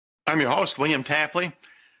I'm your host, William Tapley,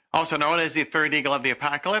 also known as the Third Eagle of the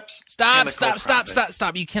Apocalypse.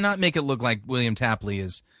 Stop. You cannot make it look like William Tapley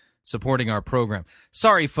is supporting our program.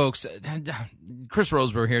 Sorry, folks. Chris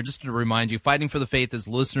Roseborough here, just to remind you, Fighting for the Faith is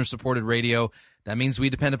listener-supported radio. That means we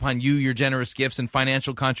depend upon you, your generous gifts, and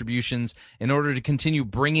financial contributions in order to continue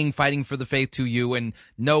bringing Fighting for the Faith to you. And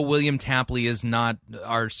no, William Tapley is not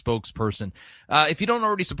our spokesperson. If you don't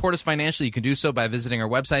already support us financially, you can do so by visiting our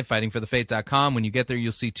website, fightingforthefaith.com. When you get there,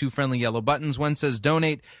 you'll see two friendly yellow buttons. One says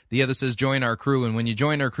donate, the other says join our crew. And when you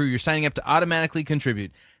join our crew, you're signing up to automatically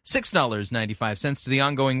contribute $6.95 to the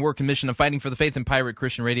ongoing work and mission of Fighting for the Faith and Pirate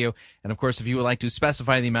Christian Radio. And of course, if you would like to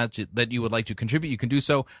specify the amount that you would like to contribute, you can do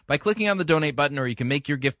so by clicking on the donate button, or you can make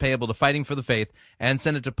your gift payable to Fighting for the Faith and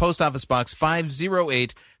send it to Post Office Box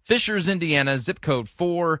 508, Fishers, Indiana, zip code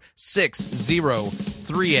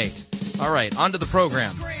 46038. All right, on to the program.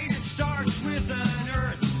 It starts with an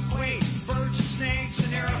earthquake, birds and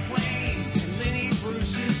snakes, an airplane. Lenny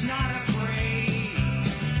Bruce is not afraid.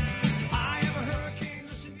 I have a hurricane,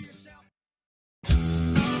 listen to yourself.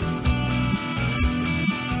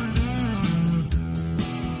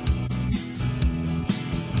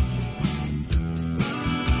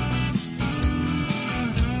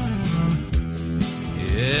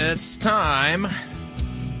 It's time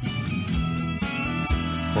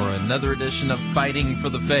for another edition of Fighting for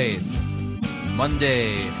the Faith.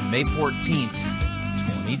 Monday, May 14th,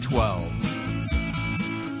 2012.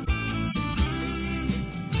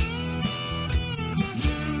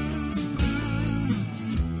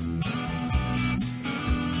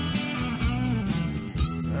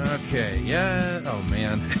 Okay, yeah, oh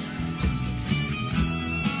man.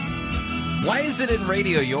 Why is it in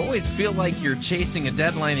radio you always feel like you're chasing a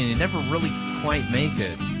deadline and you never really quite make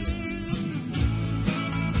it?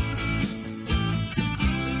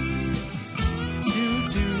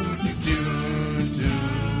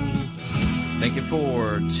 Thank you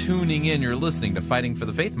for tuning in. You're listening to Fighting for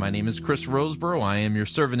the Faith. My name is Chris Roseborough. I am your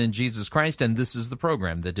servant in Jesus Christ, and this is the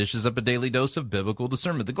program that dishes up a daily dose of biblical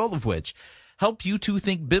discernment, the goal of which help you to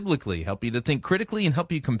think biblically, help you to think critically, and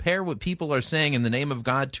help you compare what people are saying in the name of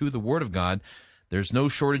God to the Word of God. There's no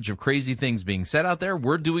shortage of crazy things being said out there.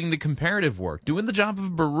 We're doing the comparative work, doing the job of a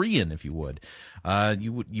Berean, if you would.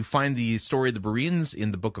 You find the story of the Bereans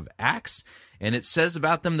in the book of Acts, and it says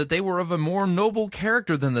about them that they were of a more noble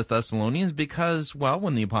character than the Thessalonians because, well,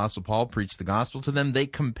 when the Apostle Paul preached the gospel to them, they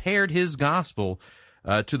compared his gospel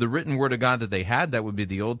to the written word of God that they had, that would be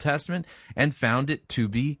the Old Testament, and found it to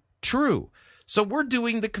be true. So we're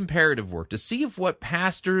doing the comparative work to see if what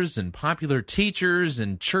pastors and popular teachers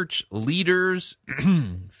and church leaders,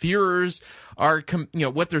 Führers, are,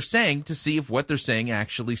 what they're saying, to see if what they're saying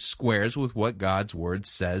actually squares with what God's Word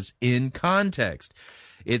says in context.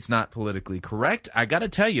 It's not politically correct. I got to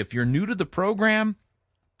tell you, if you're new to the program,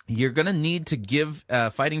 you're going to need to give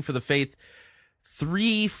Fighting for the Faith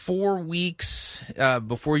 3-4 weeks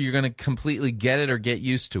before you're going to completely get it or get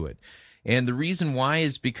used to it. And the reason why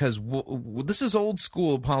is because this is old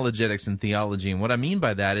school apologetics and theology. And what I mean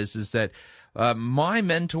by that is that my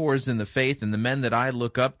mentors in the faith and the men that I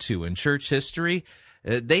look up to in church history,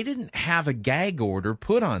 they didn't have a gag order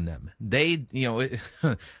put on them. They,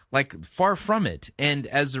 like far from it. And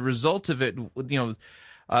as a result of it,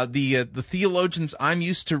 the theologians I'm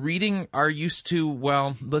used to reading are used to,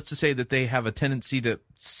 well, let's just say that they have a tendency to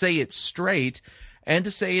say it straight, and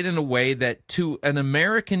to say it in a way that to an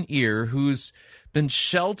American ear who's been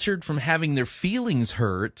sheltered from having their feelings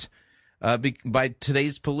hurt by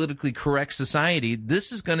today's politically correct society,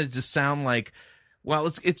 this is going to just sound like, well,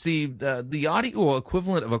 it's the audio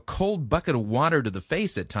equivalent of a cold bucket of water to the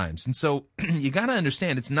face at times. And so you got to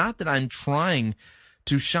understand, it's not that I'm trying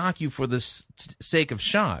to shock you for the sake of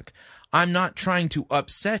shock. I'm not trying to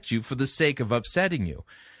upset you for the sake of upsetting you.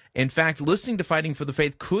 In fact, listening to Fighting for the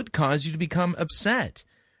Faith could cause you to become upset.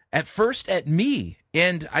 At first at me.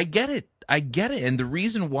 And I get it. And the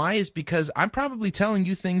reason why is because I'm probably telling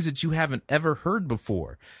you things that you haven't ever heard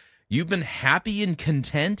before. You've been happy and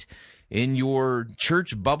content in your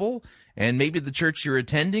church bubble, and maybe the church you're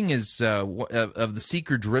attending is of the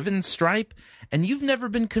seeker-driven stripe, and you've never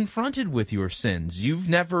been confronted with your sins. You've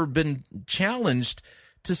never been challenged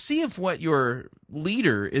to see if what your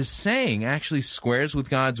leader is saying actually squares with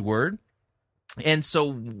God's Word. And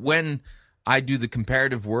so when I do the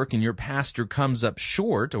comparative work and your pastor comes up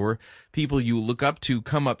short, or people you look up to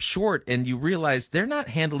come up short, and you realize they're not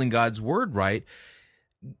handling God's Word right,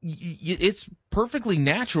 it's perfectly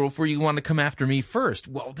natural for you to want to come after me first.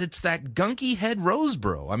 Well, it's that gunky head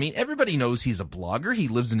Roseborough. I mean, everybody knows he's a blogger. He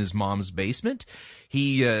lives in his mom's basement.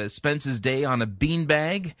 He spends his day on a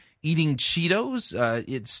beanbag eating Cheetos,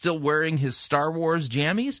 it's still wearing his Star Wars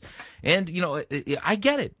jammies. And, I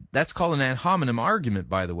get it. That's called an ad hominem argument,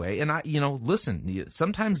 by the way. And listen,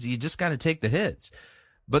 sometimes you just got to take the hits.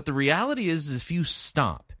 But the reality is if you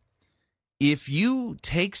stop, if you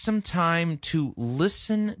take some time to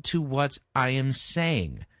listen to what I am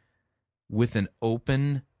saying with an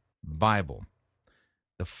open Bible,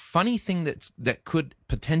 the funny thing that could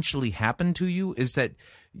potentially happen to you is that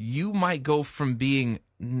you might go from being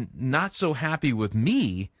not so happy with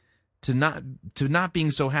me to not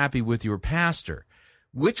being so happy with your pastor,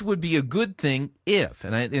 which would be a good thing if,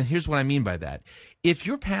 and here's what I mean by that. If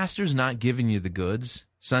your pastor's not giving you the goods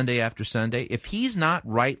Sunday after Sunday, if he's not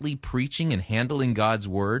rightly preaching and handling God's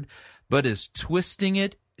word, but is twisting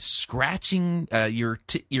it, scratching your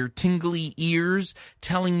tingly ears,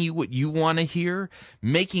 telling you what you want to hear,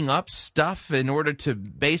 making up stuff in order to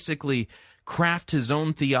basically craft his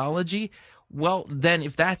own theology, well, then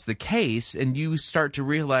if that's the case and you start to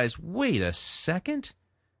realize, wait a second,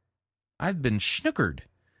 I've been snookered,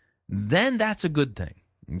 then that's a good thing,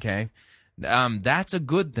 okay? That's a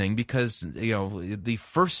good thing because, the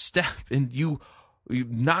first step in you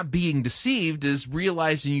not being deceived is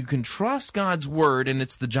realizing you can trust God's word, and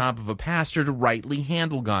it's the job of a pastor to rightly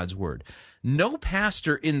handle God's word. No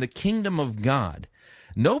pastor in the kingdom of God,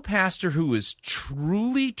 no pastor who is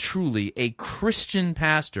truly, truly a Christian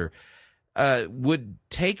pastor would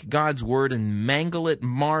take God's word and mangle it,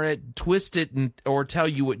 mar it, twist it, or tell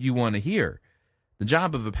you what you want to hear. The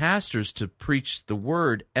job of a pastor is to preach the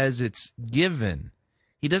word as it's given.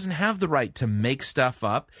 He doesn't have the right to make stuff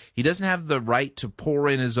up. He doesn't have the right to pour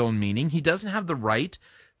in his own meaning. He doesn't have the right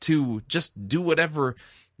to just do whatever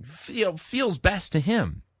feels best to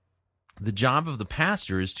him. The job of the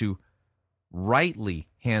pastor is to rightly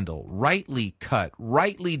handle, rightly cut,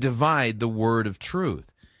 rightly divide the word of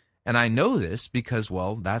truth. And I know this because,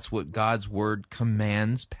 well, that's what God's word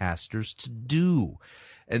commands pastors to do.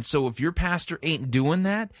 And so if your pastor ain't doing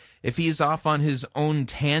that, if he's off on his own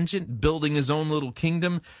tangent, building his own little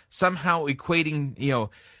kingdom, somehow equating,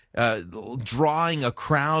 drawing a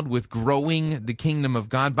crowd with growing the kingdom of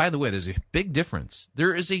God. By the way, there's a big difference.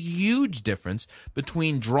 There is a huge difference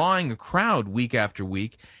between drawing a crowd week after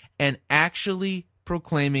week and actually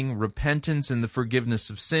proclaiming repentance and the forgiveness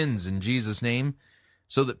of sins in Jesus' name,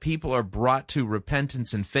 so that people are brought to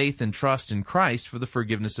repentance and faith and trust in Christ for the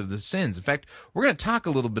forgiveness of the sins. In fact, we're going to talk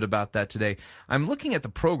a little bit about that today. I'm looking at the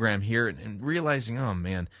program here and realizing, oh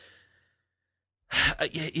man,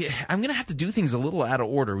 I'm going to have to do things a little out of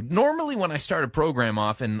order. Normally when I start a program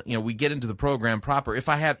off and we get into the program proper, if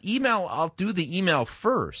I have email, I'll do the email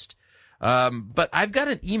first. But I've got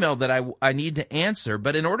an email that I need to answer,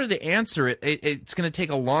 but in order to answer it, it's going to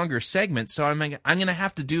take a longer segment, so I'm going to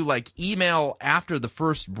have to do like email after the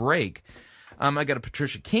first break. I got a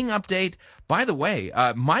Patricia King update. By the way,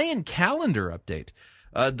 Mayan calendar update.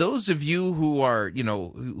 Those of you who are,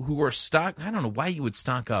 who are stock, I don't know why you would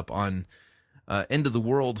stock up on end of the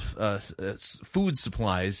world food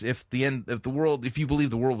supplies if you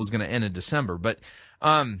believe the world was going to end in December, but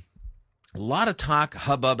a lot of talk,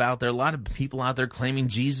 hubbub out there, a lot of people out there claiming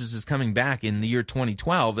Jesus is coming back in the year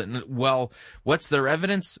 2012. And, well, what's their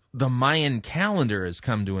evidence? The Mayan calendar has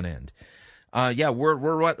come to an end.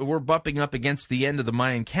 We're bumping up against the end of the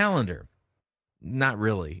Mayan calendar. Not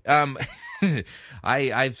really.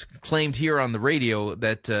 I've claimed here on the radio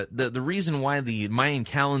that the reason why the Mayan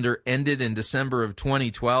calendar ended in December of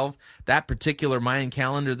 2012, that particular Mayan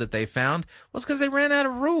calendar that they found, was because they ran out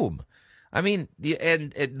of room. I mean,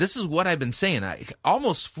 and this is what I've been saying,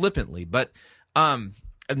 almost flippantly, but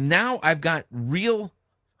now I've got real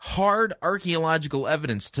hard archaeological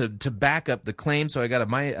evidence to back up the claim. So I got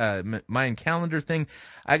a Mayan calendar thing,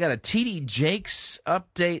 I got a T.D. Jakes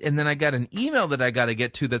update, and then I got an email that I got to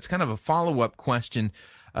get to that's kind of a follow-up question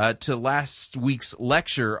to last week's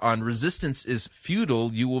lecture on resistance is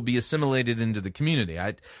futile. You will be assimilated into the community.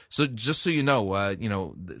 So just so you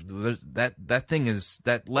know,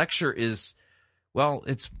 that lecture is, well,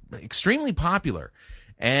 it's extremely popular.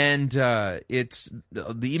 And it's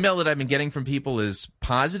the email that I've been getting from people is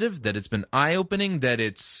positive, that it's been eye-opening, that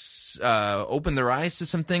it's opened their eyes to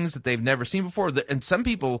some things that they've never seen before. And some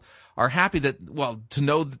people are happy to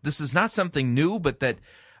know that this is not something new, but that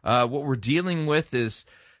what we're dealing with is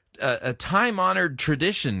a time-honored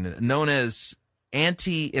tradition known as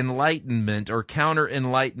anti-enlightenment or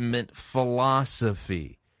counter-enlightenment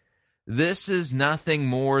philosophy. This is nothing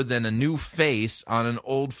more than a new face on an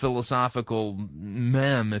old philosophical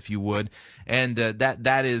meme, if you would, and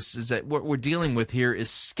that is that what we're dealing with here is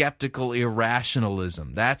skeptical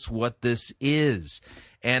irrationalism. That's what this is.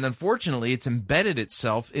 And unfortunately, it's embedded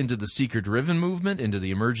itself into the seeker-driven movement, into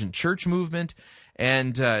the emergent church movement,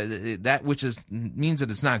 and that which means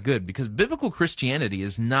that it's not good, because biblical Christianity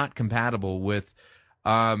is not compatible with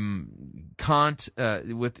Kant,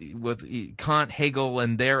 with Kant, Hegel,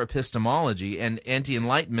 and their epistemology and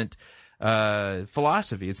anti-Enlightenment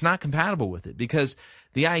philosophy. It's not compatible with it, because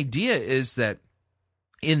the idea is that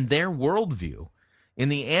in their worldview, in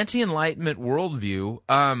the anti-Enlightenment worldview,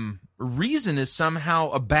 reason is somehow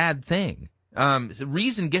a bad thing.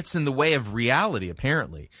 Reason gets in the way of reality,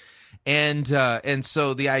 apparently, and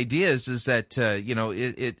so the idea is that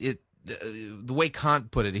the way Kant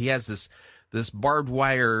put it, he has this barbed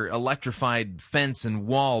wire electrified fence and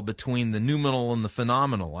wall between the noumenal and the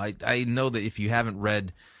phenomenal. I know that if you haven't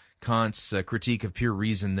read Kant's Critique of Pure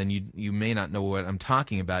Reason, then you may not know what I'm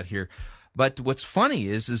talking about here. But what's funny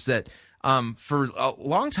is that for a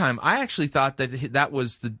long time I actually thought that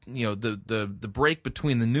was the break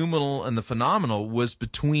between the noumenal and the phenomenal was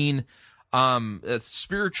between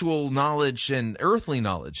spiritual knowledge and earthly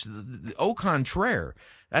knowledge. Au contraire.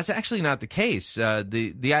 That's actually not the case.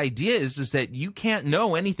 The idea is that you can't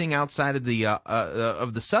know anything outside of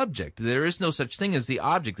the subject. There is no such thing as the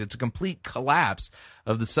object. It's a complete collapse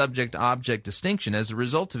of the subject-object distinction. As a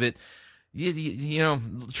result of it,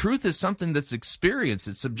 truth is something that's experienced.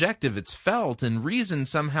 It's subjective. It's felt, and reason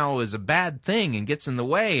somehow is a bad thing and gets in the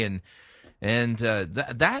way. And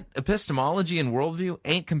that epistemology and worldview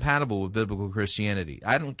ain't compatible with biblical Christianity.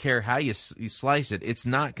 I don't care how you slice it. It's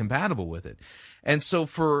not compatible with it. And so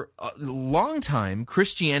for a long time,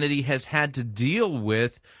 Christianity has had to deal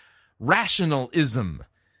with rationalism.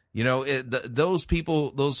 Those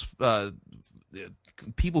people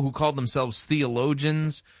who called themselves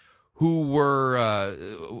theologians, who were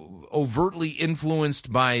overtly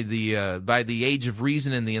influenced by the Age of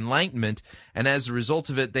Reason and the Enlightenment, and as a result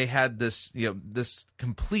of it, they had this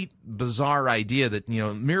complete bizarre idea that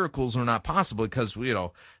miracles are not possible because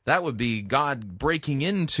that would be God breaking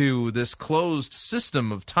into this closed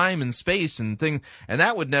system of time and space and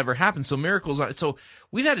that would never happen. So miracles aren't. So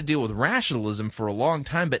we've had to deal with rationalism for a long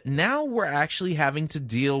time, but now we're actually having to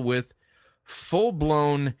deal with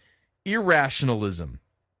full-blown irrationalism.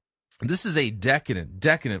 This is a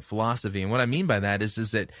decadent philosophy, and what I mean by that is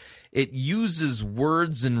that it uses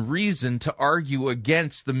words and reason to argue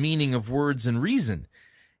against the meaning of words and reason.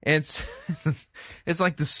 And it's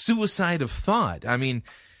like the suicide of thought. I mean,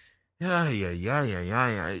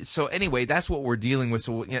 yeah. So anyway, that's what we're dealing with.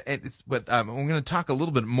 So, we're going to talk a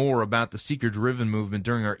little bit more about the seeker-driven movement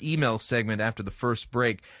during our email segment after the first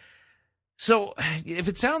break. So if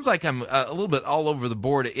it sounds like I'm a little bit all over the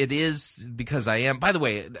board, it is because I am. By the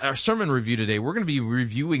way, our sermon review today, we're going to be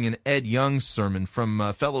reviewing an Ed Young sermon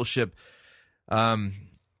from Fellowship. I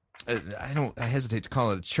hesitate to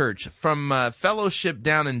call it a church, from Fellowship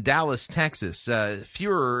down in Dallas, Texas.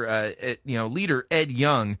 Leader Ed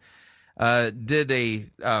Young did a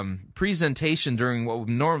presentation during what would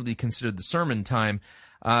normally be considered the sermon time.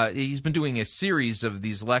 He's been doing a series of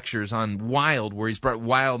these lectures on wild, where he's brought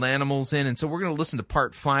wild animals in, and so we're going to listen to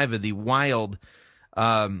part 5 of the wild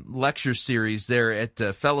lecture series there at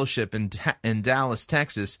Fellowship in Dallas,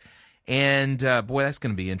 Texas. And boy, that's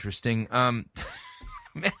going to be interesting. Man,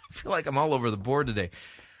 I feel like I'm all over the board today.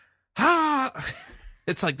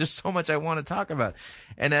 It's like there's so much I want to talk about,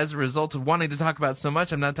 and as a result of wanting to talk about so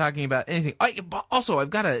much, I'm not talking about anything. Also,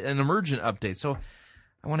 I've got an emergent update, so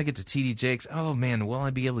I want to get to TD Jakes. Oh, man, will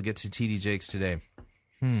I be able to get to TD Jakes today?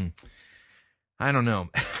 I don't know.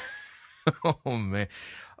 Oh, man.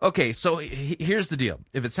 Okay, so here's the deal.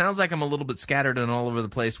 If it sounds like I'm a little bit scattered and all over the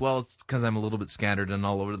place, well, it's because I'm a little bit scattered and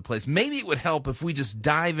all over the place. Maybe it would help if we just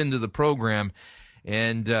dive into the program,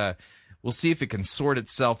 and we'll see if it can sort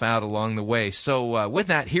itself out along the way. So with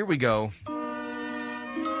that, here we go.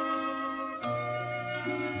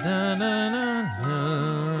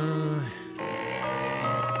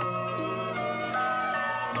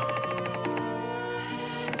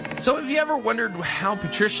 So have you ever wondered how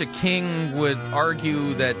Patricia King would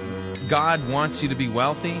argue that God wants you to be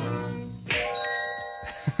wealthy?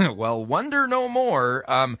 Well, wonder no more.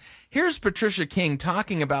 Here's Patricia King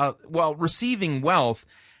talking about, receiving wealth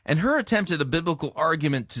and her attempt at a biblical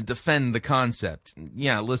argument to defend the concept.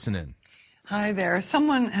 Yeah, listen in. Hi there.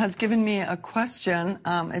 Someone has given me a question.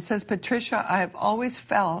 It says, Patricia, I have always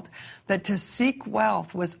felt that to seek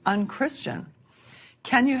wealth was unchristian.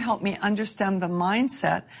 Can you help me understand the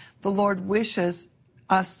mindset the Lord wishes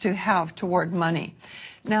us to have toward money?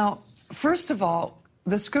 Now, first of all,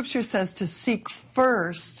 the scripture says to seek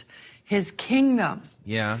first his kingdom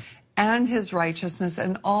and his righteousness,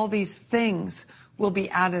 and all these things will be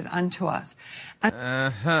added unto us.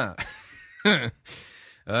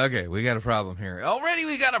 Okay, we got a problem here. Already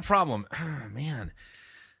we got a problem. Man.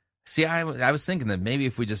 See, I was thinking that maybe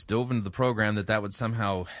if we just dove into the program that would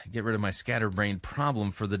somehow get rid of my scatterbrained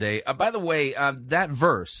problem for the day. By the way, that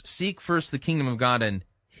verse, seek first the kingdom of God and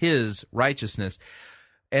his righteousness,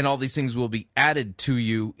 and all these things will be added to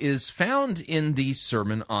you, is found in the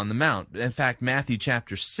Sermon on the Mount. In fact, Matthew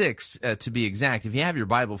chapter 6, to be exact. If you have your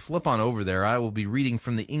Bible, flip on over there. I will be reading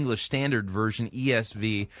from the English Standard Version,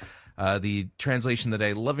 ESV, the translation that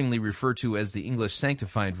I lovingly refer to as the English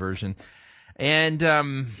Sanctified Version. And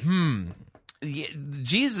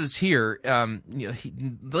Jesus here, he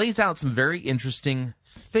lays out some very interesting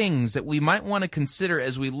things that we might want to consider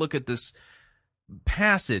as we look at this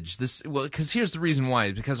passage. Because here's the reason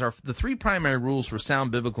why. Because the three primary rules for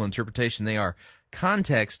sound biblical interpretation, they are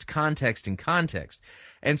context, context, and context.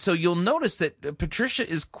 And so you'll notice that Patricia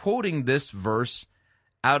is quoting this verse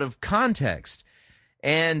out of context.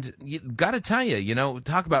 And you got to tell you,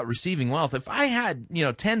 talk about receiving wealth. If I had,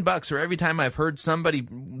 $10 for every time I've heard somebody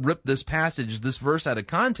rip this verse out of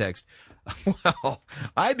context, well,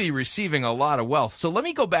 I'd be receiving a lot of wealth. So let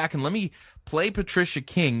me go back and let me play Patricia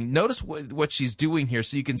King. Notice what she's doing here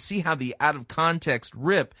so you can see how the out of context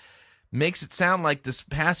rip makes it sound like this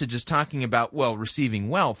passage is talking about, receiving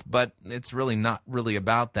wealth, but it's really not really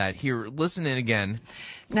about that. Here, listen in again.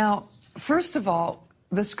 Now, first of all,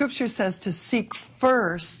 the scripture says to seek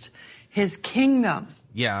first his kingdom,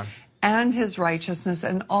 and his righteousness,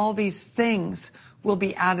 and all these things will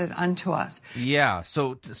be added unto us. Yeah,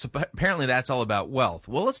 so apparently that's all about wealth.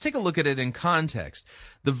 Well, let's take a look at it in context.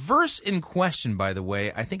 The verse in question, by the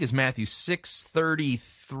way, I think is Matthew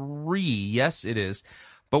 6:33. Yes, it is.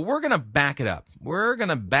 But we're going to back it up. We're going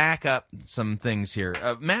to back up some things here.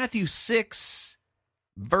 Matthew 6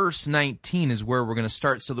 Verse 19 is where we're going to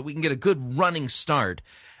start so that we can get a good running start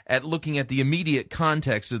at looking at the immediate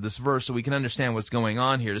context of this verse so we can understand what's going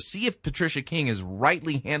on here, to see if Patricia King is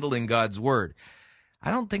rightly handling God's word.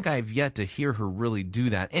 I don't think I've yet to hear her really do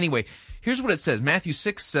that. Anyway, here's what it says. Matthew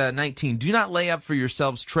 6:19. Do not lay up for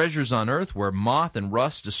yourselves treasures on earth where moth and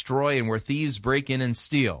rust destroy and where thieves break in and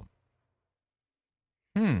steal.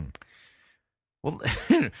 Well,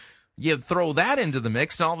 you throw that into the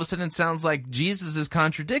mix, and all of a sudden it sounds like Jesus is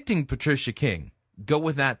contradicting Patricia King. Go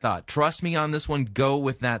with that thought. Trust me on this one. Go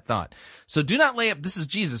with that thought. So do not lay up, this is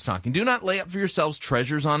Jesus talking, do not lay up for yourselves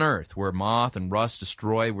treasures on earth, where moth and rust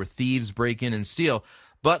destroy, where thieves break in and steal,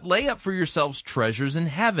 but lay up for yourselves treasures in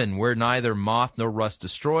heaven, where neither moth nor rust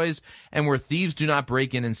destroys, and where thieves do not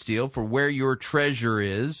break in and steal, for where your treasure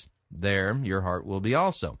is, there your heart will be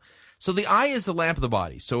also. So the eye is the lamp of the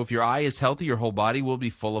body. So if your eye is healthy, your whole body will be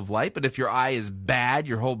full of light. But if your eye is bad,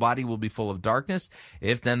 your whole body will be full of darkness.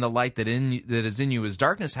 If then the light that is in you is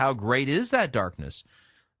darkness, how great is that darkness?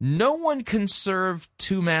 No one can serve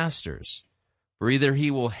two masters. For either he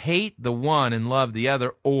will hate the one and love the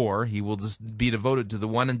other, or he will be devoted to the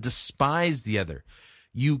one and despise the other.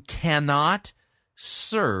 You cannot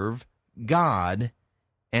serve God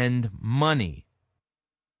and money.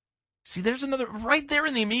 See, there's another, right there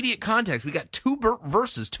in the immediate context. We got two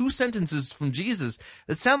verses, two sentences from Jesus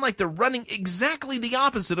that sound like they're running exactly the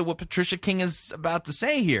opposite of what Patricia King is about to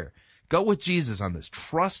say here. Go with Jesus on this.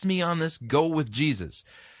 Trust me on this. Go with Jesus.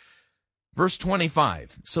 Verse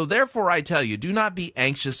 25. So therefore I tell you, do not be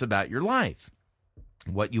anxious about your life,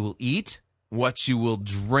 what you will eat, what you will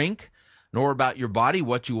drink, nor about your body,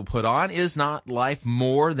 what you will put on. Is not life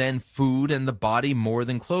more than food, and the body more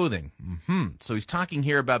than clothing? So he's talking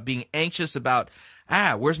here about being anxious about,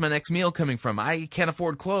 where's my next meal coming from? I can't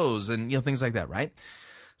afford clothes, and things like that, right?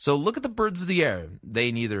 So look at the birds of the air.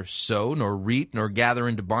 They neither sow, nor reap, nor gather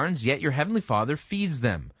into barns, yet your heavenly Father feeds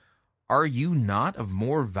them. Are you not of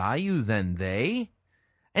more value than they?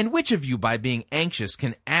 And which of you, by being anxious,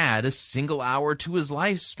 can add a single hour to his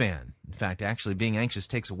lifespan? In fact, actually, being anxious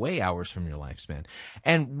takes away hours from your lifespan.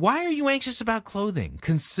 And why are you anxious about clothing?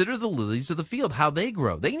 Consider the lilies of the field, how they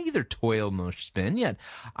grow. They neither toil nor spin, yet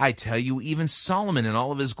I tell you, even Solomon in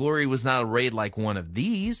all of his glory was not arrayed like one of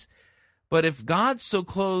these. But if God so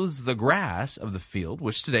clothes the grass of the field,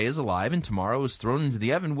 which today is alive and tomorrow is thrown into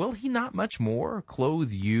the oven, will he not much more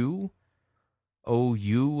clothe you, O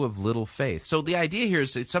you of little faith? So the idea here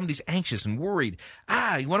is that somebody's anxious and worried.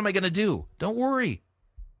 What am I going to do? Don't worry.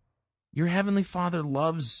 Your heavenly Father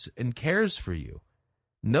loves and cares for you.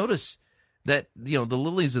 Notice that, the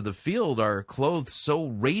lilies of the field are clothed so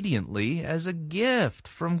radiantly as a gift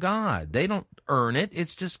from God. They don't earn it.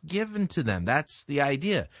 It's just given to them. That's the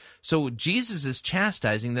idea. So Jesus is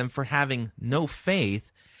chastising them for having no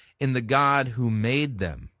faith in the God who made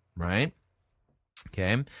them, right?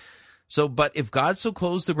 Okay. So, but if God so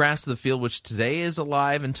clothes the grass of the field, which today is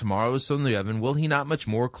alive and tomorrow is thrown in the oven, will he not much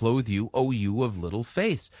more clothe you, O you of little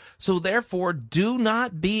faith? So therefore, do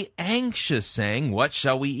not be anxious, saying, what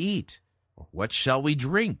shall we eat? Or what shall we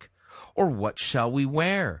drink? Or what shall we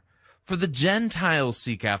wear? For the Gentiles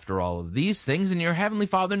seek after all of these things, and your heavenly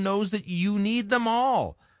Father knows that you need them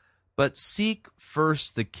all. But seek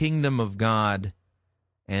first the kingdom of God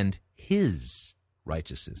and his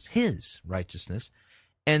righteousness,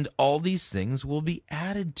 and all these things will be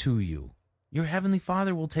added to you. Your heavenly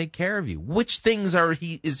Father will take care of you. Which things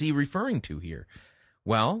is he referring to here?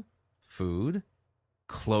 Well, food,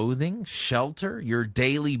 clothing, shelter, your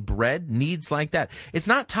daily bread, needs like that. It's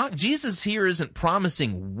not Jesus here isn't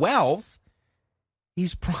promising wealth.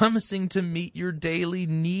 He's promising to meet your daily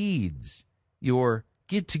needs, to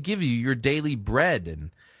give you your daily bread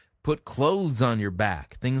and put clothes on your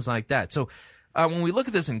back, things like that. So when we look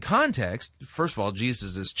at this in context, first of all,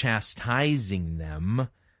 Jesus is chastising them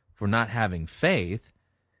for not having faith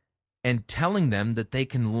and telling them that they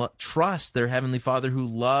can trust their heavenly Father who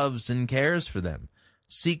loves and cares for them.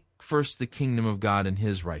 Seek first the kingdom of God and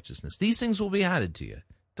his righteousness. These things will be added to you.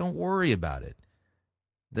 Don't worry about it.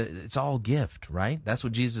 It's all gift, right? That's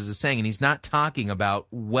what Jesus is saying, and he's not talking about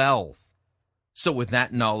wealth. So with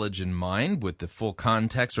that knowledge in mind, with the full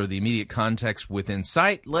context or the immediate context within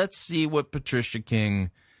sight, let's see what Patricia King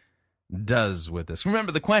does with this.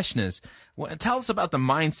 Remember, the question is, tell us about the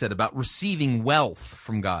mindset about receiving wealth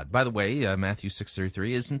from God. By the way, Matthew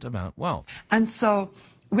 6:33 isn't about wealth. And so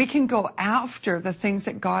we can go after the things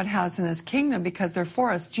that God has in his kingdom because they're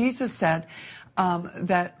for us. Jesus said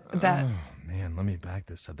that Man, let me back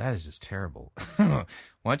this up. That is just terrible. I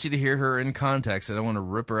want you to hear her in context. I don't want to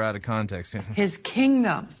rip her out of context. his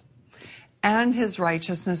kingdom and his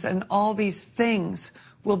righteousness and all these things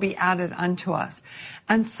will be added unto us.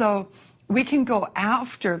 And so we can go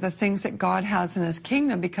after the things that God has in his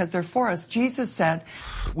kingdom because they're for us. Jesus said,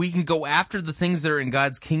 we can go after the things that are in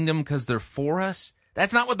God's kingdom because they're for us?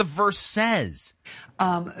 That's not what the verse says.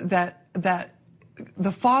 That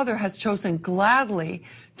the Father has chosen gladly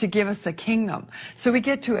to give us the kingdom. So we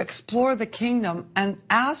get to explore the kingdom and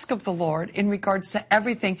ask of the Lord in regards to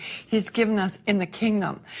everything he's given us in the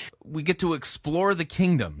kingdom. We get to explore the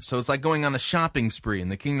kingdom. So it's like going on a shopping spree in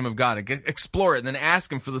the kingdom of God. Explore it and then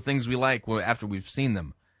ask him for the things we like after we've seen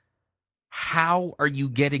them. How are you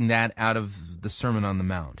getting that out of the Sermon on the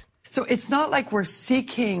Mount? So it's not like we're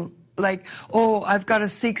seeking I've got to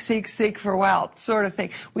seek for wealth sort of thing.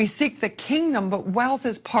 We seek the kingdom, but wealth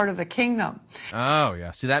is part of the kingdom. Oh, yeah.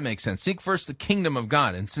 See, that makes sense. Seek first the kingdom of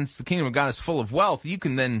God. And since the kingdom of God is full of wealth, you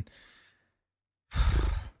can then...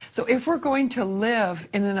 So if we're going to live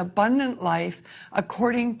in an abundant life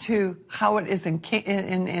according to how it is in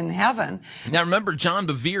heaven... Now, remember John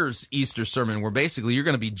Bevere's Easter sermon, where basically you're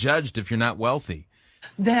going to be judged if you're not wealthy.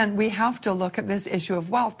 Then we have to look at this issue of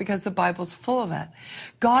wealth because the Bible's full of it.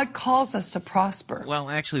 God calls us to prosper. Well,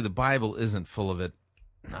 actually, the Bible isn't full of it.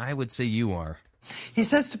 I would say you are. He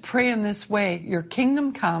says to pray in this way, your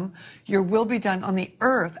kingdom come, your will be done on the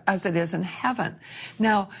earth as it is in heaven.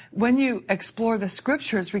 Now, when you explore the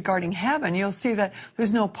scriptures regarding heaven, you'll see that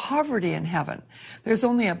there's no poverty in heaven. There's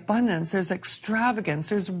only abundance, there's extravagance,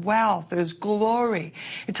 there's wealth, there's glory.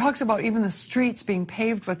 It talks about even the streets being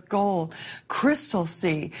paved with gold, crystal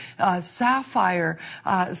sea, sapphire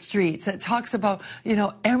streets. It talks about,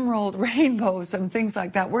 emerald rainbows and things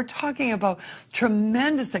like that. We're talking about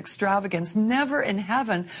tremendous extravagance. Never in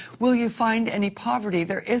heaven will you find any poverty.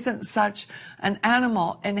 There isn't such an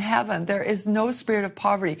animal in heaven. There is no spirit of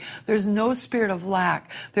poverty. There's no spirit of lack.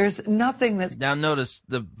 There's nothing that's... Now notice,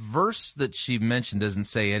 the verse that she mentioned doesn't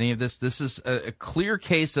say any of this. This is a clear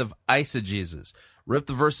case of eisegesis. Rip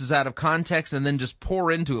the verses out of context and then just pour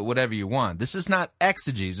into it whatever you want. This is not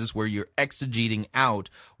exegesis where you're exegeting out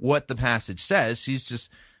what the passage says. She's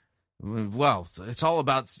just... Well, it's all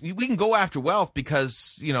about, we can go after wealth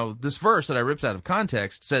because, this verse that I ripped out of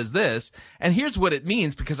context says this, and here's what it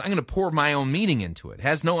means because I'm going to pour my own meaning into it.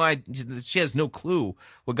 She has no clue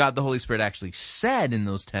what God the Holy Spirit actually said in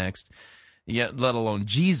those texts, yet let alone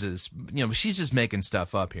Jesus. She's just making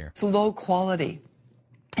stuff up here. It's low quality.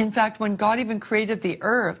 In fact, when God even created the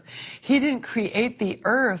earth, he didn't create the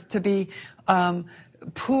earth to be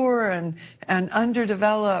poor and and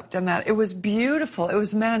underdeveloped, and that it was beautiful. It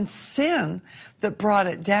was man's sin that brought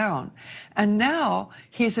it down. And now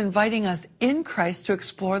he's inviting us in Christ to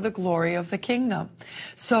explore the glory of the kingdom.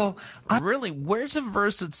 So Really, where's a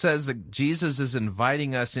verse that says that Jesus is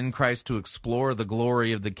inviting us in Christ to explore the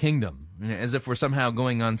glory of the kingdom? As if we're somehow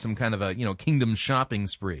going on some kind of a, kingdom shopping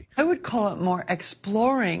spree. I would call it more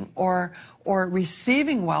exploring or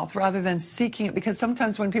receiving wealth rather than seeking it, because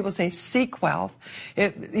sometimes when people say seek wealth,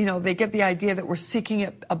 they get the idea that we're seeking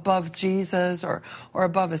it above Jesus or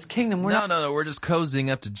above his kingdom. No, we're just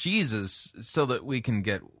cozying up to Jesus so that we can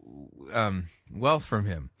get wealth from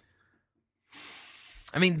him.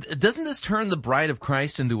 I mean, doesn't this turn the bride of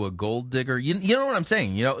Christ into a gold digger? You know what I'm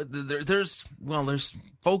saying? There's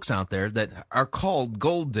folks out there that are called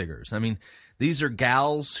gold diggers. I mean, these are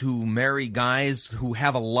gals who marry guys who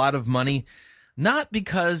have a lot of money, not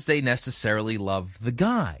because they necessarily love the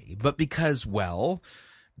guy, but because,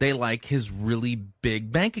 they like his really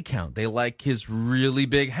big bank account. They like his really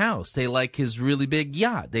big house. They like his really big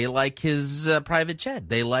yacht. They like his private jet.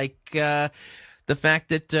 They like the fact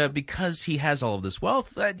that because he has all of this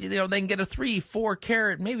wealth, they can get a 3, 4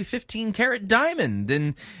 carat, maybe 15 carat diamond,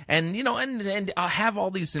 and have all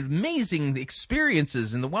these amazing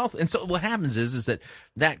experiences in the wealth. And so what happens is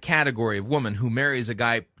that category of woman who marries a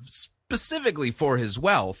guy specifically for his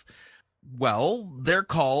wealth, they're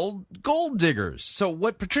called gold diggers. So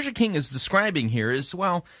what Patricia King is describing here is,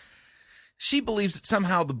 she believes that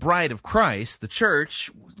somehow the bride of Christ, the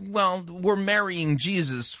church, we're marrying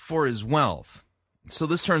Jesus for his wealth. So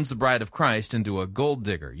this turns the bride of Christ into a gold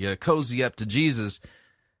digger. You cozy up to Jesus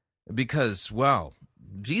because,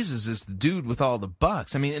 Jesus is the dude with all the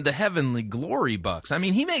bucks. I mean, the heavenly glory bucks. I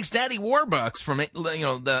mean, he makes Daddy Warbucks from,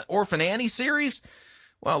 the Orphan Annie series,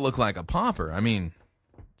 look like a pauper. I mean,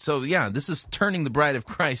 so this is turning the bride of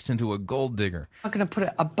Christ into a gold digger. I'm not going to put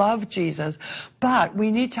it above Jesus, but we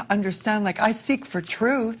need to understand, I seek for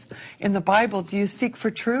truth in the Bible. Do you seek for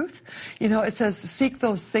truth? It says seek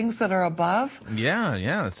those things that are above.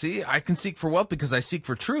 Yeah. See, I can seek for wealth because I seek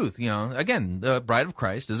for truth. Again, the bride of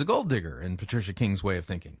Christ is a gold digger in Patricia King's way of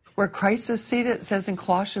thinking. Where Christ is seated, it says in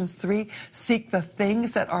Colossians 3, seek the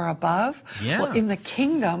things that are above. Yeah. Well, in the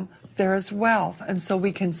kingdom, there is wealth, and so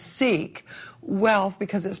we can seek wealth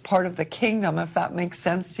because it's part of the kingdom, if that makes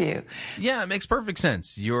sense to you. Yeah, it makes perfect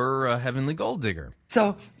sense. You're a heavenly gold digger.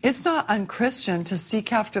 So it's not unchristian to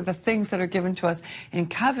seek after the things that are given to us in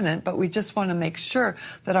covenant, but we just want to make sure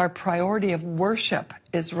that our priority of worship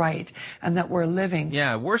is right and that we're living.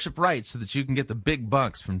 Yeah, worship right so that you can get the big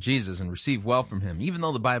bucks from Jesus and receive wealth from him, even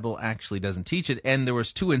though the Bible actually doesn't teach it. And there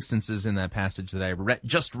was 2 instances in that passage that I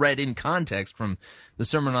just read in context from the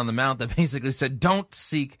Sermon on the Mount that basically said, don't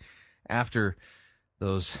seek after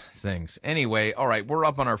those things. Anyway, all right, we're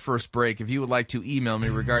up on our first break. If you would like to email me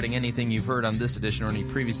regarding anything you've heard on this edition or any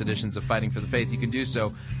previous editions of Fighting for the Faith, you can do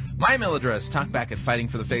so. My email address,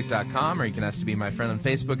 talkback@fightingforthefaith.com, or you can ask to be my friend on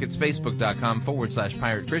Facebook. It's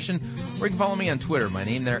facebook.com/Pirate Christian, or you can follow me on Twitter. My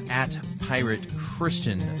name there, @Pirate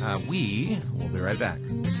Christian. We will be right back.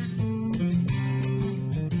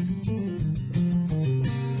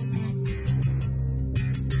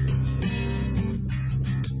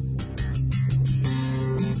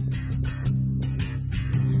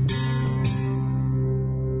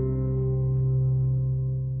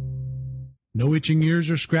 No itching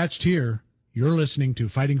ears are scratched here. You're listening to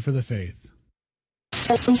Fighting for the Faith.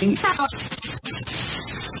 You're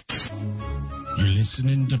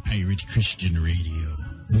listening to Pirate Christian Radio.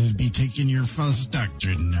 We'll be taking your false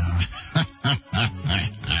doctrine now.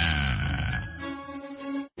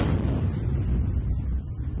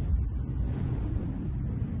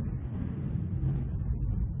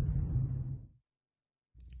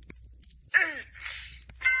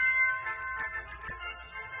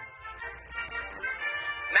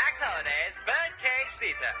 Max Holliday's Birdcage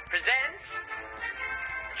Theater presents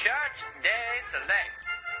Church Day Select.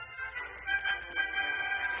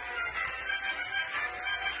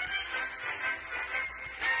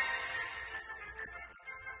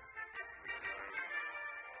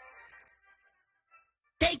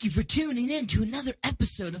 Thank you for tuning in to another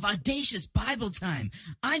episode of Audacious Bible Time.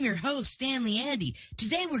 I'm your host, Stanley Andy.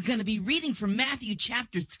 Today we're going to be reading from Matthew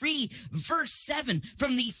chapter 3, verse 7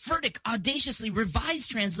 from the Furtick Audaciously Revised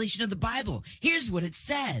Translation of the Bible. Here's what it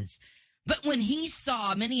says. But when he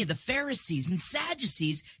saw many of the Pharisees and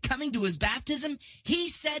Sadducees coming to his baptism, he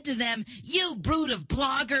said to them, "You brood of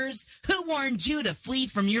bloggers, who warned you to flee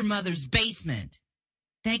from your mother's basement?"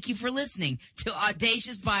 Thank you for listening to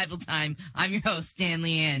Audacious Bible Time. I'm your host,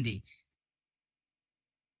 Stanley Andy.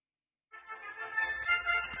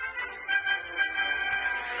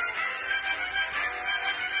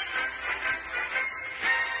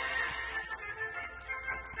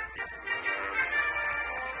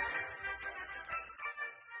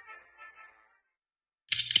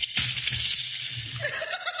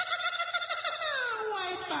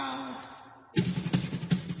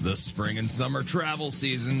 The spring and summer travel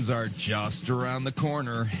seasons are just around the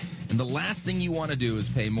corner, and the last thing you want to do is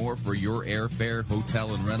pay more for your airfare,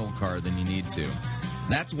 hotel, and rental car than you need to.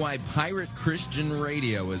 That's why Pirate Christian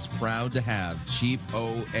Radio is proud to have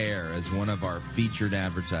Cheapo Air as one of our featured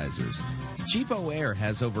advertisers. Cheapo Air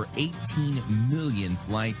has over 18 million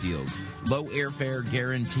flight deals, low airfare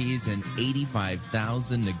guarantees, and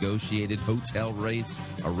 85,000 negotiated hotel rates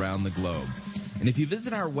around the globe. And if you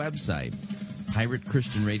visit our website,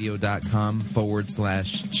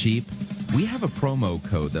 piratechristianradio.com/cheap, we have a promo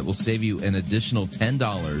code that will save you an additional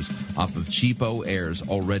 $10 off of Cheapo Air's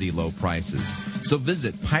already low prices. So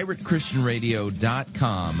visit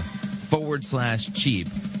piratechristianradio.com/cheap,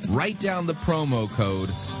 write down the promo code,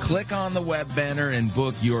 click on the web banner, and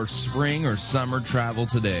book your spring or summer travel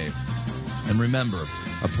today. And remember,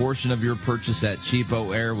 a portion of your purchase at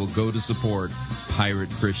Cheapo Air will go to support Pirate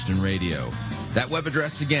Christian Radio. That web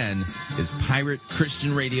address again is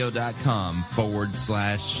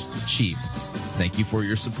piratechristianradio.com/cheap. Thank you for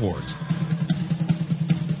your support.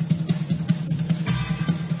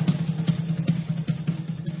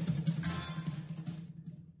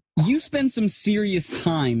 You spend some serious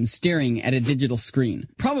time staring at a digital screen,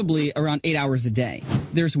 probably around 8 hours a day.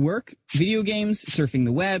 There's work, video games, surfing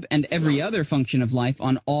the web, and every other function of life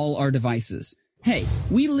on all our devices. Hey,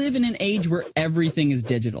 we live in an age where everything is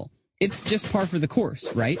digital. It's just par for the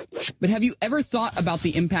course, right? But have you ever thought about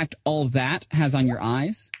the impact all that has on your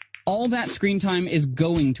eyes? All that screen time is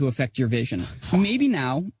going to affect your vision. Maybe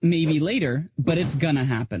now, maybe later, but it's gonna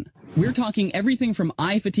happen. We're talking everything from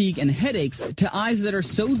eye fatigue and headaches to eyes that are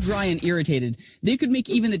so dry and irritated, they could make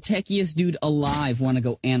even the techiest dude alive want to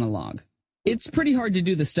go analog. It's pretty hard to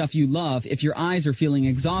do the stuff you love if your eyes are feeling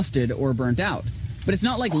exhausted or burnt out. But it's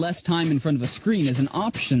not like less time in front of a screen is an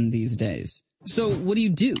option these days. So what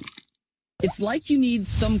do? It's like you need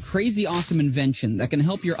some crazy awesome invention that can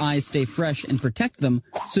help your eyes stay fresh and protect them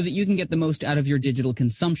so that you can get the most out of your digital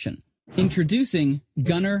consumption. Introducing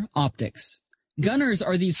Gunnar Optics. Gunnars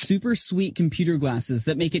are these super sweet computer glasses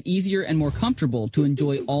that make it easier and more comfortable to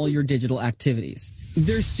enjoy all your digital activities.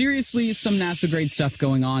 There's seriously some NASA-grade stuff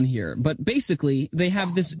going on here, but basically, they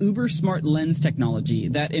have this uber-smart lens technology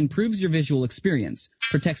that improves your visual experience,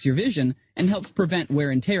 protects your vision, and helps prevent wear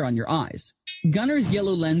and tear on your eyes. Gunnar's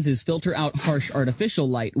yellow lenses filter out harsh artificial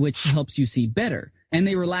light, which helps you see better, and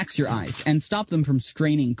they relax your eyes and stop them from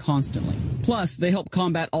straining constantly. Plus, they help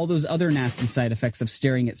combat all those other nasty side effects of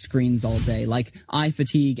staring at screens all day, like eye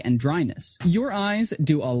fatigue and dryness. Your eyes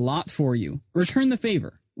do a lot for you. Return the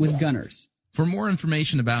favor with Gunnars. For more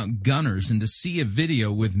information about Gunnars and to see a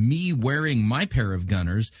video with me wearing my pair of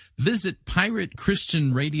Gunnars, visit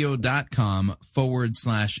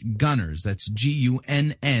piratechristianradio.com/Gunnars. That's Gunnars.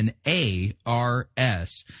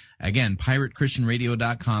 Again,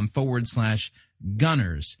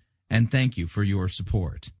 piratechristianradio.com/Gunnars. And thank you for your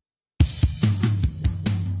support.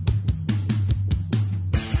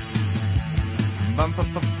 Bum,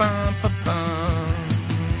 bum, bum, bum, bum, bum.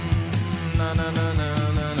 Na, na, na, na.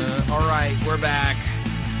 All right, we're back.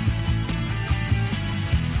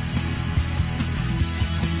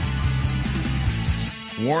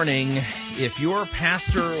 Warning, if your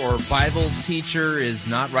pastor or Bible teacher is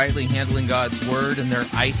not rightly handling God's word and they're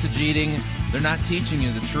eisegeting, they're not teaching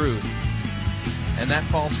you the truth. And that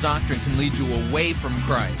false doctrine can lead you away from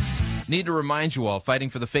Christ. Need to remind you all, Fighting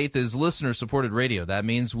for the Faith is listener-supported radio. That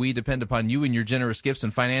means we depend upon you and your generous gifts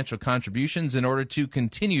and financial contributions in order to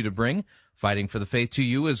continue to bring Fighting for the Faith to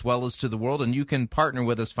you as well as to the world, and you can partner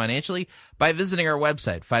with us financially by visiting our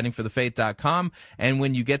website, fightingforthefaith.com, and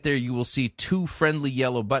when you get there, you will see two friendly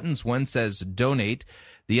yellow buttons. One says Donate,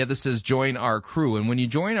 the other says Join Our Crew, and when you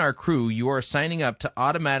join our crew, you are signing up to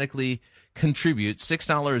automatically contribute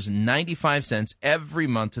 $6.95 every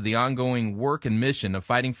month to the ongoing work and mission of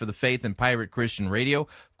Fighting for the Faith and Pirate Christian Radio.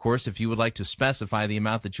 Of course, if you would like to specify the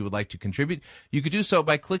amount that you would like to contribute, you could do so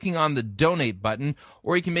by clicking on the Donate button,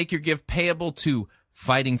 or you can make your gift payable to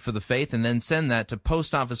Fighting for the Faith and then send that to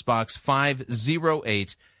Post Office Box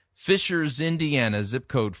 508, Fishers, Indiana, zip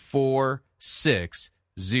code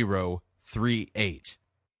 46038.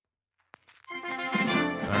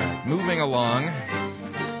 All right, moving along.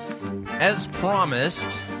 As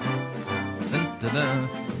promised,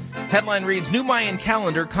 headline reads, New Mayan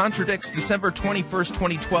calendar contradicts December 21st,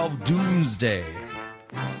 2012 doomsday.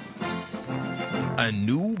 A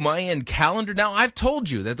new Mayan calendar? Now, I've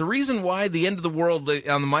told you that the reason why the end of the world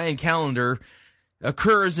on the Mayan calendar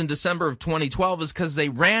occurs in December of 2012 is because they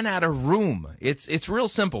ran out of room. It's real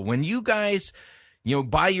simple. When you guys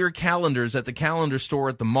buy your calendars at the calendar store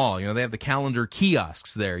at the mall. They have the calendar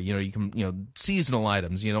kiosks there. You can, seasonal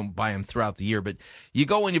items. You don't buy them throughout the year, but you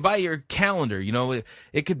go and you buy your calendar.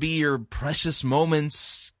 It could be your Precious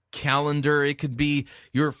Moments calendar. It could be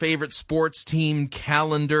your favorite sports team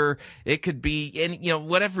calendar. It could be,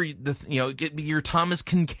 whatever, it could be your Thomas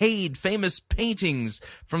Kincaid famous paintings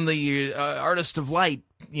from the Artist of Light,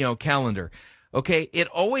 calendar. Okay, it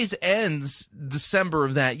always ends December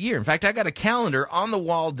of that year. In fact, I got a calendar on the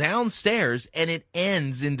wall downstairs, and it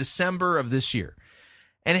ends in December of this year.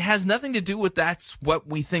 And it has nothing to do with that's what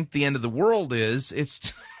we think the end of the world is.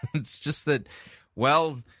 It's just that,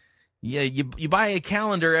 well, yeah, you buy a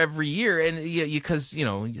calendar every year, and because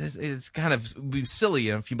it's kind of silly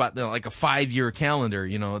if you bought like a 5-year calendar,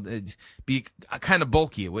 it'd be kind of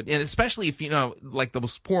bulky. It would, and especially if like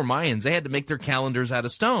those poor Mayans, they had to make their calendars out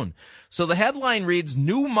of stone. So the headline reads: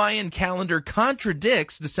 New Mayan calendar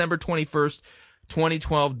contradicts December 21st,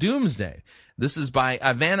 2012 doomsday. This is by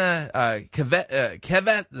Ivana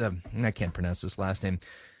Kevet. I can't pronounce this last name.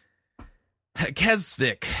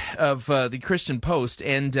 Kesvik of the Christian Post,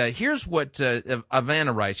 and here's what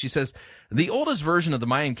Ivana writes. She says, the oldest version of the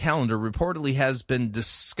Mayan calendar reportedly has been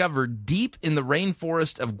discovered deep in the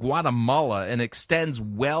rainforest of Guatemala and extends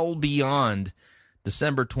well beyond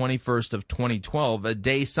December 21st of 2012, a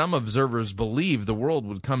day some observers believe the world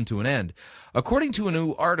would come to an end. According to a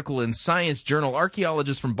new article in Science Journal,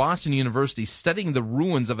 archaeologists from Boston University studying the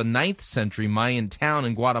ruins of a 9th century Mayan town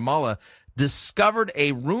in Guatemala discovered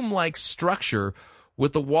a room-like structure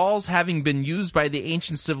with the walls having been used by the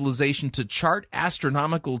ancient civilization to chart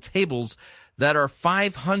astronomical tables that are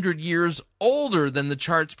 500 years older than the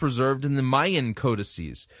charts preserved in the Mayan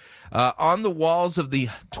codices. On the walls of the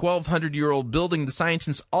 1,200-year-old building, the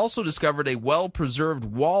scientists also discovered a well-preserved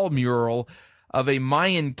wall mural of a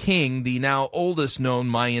Mayan king, the now oldest known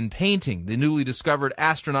Mayan painting. The newly discovered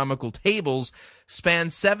astronomical tables span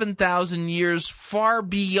 7,000 years, far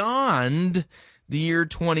beyond the year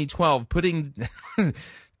 2012, putting an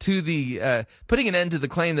end to the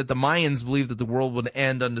claim that the Mayans believed that the world would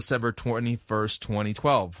end on December 21st,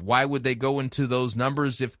 2012. Why would they go into those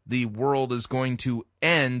numbers if the world is going to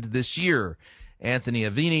end this year? Anthony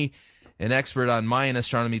Avini, an expert on Mayan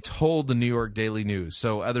astronomy, told the New York Daily News.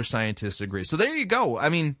 So other scientists agree. So there you go. I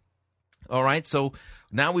mean, all right, so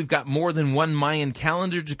now we've got more than one Mayan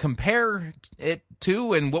calendar to compare it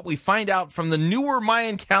to, and what we find out from the newer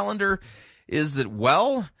Mayan calendar is that,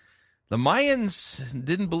 well, the Mayans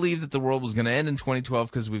didn't believe that the world was going to end in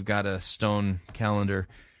 2012 because we've got a stone calendar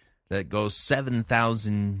that goes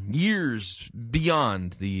 7,000 years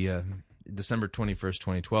beyond the December 21st,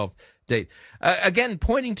 2012 date. Again,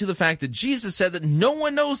 pointing to the fact that Jesus said that no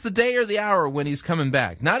one knows the day or the hour when he's coming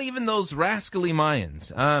back, not even those rascally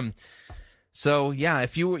Mayans. So yeah,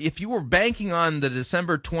 if you were banking on the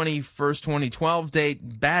December 21st, 2012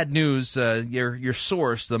 date, bad news. Your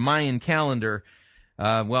source, the Mayan calendar,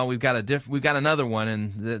 well, we've got another one,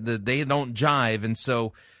 and they don't jive, and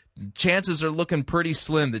so chances are looking pretty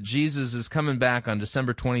slim that Jesus is coming back on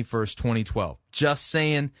December 21st, 2012. Just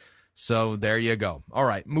saying. So there you go. All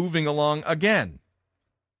right, moving along again.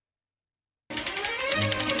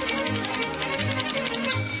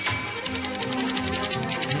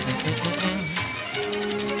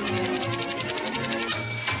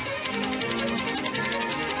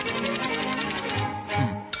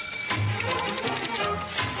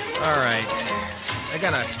 All right, I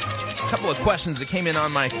got a couple of questions that came in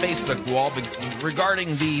on my Facebook wall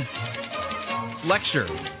regarding the lecture,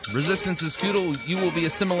 Resistance is Futile, You Will Be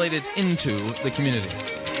Assimilated into the Community.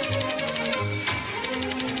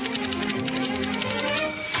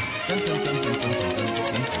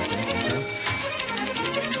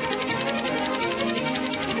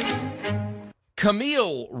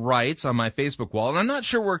 Camille writes on my Facebook wall, and I'm not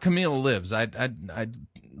sure where Camille lives. I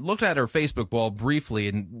looked at her Facebook wall briefly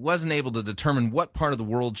and wasn't able to determine what part of the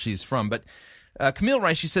world she's from, but Camille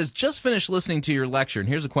writes, she says, just finished listening to your lecture, and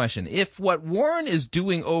here's a question. If what Warren is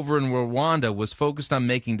doing over in Rwanda was focused on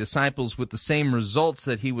making disciples with the same results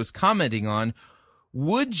that he was commenting on,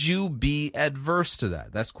 would you be adverse to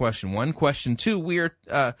that? That's question one. Question two,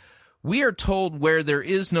 we are told where there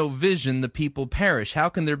is no vision, the people perish. How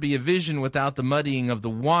can there be a vision without the muddying of the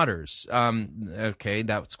waters? Okay,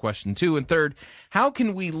 that's question two. And third, how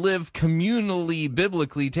can we live communally,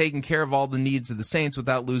 biblically, taking care of all the needs of the saints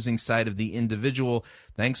without losing sight of the individual?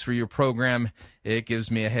 Thanks for your program. It gives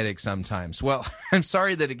me a headache sometimes. Well, I'm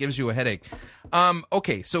sorry that it gives you a headache.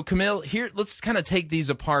 Okay, so Camille, here, let's kind of take these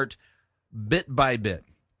apart bit by bit.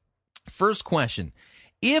 First question.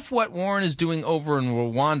 If what Warren is doing over in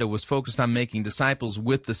Rwanda was focused on making disciples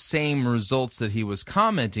with the same results that he was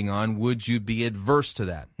commenting on, would you be adverse to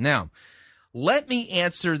that? Now, let me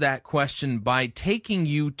answer that question by taking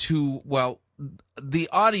you to, well, the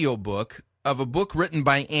audiobook of a book written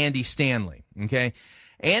by Andy Stanley, okay?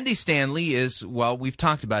 Andy Stanley is, well, we've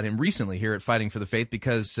talked about him recently here at Fighting for the Faith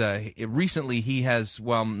because recently he has,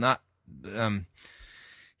 well, not...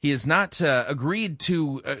 He has not agreed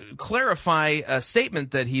to clarify a statement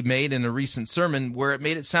that he made in a recent sermon where it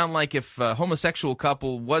made it sound like if a homosexual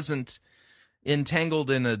couple wasn't entangled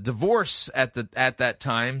in a divorce at that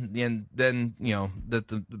time, and then, you know,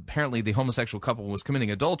 that apparently the homosexual couple was committing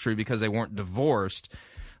adultery because they weren't divorced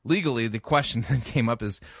legally. The question then came up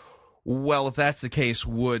is, well, if that's the case,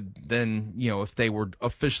 would then, you know, if they were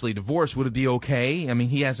officially divorced, would it be okay? I mean,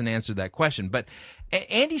 he hasn't answered that question. But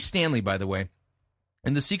Andy Stanley, by the way,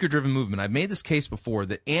 in the seeker-driven movement, I've made this case before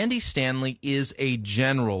that Andy Stanley is a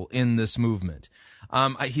general in this movement.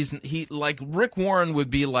 He like Rick Warren would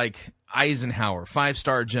be like Eisenhower,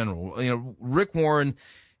 5-star general. You know, Rick Warren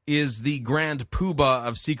is the grand poobah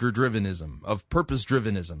of seeker-drivenism, of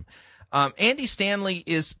purpose-drivenism. Andy Stanley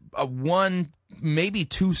is a 1, maybe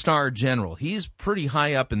 2-star general. He's pretty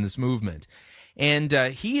high up in this movement. And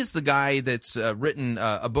he is the guy that's written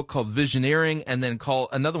a book called Visioneering and then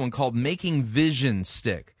another one called Making Vision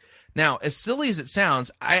Stick. Now, as silly as it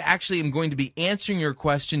sounds, I actually am going to be answering your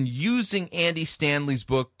question using Andy Stanley's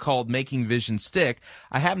book called Making Vision Stick.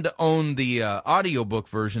 I happen to own the audiobook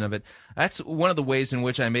version of it. That's one of the ways in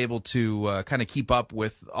which I'm able to kind of keep up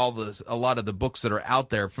with a lot of the books that are out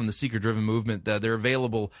there from the seeker-driven movement. They're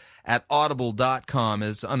available at audible.com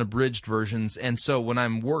as unabridged versions. And so when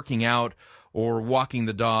I'm working out or walking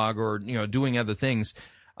the dog or, you know, doing other things,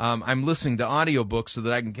 I'm listening to audiobooks so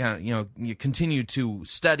that I can kind of, you know, continue to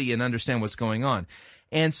study and understand what's going on.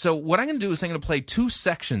 And so what I'm going to do is I'm going to play 2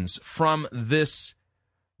 sections from this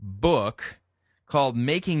book called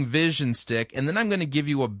Making Vision Stick, and then I'm going to give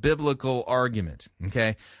you a biblical argument,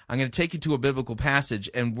 okay? I'm going to take you to a biblical passage,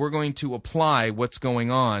 and we're going to apply what's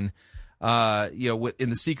going on, you know, in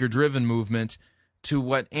the seeker-driven movement to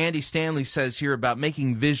what Andy Stanley says here about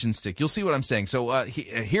making vision stick. You'll see what I'm saying. So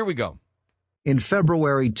here we go. In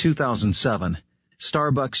February 2007,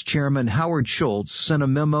 Starbucks chairman Howard Schultz sent a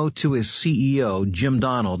memo to his CEO, Jim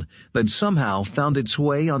Donald, that somehow found its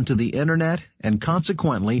way onto the internet and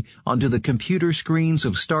consequently onto the computer screens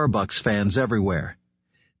of Starbucks fans everywhere.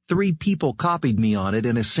 3 people copied me on it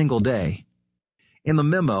in a single day. In the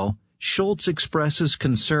memo, Schultz expresses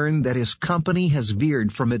concern that his company has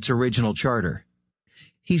veered from its original charter.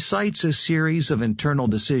 He cites a series of internal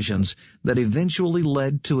decisions that eventually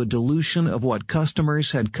led to a dilution of what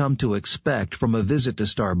customers had come to expect from a visit to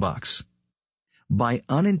Starbucks. By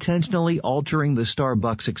unintentionally altering the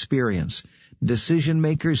Starbucks experience,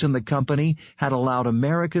 decision-makers in the company had allowed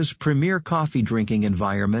America's premier coffee drinking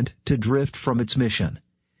environment to drift from its mission.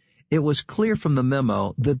 It was clear from the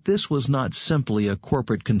memo that this was not simply a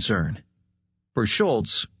corporate concern. For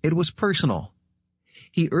Schultz, it was personal.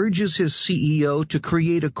 He urges his CEO to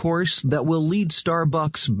create a course that will lead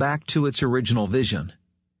Starbucks back to its original vision.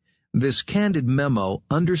 This candid memo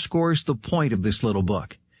underscores the point of this little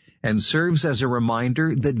book and serves as a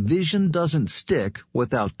reminder that vision doesn't stick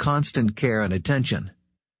without constant care and attention.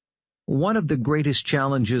 One of the greatest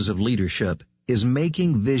challenges of leadership is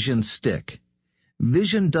making vision stick.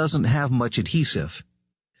 Vision doesn't have much adhesive.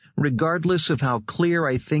 Regardless of how clear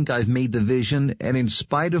I think I've made the vision, and in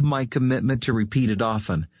spite of my commitment to repeat it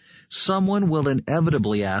often, someone will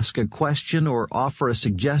inevitably ask a question or offer a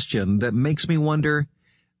suggestion that makes me wonder,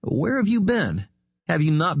 where have you been? Have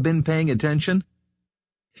you not been paying attention?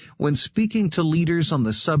 When speaking to leaders on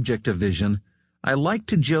the subject of vision, I like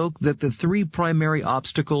to joke that the 3 primary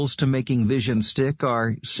obstacles to making vision stick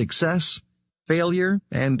are success, failure,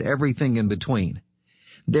 and everything in between.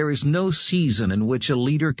 There is no season in which a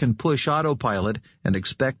leader can push autopilot and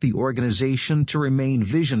expect the organization to remain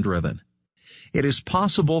vision-driven. It is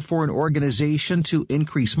possible for an organization to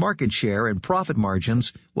increase market share and profit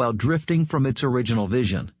margins while drifting from its original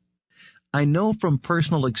vision. I know from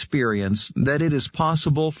personal experience that it is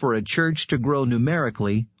possible for a church to grow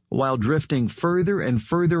numerically while drifting further and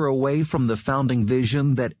further away from the founding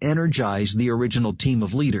vision that energized the original team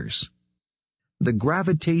of leaders. The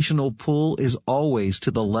gravitational pull is always to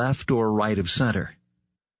the left or right of center.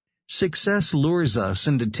 Success lures us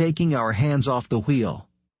into taking our hands off the wheel.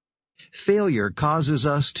 Failure causes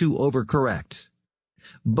us to overcorrect.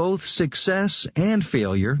 Both success and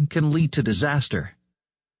failure can lead to disaster.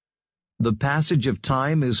 The passage of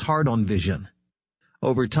time is hard on vision.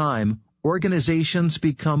 Over time, organizations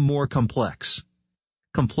become more complex.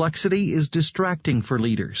 Complexity is distracting for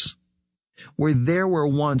leaders. Where there were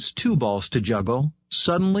once 2 balls to juggle,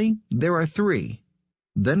 suddenly there are 3,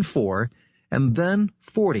 then 4, and then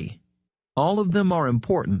 40. All of them are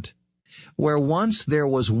important. Where once there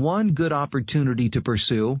was 1 good opportunity to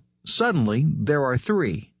pursue, suddenly there are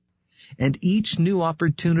 3. And each new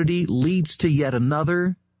opportunity leads to yet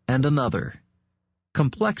another and another.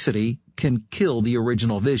 Complexity can kill the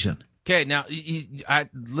original vision. Okay, now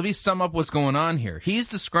let me sum up what's going on here. He's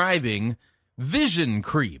describing vision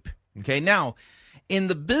creep. Okay, now in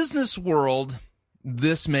the business world,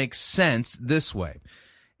 this makes sense this way,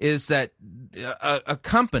 is that a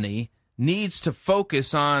company needs to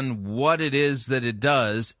focus on what it is that it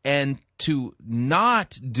does and to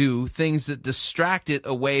not do things that distract it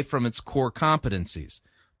away from its core competencies.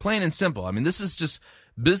 Plain and simple. I mean, this is just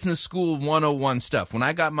business school 101 stuff. When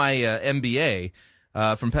I got my MBA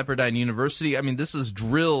from Pepperdine University, I mean, this is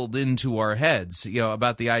drilled into our heads,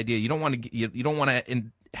 about the idea you don't want to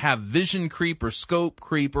have vision creep or scope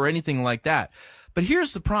creep or anything like that. But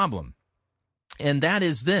here's the problem, and that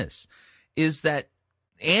is this, is that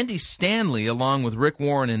Andy Stanley, along with Rick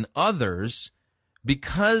Warren and others,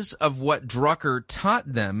 because of what Drucker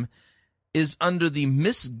taught them, is under the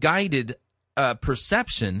misguided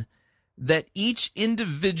perception that each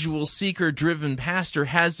individual seeker-driven pastor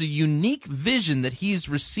has a unique vision that he's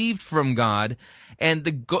received from God, and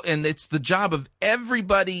it's the job of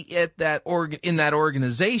everybody at in that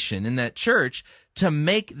organization, in that church, to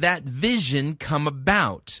make that vision come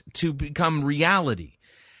about, to become reality.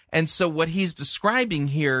 And so what he's describing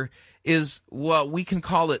here is, well, we can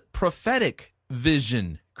call it prophetic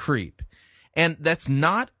vision creep. And that's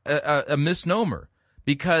not a misnomer,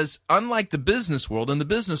 because unlike the business world, in the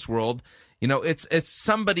business world, it's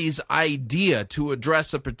somebody's idea to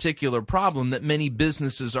address a particular problem that many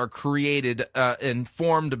businesses are created and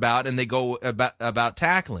formed about, and they go about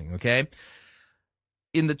tackling, okay?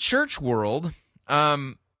 In the church world,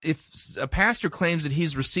 if a pastor claims that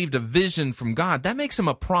he's received a vision from God, that makes him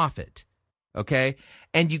a prophet, okay?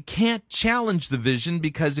 And you can't challenge the vision,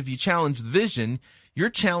 because if you challenge the vision, you're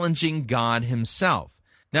challenging God himself.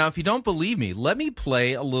 Now, if you don't believe me, let me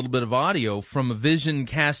play a little bit of audio from a vision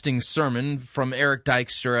casting sermon from Eric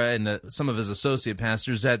Dykstra and some of his associate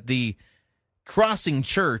pastors at the Crossing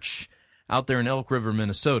Church out there in Elk River,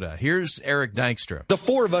 Minnesota. Here's Eric Dykstra. The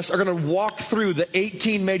 4 of us are going to walk through the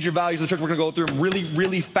 18 major values of the church. We're going to go through them really,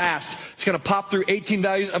 really fast. It's going to pop through 18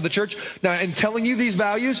 values of the church. Now, in telling you these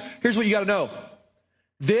values, here's what you got to know.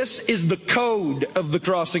 This is the code of the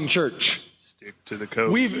Crossing Church. Stick to the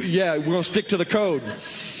code. We're going to stick to the code.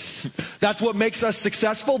 That's what makes us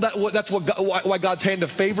successful. That's why God's hand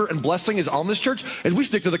of favor and blessing is on this church, is we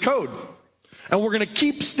stick to the code. And we're going to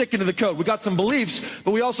keep sticking to the code. We got some beliefs,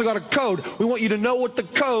 but we also got a code. We want you to know what the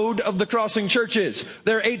code of the Crossing Church is.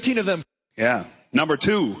 There are 18 of them. Yeah. Number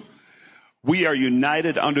 2, we are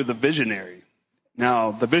united under the visionary.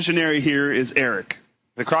 Now, the visionary here is Eric.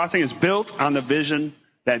 The Crossing is built on the vision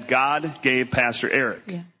that God gave Pastor Eric.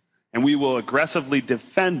 Yeah. And we will aggressively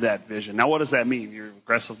defend that vision. Now, what does that mean? You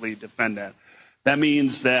aggressively defend that. That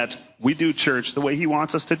means that we do church the way he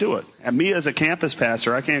wants us to do it. And me as a campus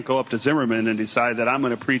pastor, I can't go up to Zimmerman and decide that I'm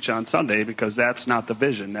going to preach on Sunday, because that's not the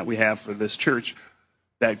vision that we have for this church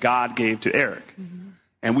that God gave to Eric. Mm-hmm.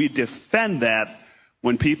 And we defend that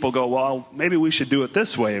when people go, well, maybe we should do it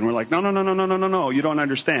this way. And we're like, no, you don't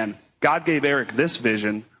understand. God gave Eric this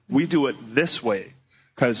vision. We do it this way.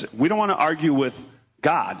 Because we don't want to argue with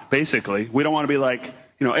God, basically. We don't want to be like,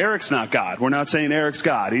 Eric's not God. We're not saying Eric's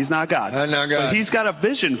God. He's not God. Not God. But he's got a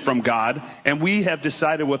vision from God, and we have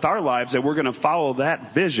decided with our lives that we're going to follow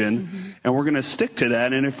that vision, and we're going to stick to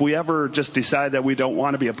that. And if we ever just decide that we don't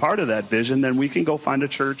want to be a part of that vision, then we can go find a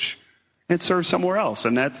church and serve somewhere else.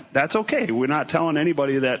 And that's okay. We're not telling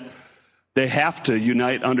anybody that they have to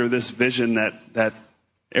unite under this vision that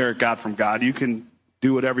Eric got from God. You can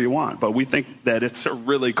do whatever you want. But we think that it's a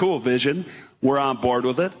really cool vision. We're on board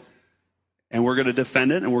with it, and we're going to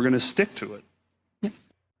defend it, and we're going to stick to it.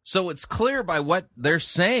 So it's clear by what they're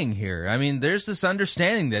saying here. I mean, there's this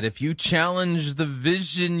understanding that if you challenge the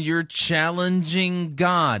vision, you're challenging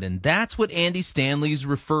God. And that's what Andy Stanley's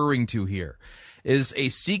referring to here, is a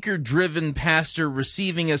seeker-driven pastor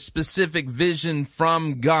receiving a specific vision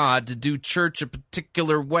from God to do church a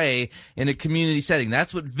particular way in a community setting.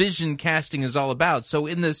 That's what vision casting is all about. So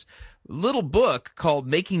in this little book called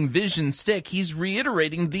Making Vision Stick, he's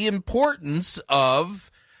reiterating the importance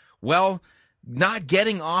of, well, not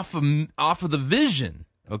getting off of the vision.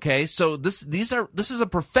 Okay, so this is a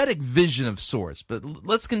prophetic vision of sorts. But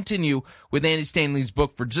let's continue with Andy Stanley's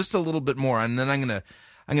book for just a little bit more, and then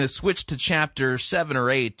I'm I'm going to switch to chapter 7 or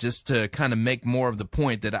 8 just to kind of make more of the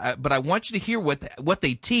point but I want you to hear what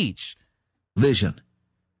they teach. Vision.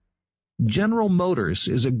 General Motors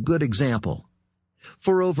is a good example.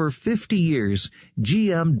 For over 50 years,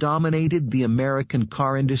 GM dominated the American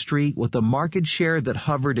car industry with a market share that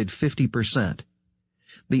hovered at 50%.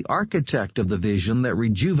 The architect of the vision that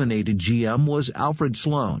rejuvenated GM was Alfred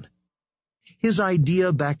Sloan. His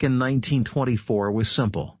idea back in 1924 was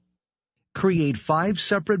simple. Create 5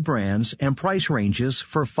 separate brands and price ranges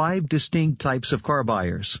for 5 distinct types of car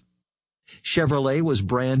buyers. Chevrolet was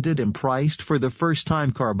branded and priced for the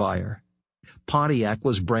first-time car buyer. Pontiac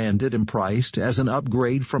was branded and priced as an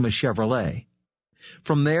upgrade from a Chevrolet.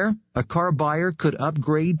 From there, a car buyer could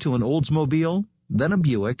upgrade to an Oldsmobile, then a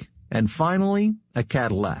Buick, and finally, a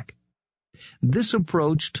Cadillac. This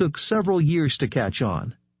approach took several years to catch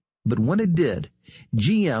on, but when it did,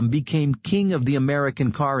 GM became king of the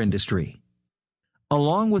American car industry.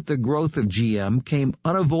 Along with the growth of GM came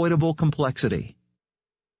unavoidable complexity.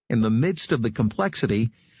 In the midst of the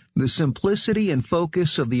complexity, the simplicity and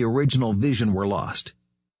focus of the original vision were lost.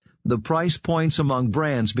 The price points among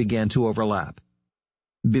brands began to overlap.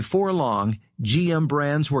 Before long, GM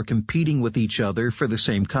brands were competing with each other for the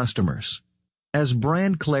same customers. As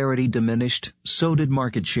brand clarity diminished, so did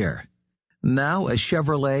market share. Now a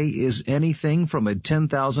Chevrolet is anything from a $10,000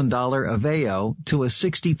 Aveo to a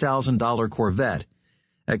 $60,000 Corvette.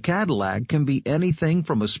 A Cadillac can be anything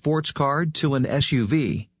from a sports car to an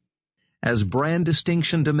SUV. As brand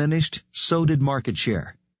distinction diminished, so did market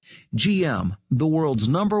share. GM, the world's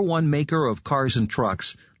 #1 maker of cars and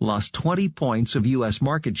trucks, lost 20 points of U.S.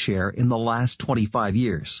 market share in the last 25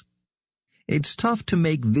 years. It's tough to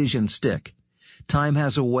make vision stick. Time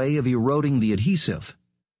has a way of eroding the adhesive.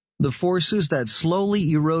 The forces that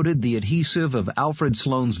slowly eroded the adhesive of Alfred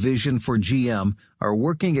Sloan's vision for GM are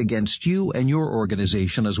working against you and your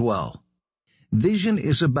organization as well. Vision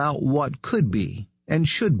is about what could be and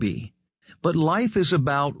should be, but life is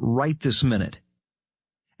about right this minute.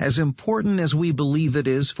 As important as we believe it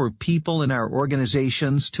is for people in our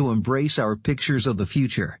organizations to embrace our pictures of the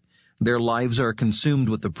future, their lives are consumed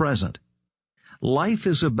with the present. Life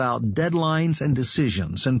is about deadlines and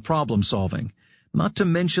decisions and problem solving, not to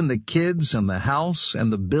mention the kids and the house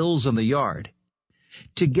and the bills in the yard.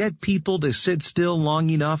 To get people to sit still long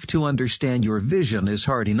enough to understand your vision is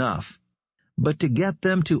hard enough. But to get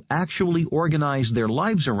them to actually organize their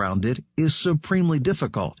lives around it is supremely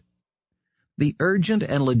difficult. The urgent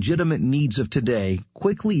and legitimate needs of today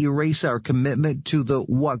quickly erase our commitment to the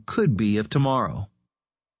what could be of tomorrow.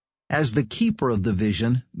 As the keeper of the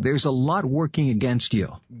vision, there's a lot working against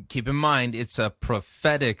you. Keep in mind, it's a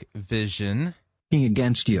prophetic vision.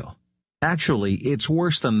 Against you. Actually, it's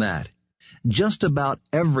worse than that. Just about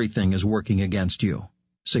everything is working against you.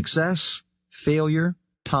 Success, failure,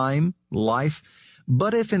 time, life.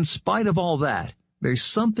 But if in spite of all that, there's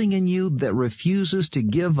something in you that refuses to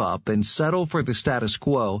give up and settle for the status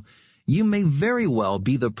quo, you may very well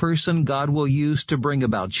be the person God will use to bring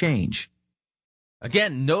about change.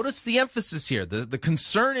 Again, notice the emphasis here. The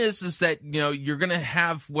concern is that, you're going to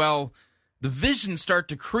have, the vision start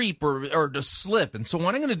to creep or to slip. And so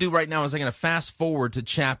what I'm going to do right now is I'm going to fast forward to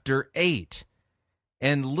chapter 8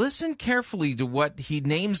 and listen carefully to what he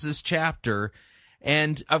names this chapter.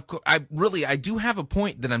 And of course, I do have a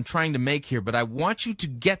point that I'm trying to make here, but I want you to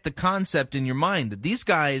get the concept in your mind that these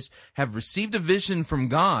guys have received a vision from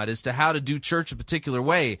God as to how to do church a particular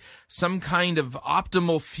way, some kind of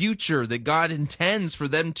optimal future that God intends for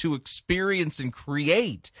them to experience and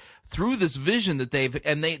create through this vision that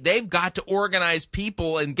they've got to organize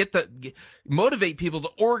people and motivate people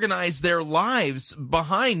to organize their lives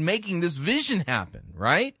behind making this vision happen,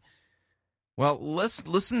 right? Well, let's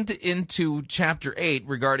listen into chapter 8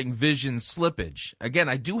 regarding vision slippage. Again,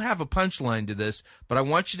 I do have a punchline to this, but I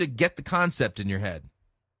want you to get the concept in your head.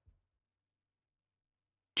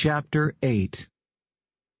 Chapter 8.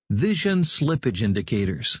 Vision Slippage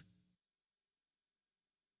Indicators.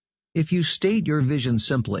 If you state your vision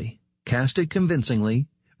simply, cast it convincingly,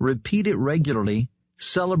 repeat it regularly,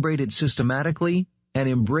 celebrate it systematically, and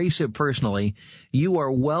embrace it personally, you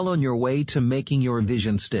are well on your way to making your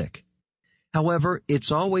vision stick. However,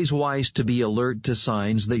 it's always wise to be alert to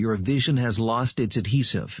signs that your vision has lost its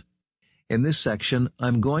adhesive. In this section,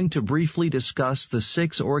 I'm going to briefly discuss the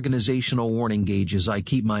 6 organizational warning gauges I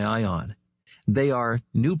keep my eye on. They are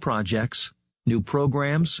new projects, new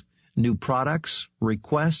programs, new products,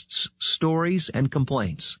 requests, stories, and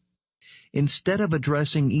complaints. Instead of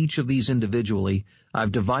addressing each of these individually,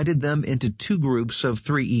 I've divided them into 2 groups of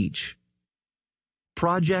 3 each.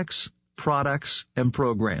 Projects, products, and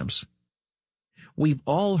programs. We've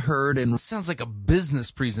all heard and Sounds like a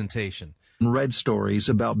business presentation. read stories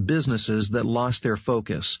about businesses that lost their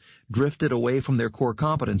focus, drifted away from their core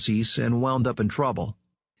competencies, and wound up in trouble.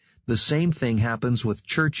 The same thing happens with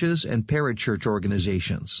churches and parachurch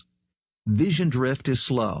organizations. Vision drift is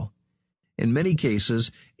slow. In many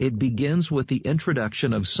cases, it begins with the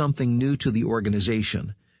introduction of something new to the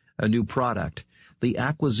organization, a new product, the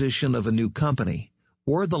acquisition of a new company,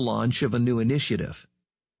 or the launch of a new initiative.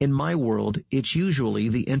 In my world, it's usually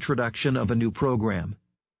the introduction of a new program.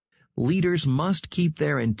 Leaders must keep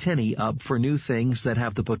their antennae up for new things that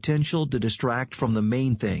have the potential to distract from the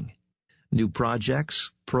main thing. New projects,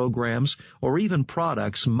 programs, or even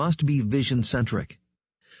products must be vision-centric.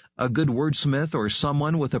 A good wordsmith or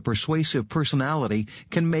someone with a persuasive personality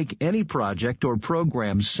can make any project or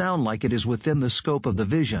program sound like it is within the scope of the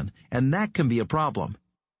vision, and that can be a problem.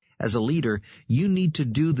 As a leader, you need to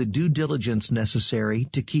do the due diligence necessary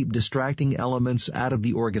to keep distracting elements out of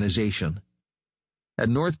the organization. At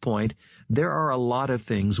North Point, there are a lot of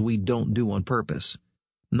things we don't do on purpose,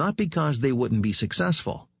 not because they wouldn't be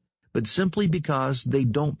successful, but simply because they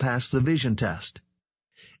don't pass the vision test.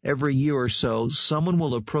 Every year or so, someone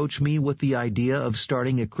will approach me with the idea of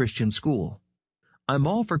starting a Christian school. I'm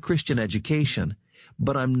all for Christian education,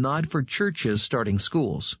 but I'm not for churches starting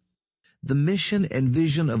schools. The mission and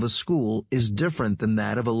vision of a school is different than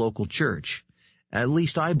that of a local church. At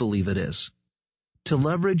least I believe it is. To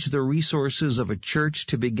leverage the resources of a church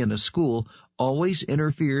to begin a school always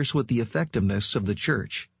interferes with the effectiveness of the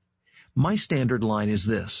church. My standard line is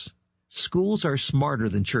this: schools are smarter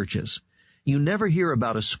than churches. You never hear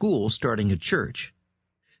about a school starting a church.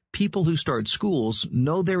 People who start schools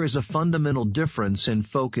know there is a fundamental difference in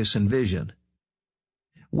focus and vision.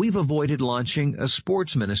 We've avoided launching a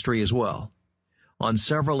sports ministry as well. On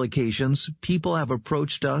several occasions, people have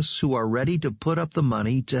approached us who are ready to put up the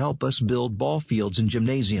money to help us build ball fields and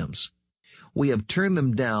gymnasiums. We have turned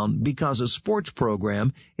them down because a sports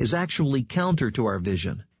program is actually counter to our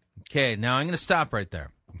vision. Okay, now I'm going to stop right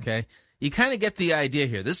there, okay? You kind of get the idea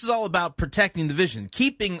here. This is all about protecting the vision,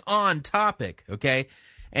 keeping on topic, okay?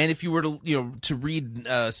 And if you were to read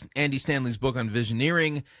Andy Stanley's book on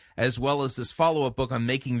visioneering, as well as this follow-up book on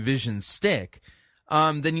making vision stick,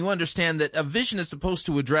 then you understand that a vision is supposed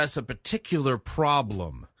to address a particular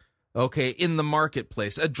problem, okay, in the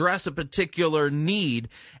marketplace, address a particular need,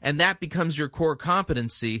 and that becomes your core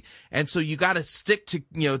competency. And so you got to stick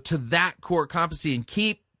to, to that core competency and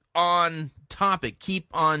keep on topic, keep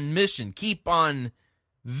on mission, keep on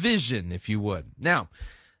vision, if you would. Now,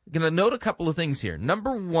 I'm going to note a couple of things here.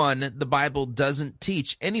 Number one, the Bible doesn't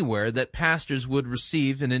teach anywhere that pastors would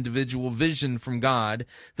receive an individual vision from God,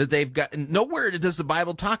 that they've got. Nowhere does the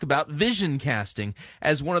Bible talk about vision casting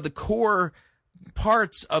as one of the core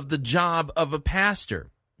parts of the job of a pastor.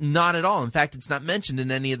 Not at all. In fact, it's not mentioned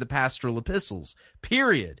in any of the pastoral epistles,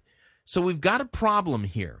 period. So we've got a problem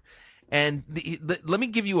here. And let me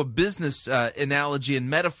give you a business analogy and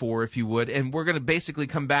metaphor, if you would, and we're going to basically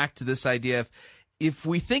come back to this idea of, if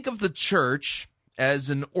we think of the church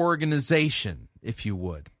as an organization, if you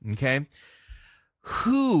would, okay,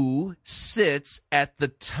 who sits at the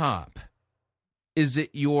top? Is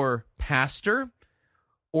it your pastor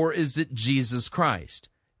or is it Jesus Christ?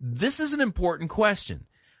 This is an important question,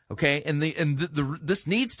 okay, and this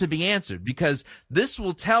needs to be answered, because this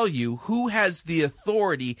will tell you who has the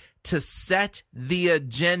authority to set the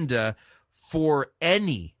agenda for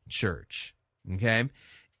any church, okay?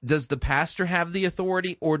 Does the pastor have the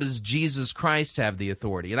authority, or does Jesus Christ have the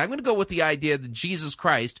authority? And I'm going to go with the idea that Jesus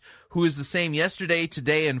Christ, who is the same yesterday,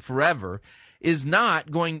 today, and forever, is not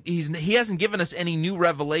going, he hasn't given us any new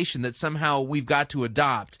revelation that somehow we've got to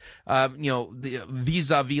adopt,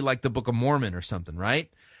 vis-a-vis like the Book of Mormon or something,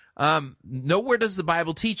 right? Nowhere does the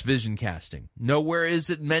Bible teach vision casting. Nowhere is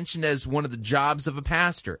it mentioned as one of the jobs of a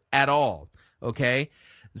pastor at all, okay?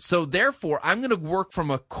 So therefore, I'm going to work from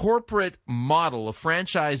a corporate model, a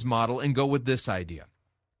franchise model, and go with this idea,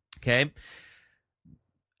 okay?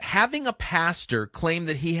 Having a pastor claim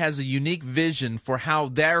that he has a unique vision for how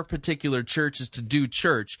their particular church is to do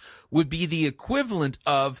church would be the equivalent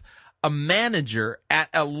of a manager at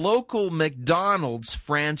a local McDonald's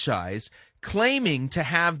franchise claiming to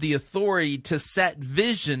have the authority to set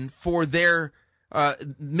vision for their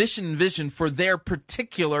mission and vision for their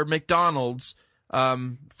particular McDonald's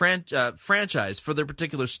franchise, for their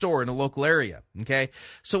particular store in a local area. Okay,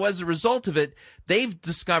 so as a result of it, they've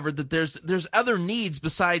discovered that there's other needs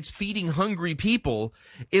besides feeding hungry people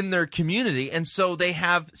in their community, and so they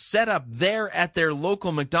have set up there at their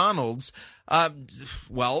local McDonald's,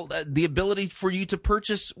 the ability for you to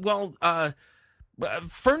purchase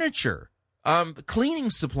furniture. cleaning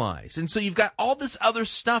supplies. And so you've got all this other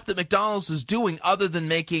stuff that McDonald's is doing other than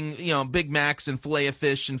making, Big Macs and filet of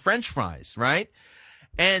fish and French fries, right?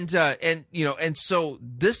 And so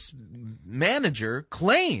this manager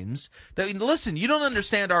claims that, listen, you don't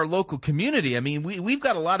understand our local community. I mean, we've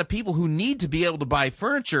got a lot of people who need to be able to buy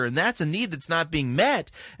furniture, and that's a need that's not being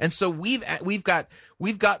met. And so we've got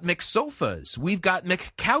McSofas, we've got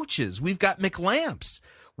McCouches, we've got McLamps,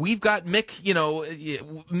 we've got McBeds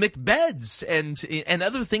and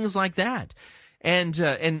other things like that. And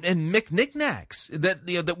McKnickknacks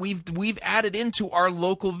that we've added into our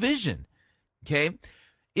local vision. Okay.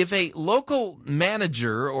 If a local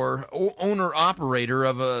manager or owner-operator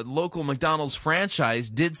of a local McDonald's franchise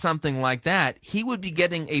did something like that, he would be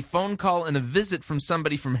getting a phone call and a visit from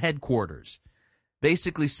somebody from headquarters,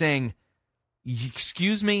 basically saying,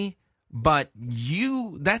 excuse me, but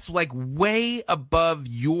that's like way above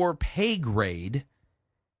your pay grade.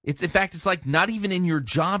 In fact, it's like not even in your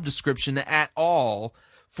job description at all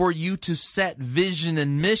for you to set vision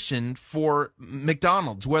and mission for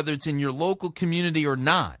McDonald's, whether it's in your local community or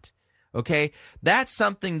not. Okay? That's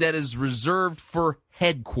something that is reserved for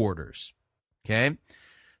headquarters. Okay?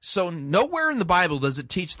 So nowhere in the Bible does it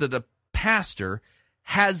teach that a pastor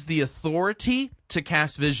has the authority to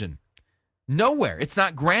cast vision. Nowhere. It's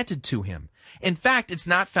not granted to him. In fact, it's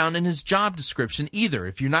not found in his job description either.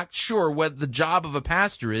 If you're not sure what the job of a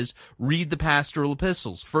pastor is, read the pastoral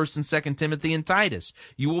epistles, 1st and 2nd Timothy and Titus.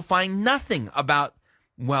 You will find nothing about,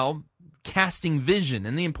 casting vision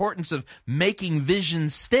and the importance of making vision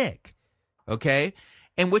stick. Okay?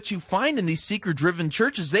 And what you find in these seeker-driven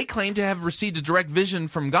churches, they claim to have received a direct vision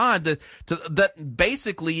from God that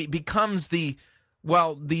basically becomes the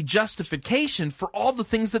justification for all the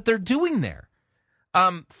things that they're doing there.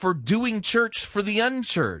 For doing church for the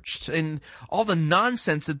unchurched and all the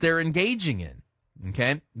nonsense that they're engaging in.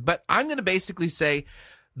 Okay? But I'm going to basically say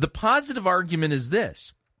the positive argument is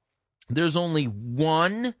this. There's only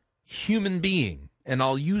one human being, and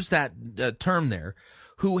I'll use that term there,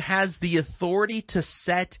 who has the authority to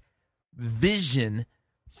set vision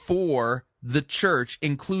for the church,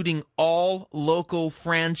 including all local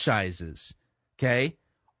franchises. Okay?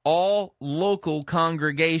 All local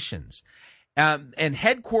congregations. And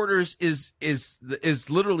headquarters is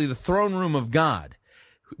literally the throne room of God.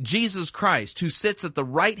 Jesus Christ, who sits at the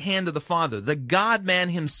right hand of the Father, the God-man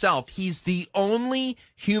himself, he's the only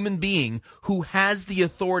human being who has the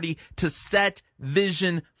authority to set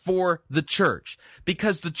vision for the church.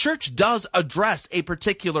 Because the church does address a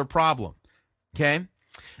particular problem. Okay?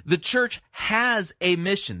 The church has a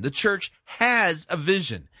mission. The church has a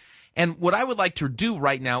vision. And what I would like to do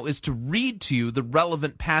right now is to read to you the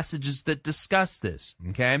relevant passages that discuss this,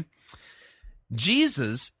 okay?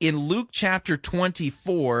 Jesus, in Luke chapter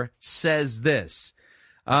 24, says this.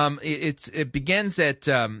 It begins at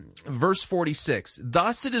verse 46.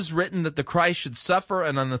 Thus it is written that the Christ should suffer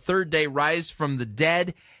and on the third day rise from the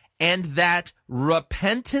dead, and that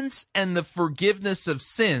repentance and the forgiveness of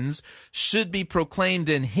sins should be proclaimed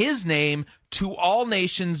in his name to all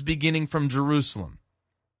nations beginning from Jerusalem.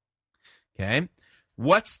 Okay,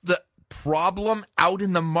 what's the problem out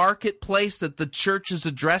in the marketplace that the church is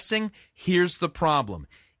addressing? Here's the problem.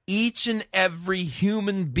 Each and every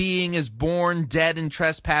human being is born dead in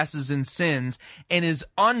trespasses and sins and is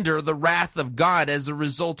under the wrath of God as a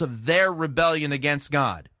result of their rebellion against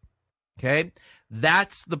God. Okay,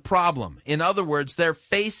 that's the problem. In other words, they're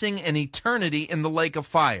facing an eternity in the lake of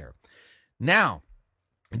fire. Now,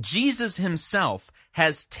 Jesus himself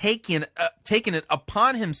has taken it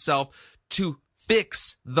upon himself to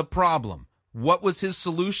fix the problem. What was his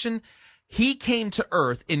solution? He came to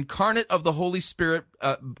earth incarnate of the Holy Spirit,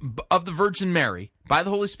 of the Virgin Mary, by the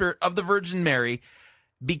Holy Spirit of the Virgin Mary,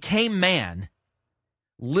 became man,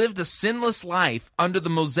 lived a sinless life under the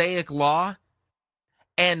Mosaic law,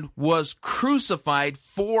 and was crucified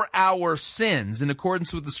for our sins in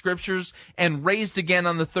accordance with the scriptures and raised again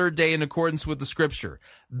on the third day in accordance with the scripture.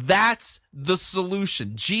 That's the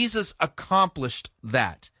solution. Jesus accomplished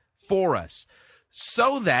that for us,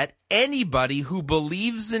 so that anybody who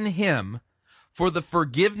believes in him for the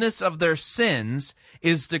forgiveness of their sins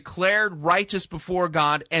is declared righteous before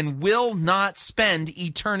God and will not spend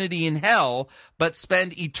eternity in hell, but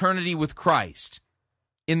spend eternity with Christ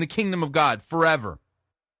in the kingdom of God forever.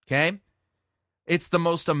 Okay? It's the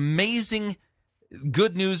most amazing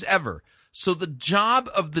good news ever. So the job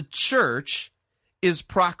of the church is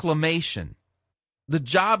proclamation. The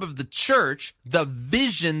job of the church, the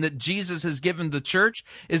vision that Jesus has given the church,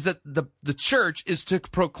 is that the church is to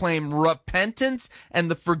proclaim repentance and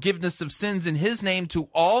the forgiveness of sins in his name to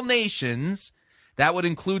all nations, That would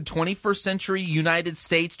include 21st century United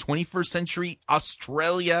States, 21st century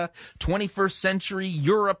Australia, 21st century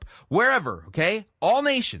Europe, wherever, okay? All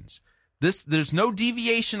nations. There's no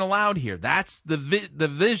deviation allowed here. That's the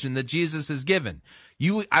vision that Jesus has given.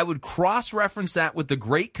 I would cross-reference that with the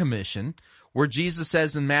Great Commission, where Jesus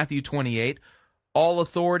says in Matthew 28, all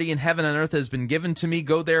authority in heaven and earth has been given to me.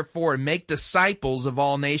 Go therefore and make disciples of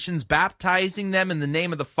all nations, baptizing them in the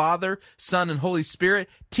name of the Father, Son, and Holy Spirit,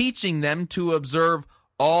 teaching them to observe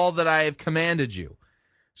all that I have commanded you.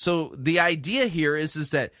 So the idea here is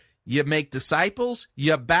that you make disciples,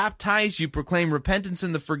 you baptize, you proclaim repentance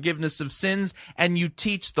and the forgiveness of sins, and you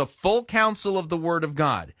teach the full counsel of the Word of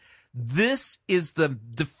God. This is the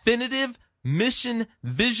definitive mission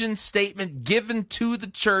vision statement given to the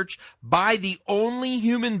church by the only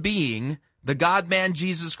human being, the God-man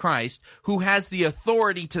Jesus Christ, who has the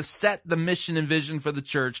authority to set the mission and vision for the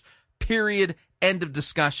church, period, end of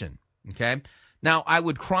discussion. Okay? Now, I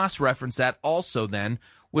would cross-reference that also then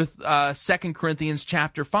with 2 Corinthians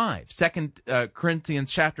chapter 5. 2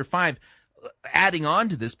 Corinthians chapter 5, adding on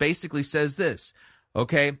to this, basically says this,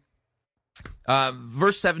 okay?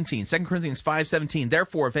 Verse 17, 2 Corinthians 5:17,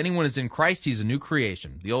 therefore, if anyone is in Christ, he's a new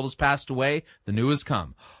creation. The old has passed away, the new has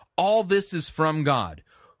come. All this is from God,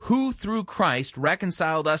 who through Christ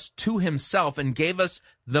reconciled us to himself and gave us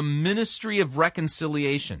the ministry of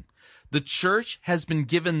reconciliation. The church has been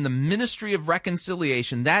given the ministry of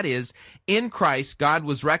reconciliation. That is, in Christ, God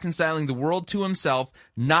was reconciling the world to himself,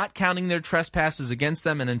 not counting their trespasses against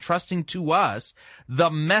them, and entrusting to us the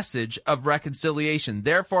message of reconciliation.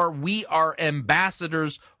 Therefore, we are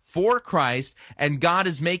ambassadors for Christ, and God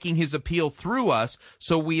is making his appeal through us.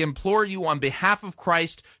 So we implore you on behalf of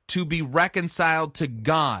Christ to be reconciled to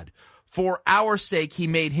God. For our sake, he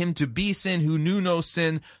made him to be sin who knew no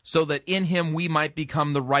sin, so that in him we might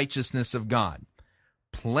become the righteousness of God.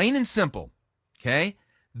 Plain and simple, okay?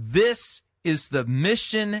 This is the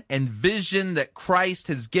mission and vision that Christ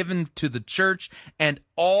has given to the church, and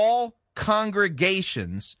all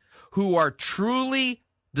congregations who are truly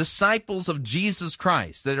disciples of Jesus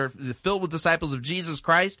Christ, that are filled with disciples of Jesus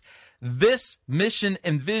Christ. This mission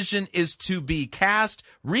and vision is to be cast,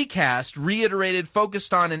 recast, reiterated,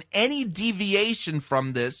 focused on, and any deviation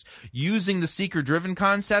from this using the seeker-driven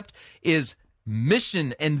concept is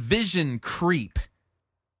mission and vision creep.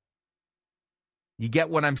 You get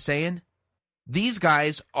what I'm saying? These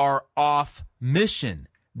guys are off mission.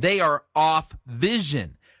 They are off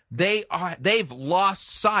vision. They've lost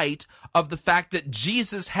sight of the fact that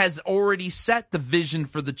Jesus has already set the vision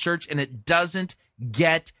for the church, and it doesn't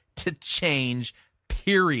get to change,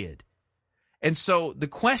 period. And so the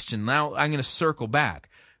question, now I'm going to circle back.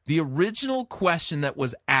 The original question that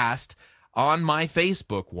was asked on my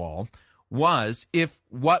Facebook wall was if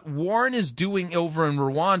what Warren is doing over in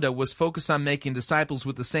Rwanda was focused on making disciples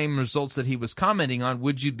with the same results that he was commenting on,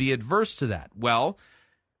 would you be adverse to that? Well,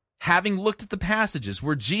 having looked at the passages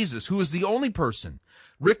where Jesus, who is the only person,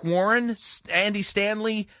 Rick Warren, Andy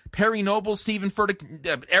Stanley, Perry Noble, Stephen Furtick,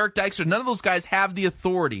 Eric Dykstra, none of those guys have the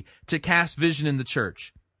authority to cast vision in the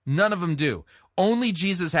church. None of them do. Only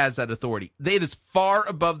Jesus has that authority. It is far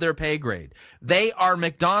above their pay grade. They are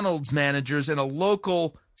McDonald's managers in a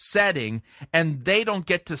local setting, and they don't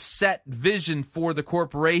get to set vision for the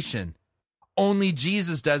corporation. Only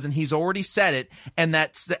Jesus does, and he's already said it, and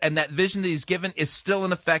that vision that he's given is still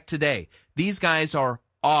in effect today. These guys are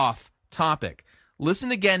off topic.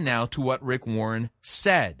 Listen again now to what Rick Warren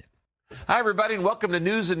said. Hi, everybody, and welcome to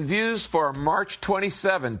News and Views for March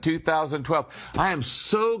 27, 2012. I am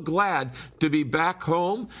so glad to be back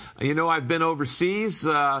home. You know, I've been overseas.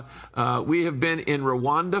 We have been in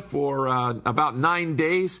Rwanda for about 9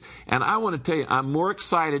 days, and I want to tell you, I'm more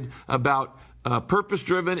excited about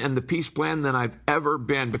Purpose-Driven and the Peace Plan than I've ever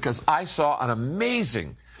been, because I saw an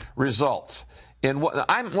amazing results.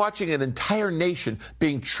 I'm watching an entire nation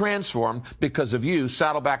being transformed because of you,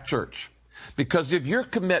 Saddleback Church. Because of your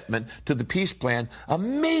commitment to the peace plan,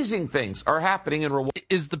 amazing things are happening in Rwanda.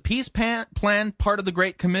 Is the peace plan part of the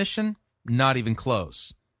Great Commission? Not even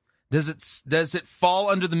close. Does it fall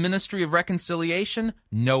under the ministry of reconciliation?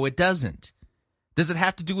 No, it doesn't. Does it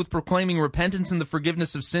have to do with proclaiming repentance and the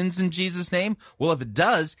forgiveness of sins in Jesus' name? Well, if it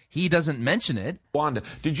does, he doesn't mention it. Wanda,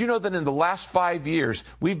 did you know that in the last 5 years,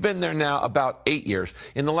 we've been there now about 8 years.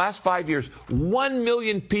 In the last 5 years, 1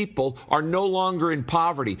 million people are no longer in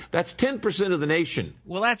poverty. That's 10% of the nation.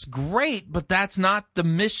 Well, that's great, but that's not the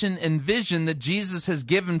mission and vision that Jesus has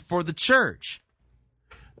given for the church.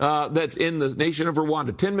 That's in the nation of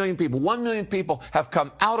Rwanda. 10 million people. 1 million people have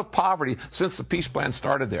come out of poverty since the peace plan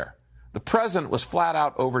started there. The president was flat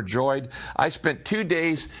out overjoyed. I spent 2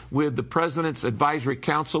 days with the president's advisory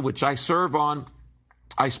council, which I serve on.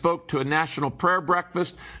 I spoke to a national prayer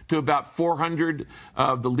breakfast to about 400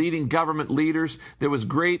 of the leading government leaders. There was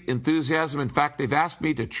great enthusiasm. In fact, they've asked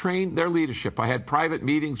me to train their leadership. I had private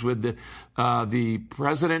meetings with the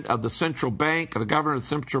president of the central bank, the governor of the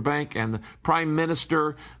central bank, and the prime minister,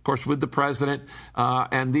 of course, with the president.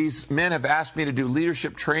 And these men have asked me to do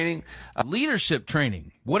leadership training. Leadership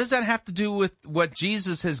training. What does that have to do with what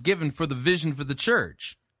Jesus has given for the vision for the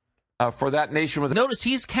church? For that nation. Notice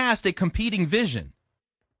he's cast a competing vision.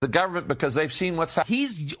 The government, because they've seen what's happening.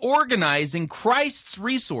 He's organizing Christ's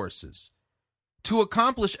resources to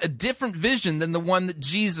accomplish a different vision than the one that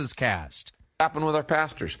Jesus cast. Happened with our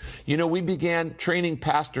pastors. You know, we began training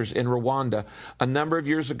pastors in Rwanda a number of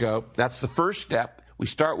years ago. That's the first step. We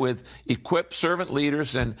start with equip servant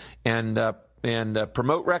leaders and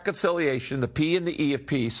promote reconciliation, the P and the E of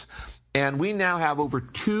peace. And we now have over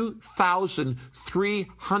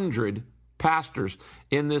 2,300 pastors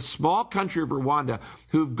in this small country of Rwanda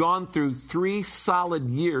who've gone through 3 solid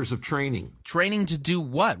years of training. Training to do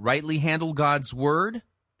what? Rightly handle God's word?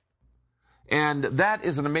 And that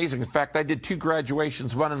is an amazing. In fact, I did 2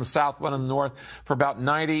 graduations, one in the south, one in the north, for about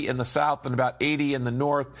 90 in the south and about 80 in the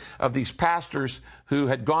north of these pastors who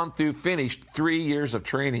had gone through, finished 3 years of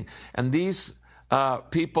training. And these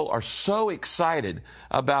people are so excited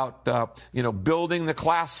about, building the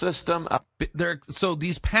class system. So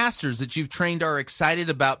these pastors that you've trained are excited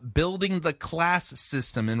about building the class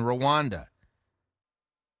system in Rwanda.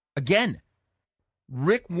 Again,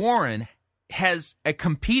 Rick Warren has a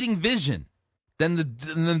competing vision than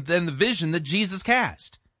the vision that Jesus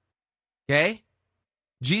cast. Okay?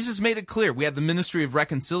 Jesus made it clear. We have the ministry of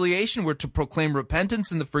reconciliation. We're to proclaim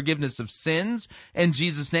repentance and the forgiveness of sins. In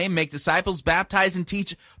Jesus' name, make disciples, baptize, and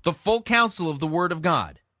teach the full counsel of the Word of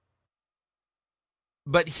God.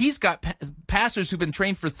 But he's got pastors who've been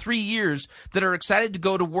trained for 3 years that are excited to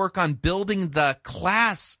go to work on building the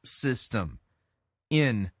class system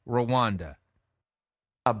in Rwanda.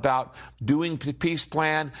 About doing the peace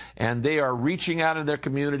plan, and they are reaching out in their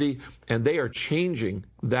community, and they are changing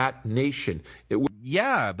that nation.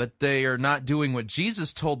 Yeah, but they are not doing what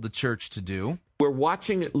Jesus told the church to do. We're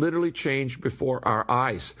watching it literally change before our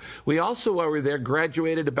eyes. We also, while we were there,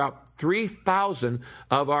 graduated about 3,000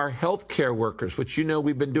 of our healthcare workers, which, you know,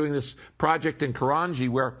 we've been doing this project in Karanji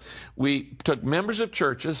where we took members of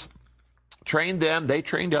churches, trained them, they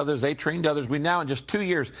trained others, they trained others. We now, in just 2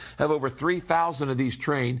 years, have over 3,000 of these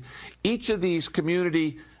trained. Each of these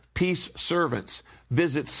community peace servants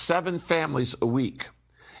visits 7 families a week.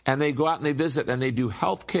 And they go out and they visit and they do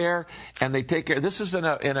health care and they take care. This is in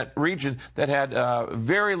a region that had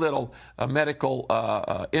very little medical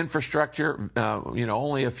infrastructure,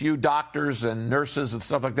 only a few doctors and nurses and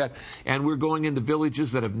stuff like that. And we're going into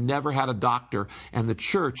villages that have never had a doctor, and the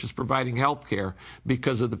church is providing health care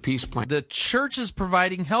because of the peace plan. The church is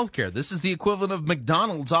providing health care. This is the equivalent of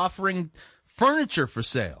McDonald's offering furniture for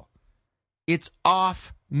sale. It's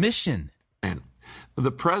off mission. And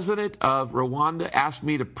the president of Rwanda asked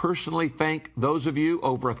me to personally thank those of you.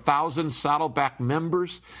 Over 1,000 Saddleback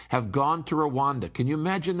members have gone to Rwanda. Can you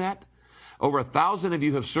imagine that? Over 1,000 of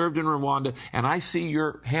you have served in Rwanda, and I see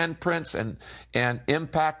your handprints and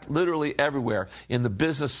impact literally everywhere, in the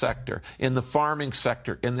business sector, in the farming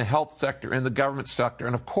sector, in the health sector, in the government sector,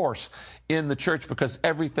 and of course, in the church, because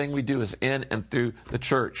everything we do is in and through the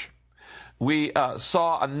church. We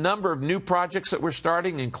saw a number of new projects that we're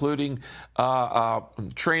starting, including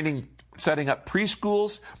training, setting up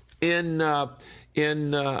preschools in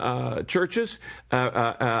churches,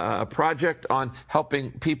 a project on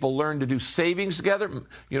helping people learn to do savings together.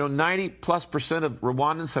 90+% of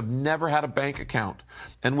Rwandans have never had a bank account.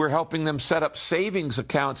 And we're helping them set up savings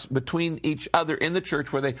accounts between each other in the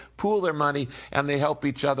church where they pool their money and they help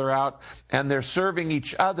each other out and they're serving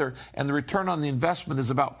each other. And the return on the investment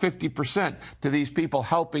is about 50% to these people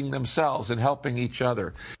helping themselves and helping each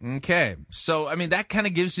other. Okay. So, that kind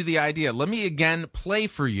of gives you the idea. Let me again play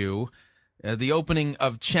for you the opening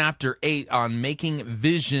of chapter 8 on making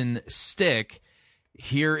vision stick.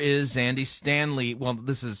 Here is Andy Stanley. Well,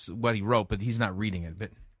 this is what he wrote, but he's not reading it.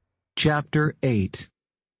 But Chapter 8.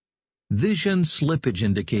 Vision Slippage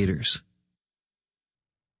Indicators.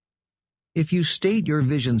 If you state your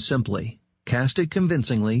vision simply, cast it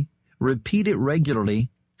convincingly, repeat it regularly,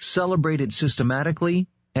 celebrate it systematically,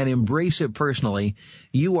 and embrace it personally,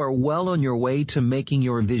 you are well on your way to making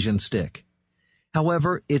your vision stick.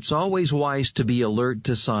 However, it's always wise to be alert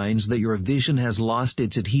to signs that your vision has lost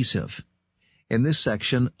its adhesive. In this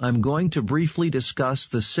section, I'm going to briefly discuss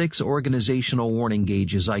the 6 organizational warning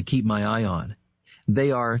gauges I keep my eye on.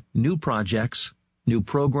 They are new projects, new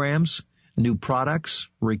programs, new products,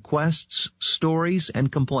 requests, stories,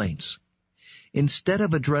 and complaints. Instead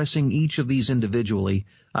of addressing each of these individually,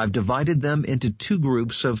 I've divided them into 2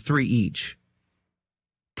 groups of 3 each.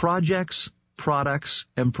 Projects, products,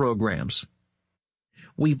 and programs.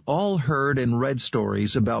 We've all heard and read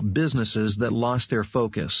stories about businesses that lost their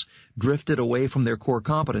focus, drifted away from their core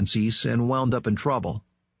competencies, and wound up in trouble.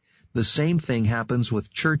 The same thing happens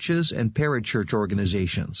with churches and parachurch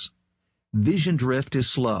organizations. Vision drift is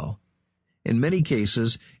slow. In many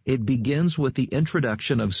cases, it begins with the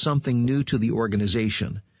introduction of something new to the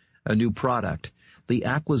organization, a new product, the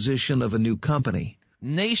acquisition of a new company.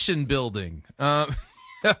 Nation building,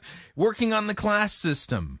 working on the class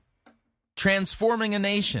system, transforming a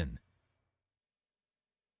nation.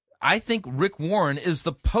 I think Rick Warren is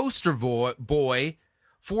the poster boy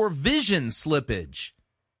for vision slippage,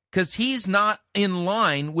 because he's not in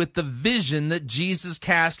line with the vision that Jesus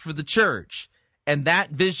cast for the church. And that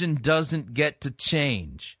vision doesn't get to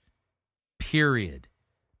change. Period.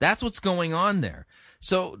 That's what's going on there.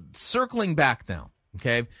 So circling back now,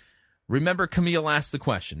 okay? Remember Camille asked the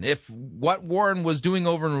question, if what Warren was doing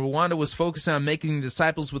over in Rwanda was focusing on making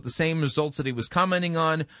disciples with the same results that he was commenting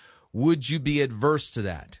on, would you be adverse to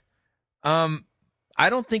that? I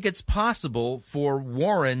don't think it's possible for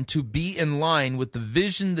Warren to be in line with the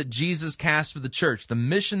vision that Jesus cast for the church, the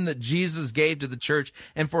mission that Jesus gave to the church,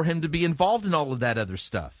 and for him to be involved in all of that other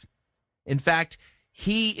stuff. In fact,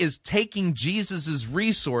 he is taking Jesus's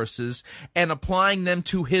resources and applying them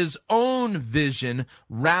to his own vision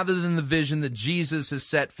rather than the vision that Jesus has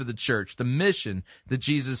set for the church, the mission that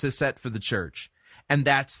Jesus has set for the church. And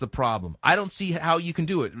that's the problem. I don't see how you can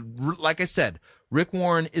do it. Like I said, Rick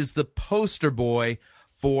Warren is the poster boy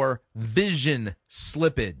for vision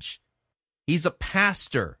slippage. He's a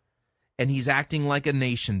pastor, and he's acting like a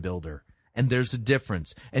nation builder. And there's a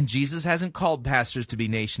difference. And Jesus hasn't called pastors to be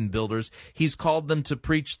nation builders. He's called them to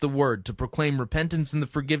preach the word, to proclaim repentance and the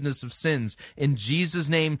forgiveness of sins in Jesus'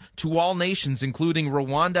 name to all nations, including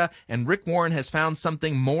Rwanda. And Rick Warren has found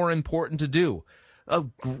something more important to do.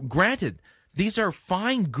 Granted, these are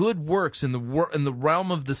fine, good works in the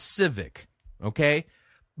realm of the civic, okay?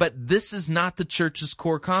 But this is not the church's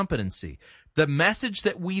core competency. The message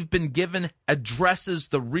that we've been given addresses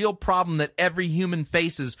the real problem that every human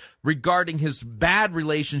faces regarding his bad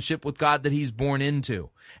relationship with God that he's born into,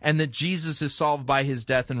 and that Jesus is solved by his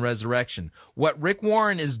death and resurrection. What Rick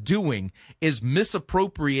Warren is doing is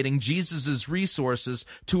misappropriating Jesus' resources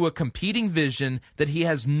to a competing vision that he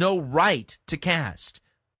has no right to cast.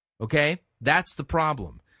 Okay? That's the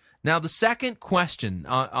problem. Now, the second question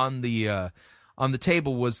on the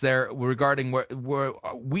table was there regarding where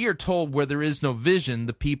we are told where there is no vision,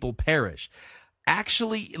 the people perish.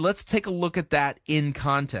 Actually, let's take a look at that in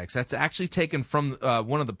context. That's actually taken from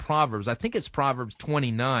one of the Proverbs. I think it's Proverbs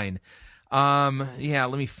 29.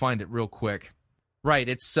 Let me find it real quick. Right,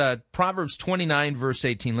 it's Proverbs 29, verse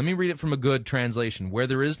 18. Let me read it from a good translation. Where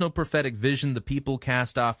there is no prophetic vision, the people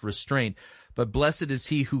cast off restraint. But blessed is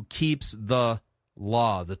he who keeps the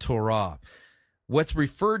law, the Torah. What's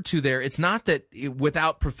referred to there, it's not that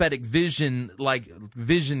without prophetic vision, like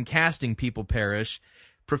vision casting, people perish.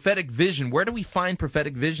 Prophetic vision, where do we find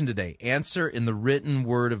prophetic vision today? Answer, in the written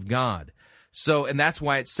word of God. So, and that's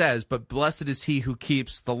why it says, but blessed is he who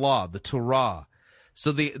keeps the law, the Torah.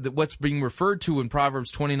 So what's being referred to in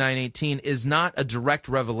Proverbs 29:18 is not a direct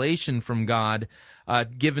revelation from God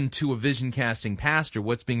given to a vision-casting pastor.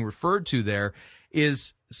 What's being referred to there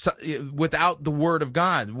is without the word of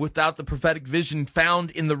God, without the prophetic vision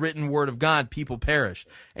found in the written word of God, people perish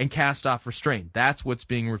and cast off restraint. That's what's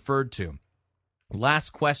being referred to.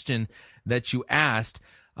 Last question that you asked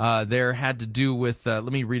there had to do with, let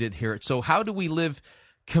me read it here. So how do we live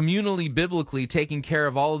communally, biblically, taking care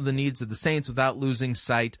of all of the needs of the saints without losing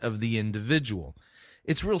sight of the individual?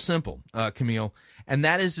 It's real simple, Camille, and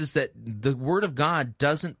that is that the Word of God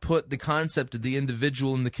doesn't put the concept of the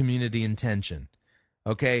individual and the community in tension.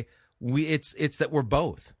 Okay, it's that we're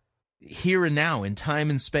both here and now in time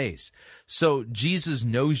and space. So Jesus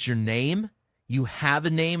knows your name. You have a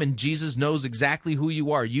name, and Jesus knows exactly who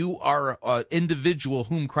you are. You are an individual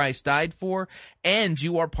whom Christ died for, and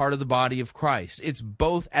you are part of the body of Christ. It's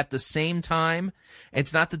both at the same time.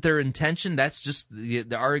 It's not that they're in tension. That's just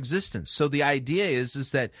our existence. So the idea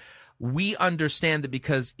is that we understand that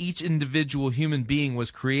because each individual human being was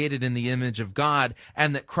created in the image of God,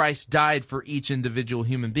 and that Christ died for each individual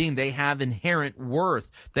human being, they have inherent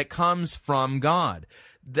worth that comes from God.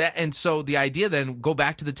 And so the idea then, go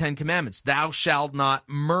back to the 10 Commandments. Thou shalt not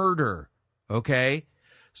murder. Okay?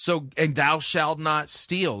 So, and thou shalt not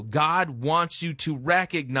steal. God wants you to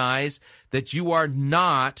recognize that you are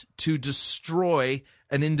not to destroy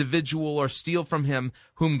an individual or steal from him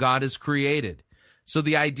whom God has created. So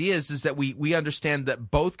the idea is that we understand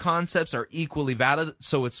that both concepts are equally valid.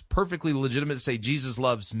 So it's perfectly legitimate to say Jesus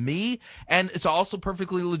loves me, and it's also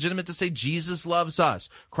perfectly legitimate to say Jesus loves us.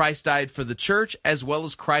 Christ died for the church as well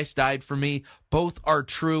as Christ died for me. Both are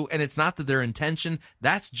true, and it's not that they're in tension.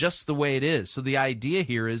 That's just the way it is. So the idea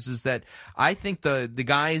here is that I think the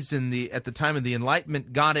guys at the time of the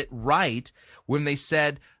Enlightenment got it right when they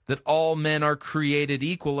said that all men are created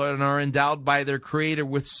equal and are endowed by their Creator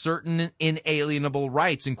with certain inalienable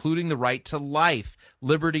rights, including the right to life,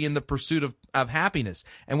 liberty, and the pursuit of happiness.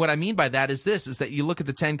 And what I mean by that is this, is that you look at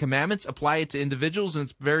the Ten Commandments, apply it to individuals, and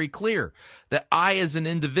it's very clear that I as an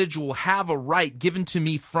individual have a right given to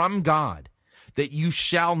me from God that you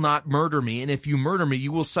shall not murder me, and if you murder me,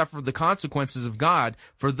 you will suffer the consequences of God,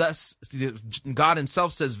 for thus God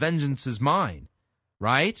himself says, vengeance is mine,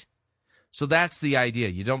 right? So that's the idea.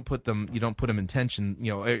 You don't put them in tension,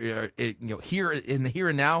 here in the here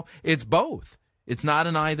and now, it's both. It's not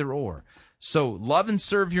an either or. So love and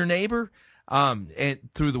serve your neighbor, and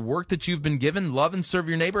through the work that you've been given, love and serve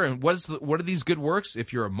your neighbor. And what are these good works?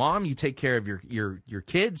 If you're a mom, you take care of your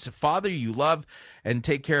kids. A father, you love and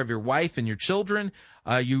take care of your wife and your children.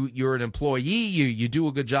 You're an employee. You do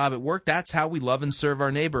a good job at work. That's how we love and serve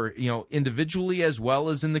our neighbor, individually as well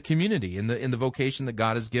as in the community, in the vocation that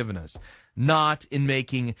God has given us. Not in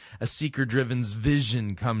making a seeker-driven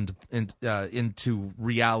vision come into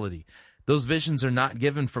reality. Those visions are not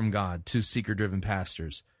given from God to seeker-driven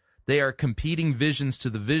pastors. They are competing visions to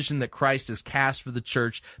the vision that Christ has cast for the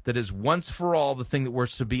church, that is once for all the thing that we're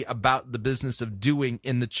to be about the business of doing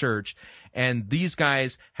in the church. And these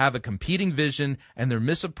guys have a competing vision, and they're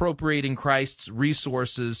misappropriating Christ's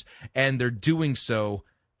resources, and they're doing so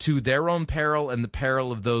to their own peril and the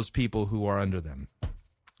peril of those people who are under them.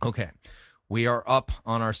 Okay, we are up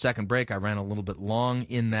on our second break. I ran a little bit long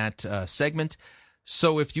in that segment.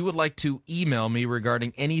 So if you would like to email me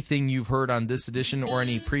regarding anything you've heard on this edition or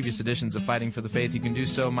any previous editions of Fighting for the Faith, you can do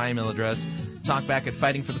so. My email address,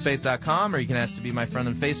 talkback@fightingforthefaith.com, or you can ask to be my friend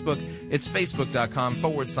on Facebook. It's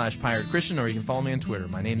facebook.com/Pirate Christian, or you can follow me on Twitter.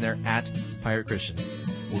 My name there, @Pirate Christian.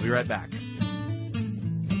 We'll be right back.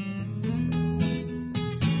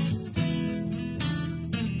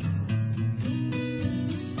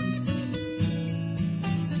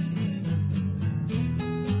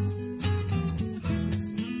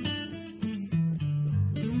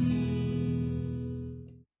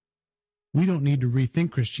 We don't need to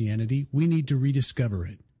rethink Christianity. We need to rediscover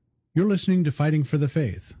it. You're listening to Fighting for the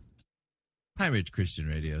Faith. Pirate Christian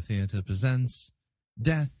Radio Theater presents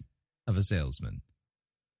Death of a Salesman.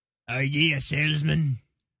 Are ye a salesman?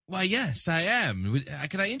 Why, yes, I am.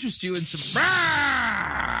 Can I interest you in some...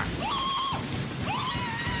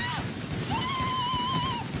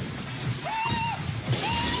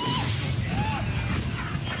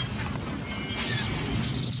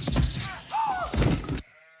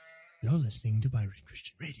 You're listening to Pirate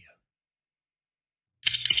Christian Radio.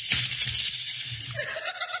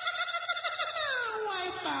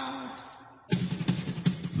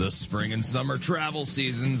 The spring and summer travel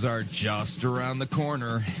seasons are just around the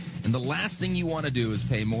corner, and the last thing you want to do is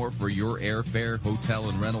pay more for your airfare, hotel,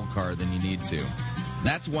 and rental car than you need to.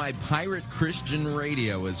 That's why Pirate Christian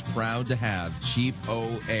Radio is proud to have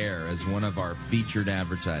Cheapo Air as one of our featured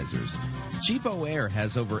advertisers. Cheapo Air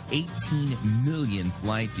has over 18 million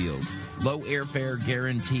flight deals, low airfare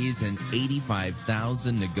guarantees, and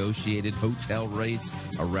 85,000 negotiated hotel rates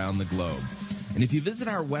around the globe. And if you visit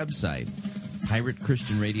our website,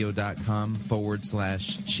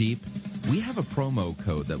 piratechristianradio.com/cheap, we have a promo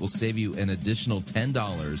code that will save you an additional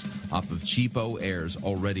 $10 off of Cheapo Air's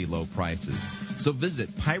already low prices. So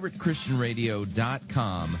visit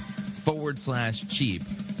piratechristianradio.com/cheap,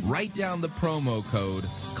 write down the promo code,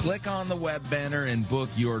 click on the web banner, and book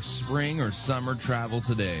your spring or summer travel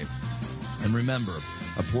today. And remember,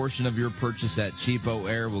 a portion of your purchase at Cheapo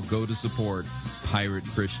Air will go to support Pirate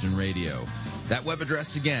Christian Radio. That web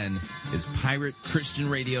address again is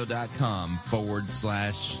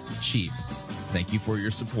piratechristianradio.com/cheap. Thank you for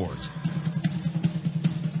your support.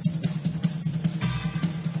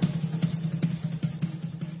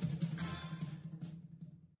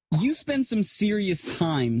 You spend some serious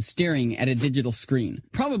time staring at a digital screen,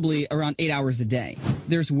 probably around 8 hours a day.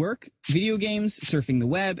 There's work, video games, surfing the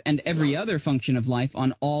web, and every other function of life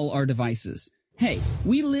on all our devices. Hey,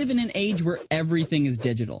 we live in an age where everything is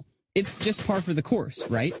digital. It's just par for the course,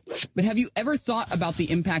 right? But have you ever thought about the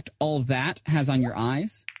impact all that has on your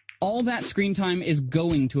eyes? All that screen time is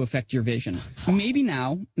going to affect your vision. Maybe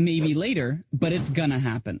now, maybe later, but it's gonna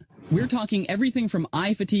happen. We're talking everything from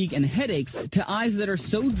eye fatigue and headaches to eyes that are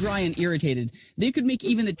so dry and irritated, they could make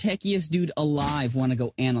even the techiest dude alive want to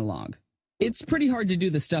go analog. It's pretty hard to do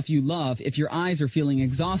the stuff you love if your eyes are feeling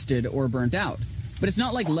exhausted or burnt out. But it's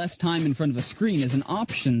not like less time in front of a screen is an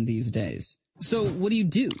option these days. So what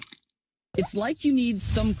do? It's like you need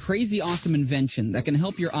some crazy awesome invention that can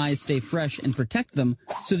help your eyes stay fresh and protect them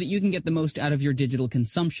so that you can get the most out of your digital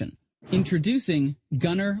consumption. Introducing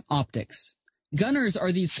Gunnar Optics. Gunnars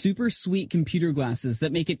are these super sweet computer glasses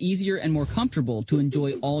that make it easier and more comfortable to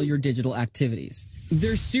enjoy all your digital activities.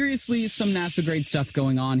 There's seriously some NASA-grade stuff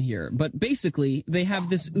going on here, but basically, they have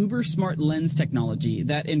this uber-smart lens technology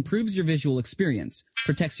that improves your visual experience,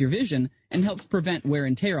 protects your vision, and helps prevent wear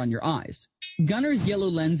and tear on your eyes. Gunnar's yellow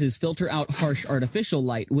lenses filter out harsh artificial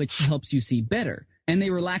light, which helps you see better, and they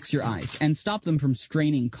relax your eyes and stop them from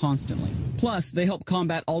straining constantly. Plus, they help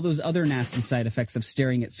combat all those other nasty side effects of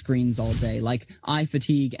staring at screens all day, like eye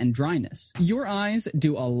fatigue and dryness. Your eyes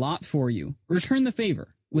do a lot for you. Return the favor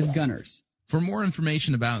with Gunnars. For more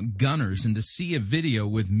information about Gunnars and to see a video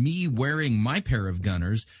with me wearing my pair of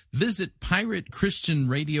Gunnars, visit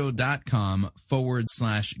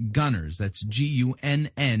piratechristianradio.com/Gunnars. That's Gunnars.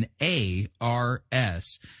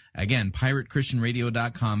 Again,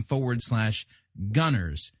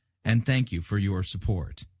 piratechristianradio.com/Gunnars. And thank you for your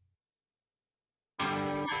support.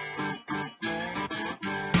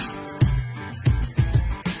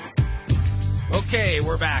 Okay,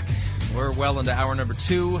 we're back. We're well into hour number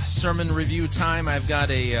 2, sermon review time. I've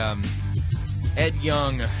got a Ed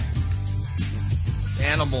Young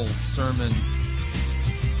animal sermon.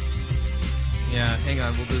 Yeah, hang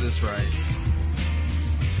on, we'll do this right.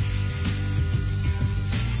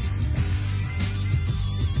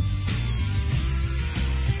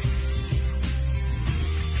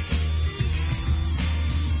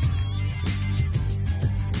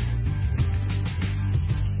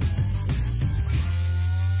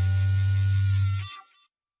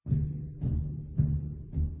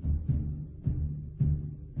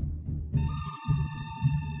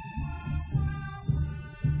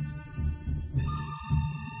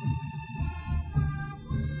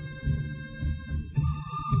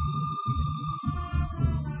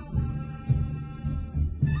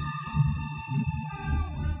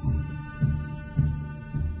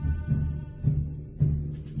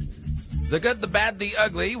 The good, the bad, the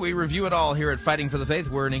ugly. We review it all here at Fighting for the Faith.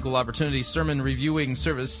 We're an equal opportunity sermon reviewing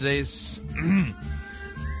service. Today's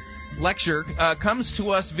lecture comes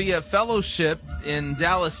to us via fellowship in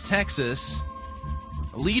Dallas, Texas.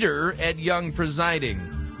 Leader Ed Young presiding.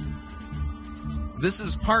 This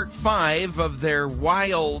is part 5 of their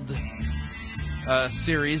Wild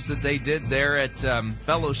series that they did there at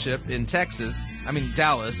Fellowship in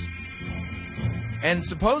Dallas. And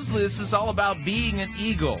supposedly this is all about being an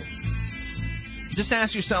eagle. Just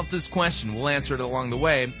ask yourself this question. We'll answer it along the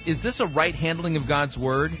way. Is this a right handling of God's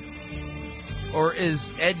Word? Or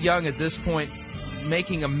is Ed Young at this point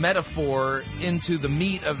making a metaphor into the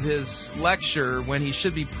meat of his lecture when he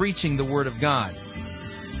should be preaching the Word of God?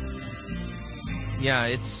 Yeah,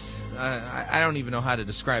 it's... I don't even know how to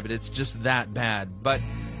describe it. It's just that bad. But,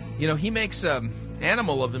 you know, he makes an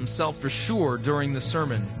animal of himself for sure during the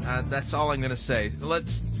sermon. That's all I'm going to say.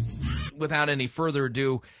 Let's, without any further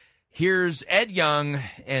ado... Here's Ed Young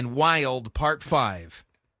and Wild, Part 5.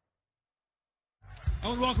 I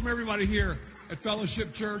want to welcome everybody here at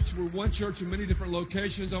Fellowship Church. We're one church in many different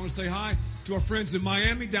locations. I want to say hi to our friends in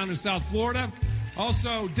Miami, down in South Florida.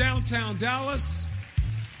 Also, downtown Dallas,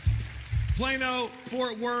 Plano,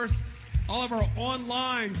 Fort Worth, all of our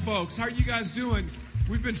online folks. How are you guys doing?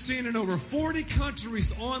 We've been seen in over 40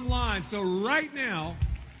 countries online. So right now,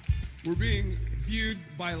 we're being viewed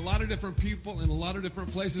by a lot of different people in a lot of different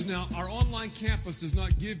places. Now, our online campus does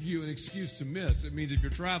not give you an excuse to miss. It means if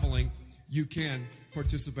you're traveling, you can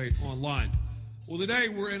participate online. Well, today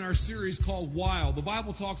we're in our series called Wild. The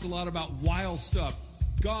Bible talks a lot about wild stuff.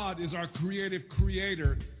 God is our creative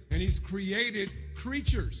creator, and He's created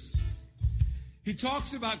creatures. He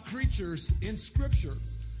talks about creatures in Scripture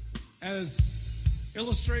as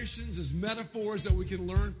illustrations, as metaphors that we can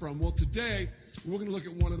learn from. Well, today we're going to look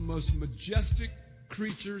at one of the most majestic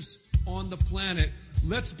creatures on the planet.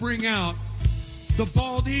 Let's bring out the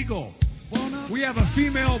bald eagle. We have a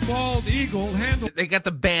female bald eagle handled. They got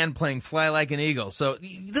the band playing Fly Like an Eagle. So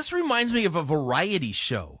this reminds me of a variety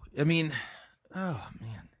show. I mean, oh,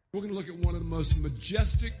 man. We're going to look at one of the most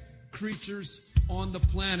majestic creatures on the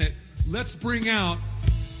planet. Let's bring out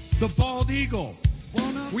the bald eagle.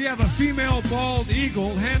 We have a female bald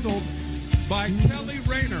eagle handled by Kelly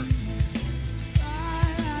Rayner.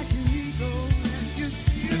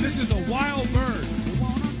 And this is a wild bird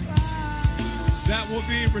that will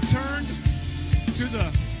be returned to the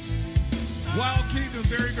wild kingdom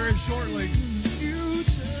very, very shortly.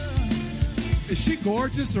 Is she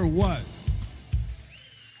gorgeous or what?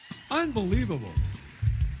 Unbelievable.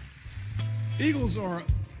 Eagles are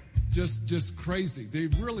just crazy. They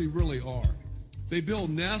really, really are. They build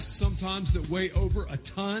nests sometimes that weigh over a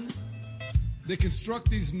ton. They construct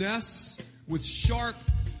these nests with sharp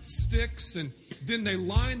sticks, and then they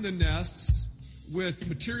line the nests with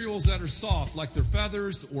materials that are soft, like their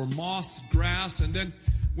feathers or moss, grass. And then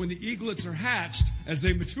when the eaglets are hatched, as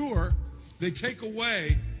they mature, they take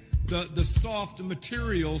away the soft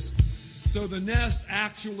materials, so the nest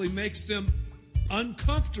actually makes them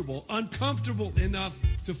uncomfortable enough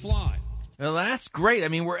to fly. Well, that's great. I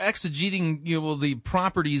mean, we're exegeting, the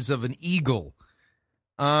properties of an eagle.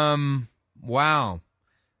 Wow.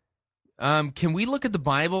 Can we look at the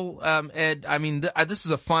Bible, Ed? I mean, this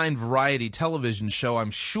is a fine variety television show,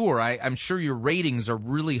 I'm sure. I'm sure your ratings are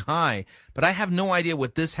really high, but I have no idea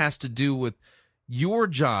what this has to do with your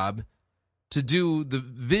job to do the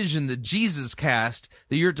vision that Jesus cast,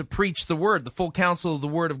 that you're to preach the word, the full counsel of the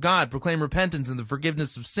word of God, proclaim repentance and the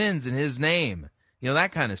forgiveness of sins in his name.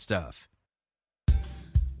 That kind of stuff.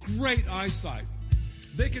 Great eyesight.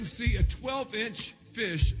 They can see a 12-inch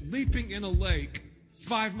fish leaping in a lake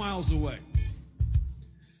 5 miles away.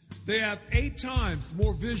 They have 8 times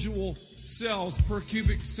more visual cells per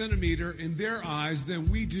cubic centimeter in their eyes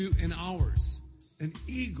than we do in ours. An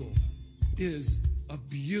eagle is a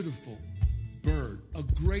beautiful bird, a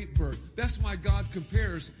great bird. That's why God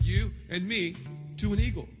compares you and me to an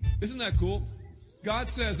eagle. Isn't that cool? God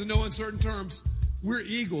says in no uncertain terms, we're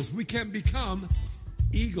eagles. We can become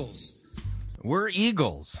eagles. We're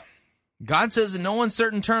eagles. God says in no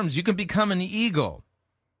uncertain terms, you can become an eagle.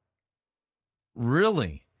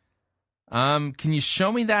 Really? Can you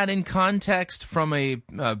show me that in context from a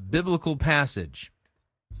biblical passage?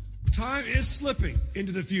 Time is slipping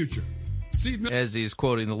into the future. Steve As he's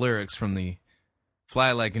quoting the lyrics from the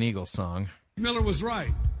Fly Like an Eagle song. Miller was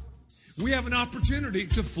right. We have an opportunity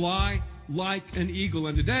to fly like an eagle.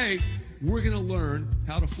 And today, we're going to learn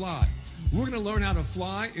how to fly. We're going to learn how to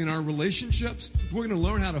fly in our relationships. We're going to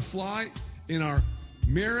learn how to fly in our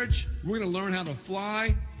marriage. We're going to learn how to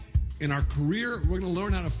fly in our career. We're going to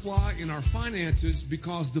learn how to fly in our finances,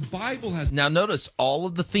 because the Bible has... Now notice all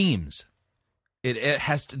of the themes. It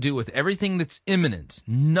has to do with everything that's imminent,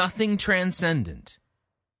 nothing transcendent.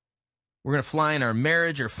 We're going to fly in our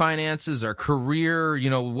marriage, our finances, our career,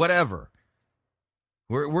 whatever.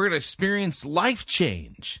 We're going to experience life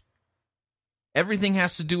change. Everything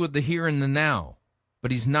has to do with the here and the now.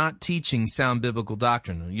 But he's not teaching sound biblical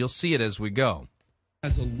doctrine. You'll see it as we go.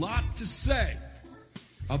 Has a lot to say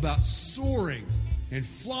about soaring and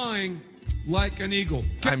flying like an eagle.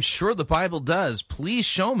 I'm sure the Bible does. Please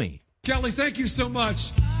show me. Kelly, thank you so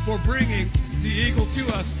much for bringing the eagle to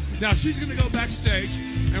us. Now, she's going to go backstage,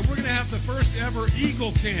 and we're going to have the first ever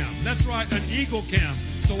eagle cam. That's right, an eagle cam.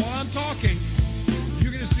 So while I'm talking,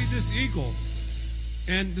 you're going to see this eagle.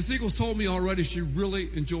 And this eagle's told me already she really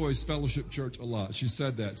enjoys Fellowship Church a lot. She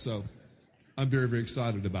said that, so I'm very, very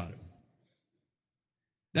excited about it.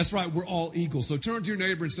 That's right, we're all eagles. So turn to your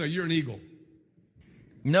neighbor and say, you're an eagle.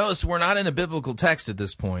 Notice we're not in a biblical text at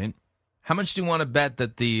this point. How much do you want to bet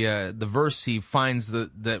that the verse he finds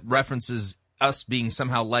that references us being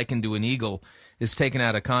somehow likened to an eagle is taken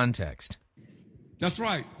out of context? That's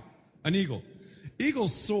right, an eagle.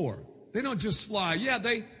 Eagles soar. They don't just fly. Yeah,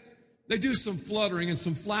 they do some fluttering and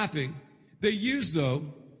some flapping. They use, though,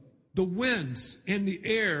 the winds and the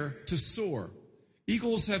air to soar.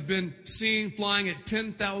 Eagles have been seen flying at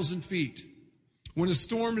 10,000 feet. When a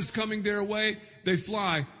storm is coming their way, they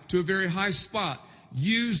fly to a very high spot.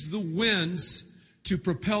 Use the winds to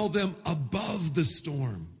propel them above the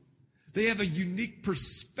storm. They have a unique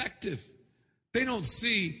perspective. They don't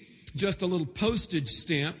see just a little postage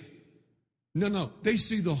stamp. No. They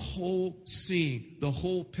see the whole scene, the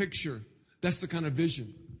whole picture. That's the kind of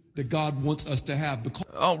vision that God wants us to have.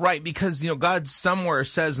 Because God somewhere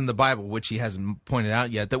says in the Bible, which he hasn't pointed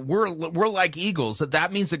out yet, that we're like eagles.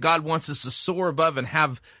 That means that God wants us to soar above and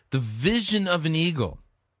have the vision of an eagle.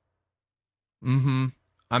 I'm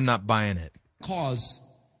not buying it. Because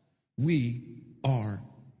we are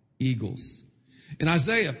eagles. In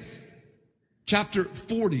Isaiah chapter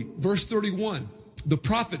 40, verse 31, the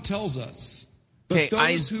prophet tells us,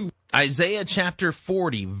 Isaiah chapter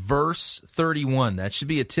 40, verse 31. That should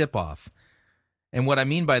be a tip-off. And what I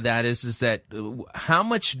mean by that is that how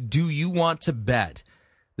much do you want to bet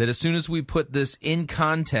that as soon as we put this in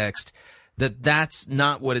context, that's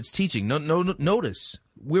not what it's teaching? Notice,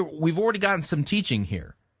 we've already gotten some teaching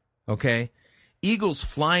here, okay? Eagles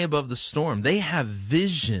fly above the storm. They have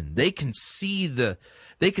vision. They can see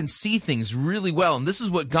things really well, and this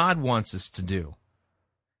is what God wants us to do.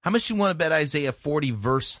 How much you want to bet Isaiah 40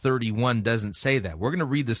 verse 31 doesn't say that? We're going to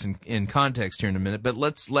read this in context here in a minute, but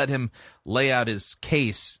let's let him lay out his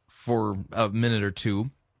case for a minute or two.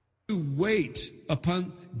 Who wait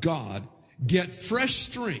upon God get fresh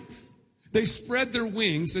strength. They spread their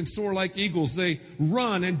wings and soar like eagles. They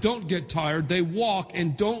run and don't get tired. They walk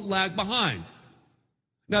and don't lag behind.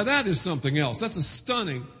 Now that is something else. That's a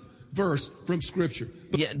stunning verse from Scripture.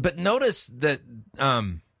 But notice that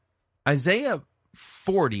Isaiah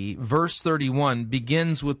 40, verse 31,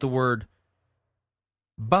 begins with the word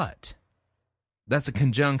but. That's a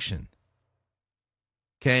conjunction.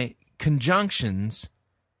 Okay? Conjunctions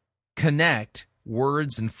connect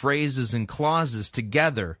words and phrases and clauses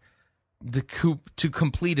together to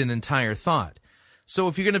complete an entire thought. So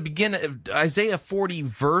if you're going to begin Isaiah 40,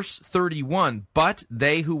 verse 31, but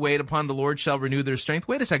they who wait upon the Lord shall renew their strength.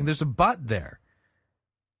 Wait a second, there's a but there.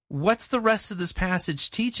 What's the rest of this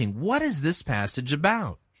passage teaching? What is this passage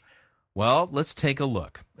about? Well, let's take a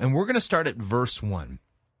look. And we're going to start at verse 1.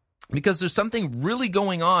 Because there's something really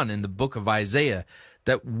going on in the book of Isaiah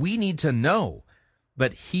that we need to know,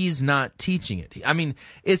 but he's not teaching it. I mean,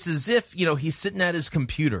 it's as if, he's sitting at his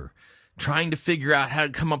computer trying to figure out how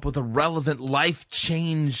to come up with a relevant life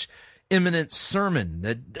change imminent sermon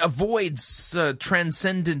that avoids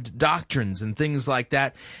transcendent doctrines and things like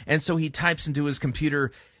that. And so he types into his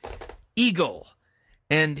computer, eagle.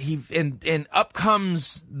 And up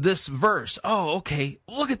comes this verse. Oh, okay.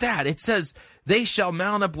 Look at that. It says, they shall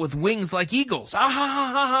mount up with wings like eagles. Ah, ha,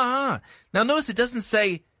 ha, ha, ha, ha. Now notice it doesn't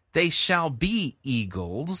say they shall be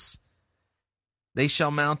eagles. They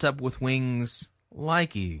shall mount up with wings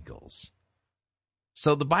like eagles.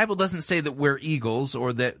 So the Bible doesn't say that we're eagles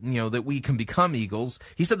or that, that we can become eagles.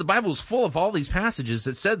 He said the Bible is full of all these passages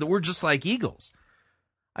that said that we're just like eagles.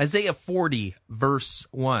 Isaiah 40, verse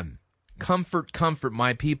 1. Comfort, comfort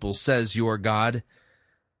my people, says your God.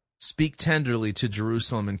 Speak tenderly to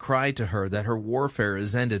Jerusalem and cry to her that her warfare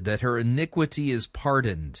is ended, that her iniquity is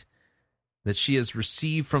pardoned, that she has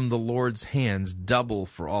received from the Lord's hands double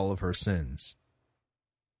for all of her sins.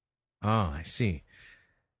 Oh, I see.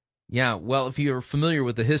 Yeah, well, if you're familiar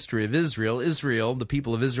with the history of Israel, the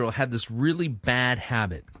people of Israel had this really bad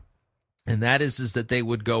habit. And that is that they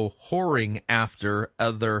would go whoring after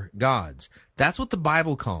other gods. That's what the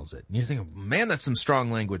Bible calls it. And you're thinking, man, that's some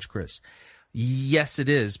strong language, Chris. Yes, it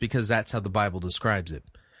is, because that's how the Bible describes it.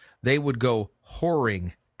 They would go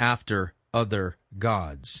whoring after other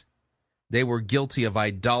gods. They were guilty of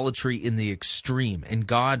idolatry in the extreme, and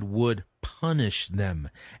God would punish them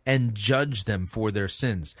and judge them for their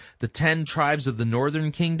sins. The 10 tribes of the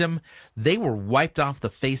northern kingdom, they were wiped off the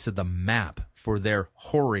face of the map for their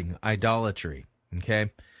whoring idolatry.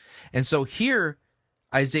 Okay? And so here,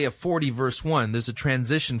 Isaiah 40 verse 1, there's a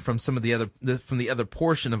transition from the other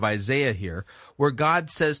portion of Isaiah here, where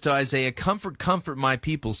God says to Isaiah, comfort, comfort my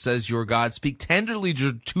people, says your God. Speak tenderly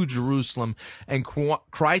to Jerusalem and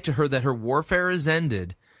cry to her that her warfare is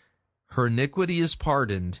ended, her iniquity is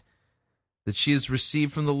pardoned, that she has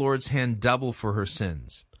received from the Lord's hand double for her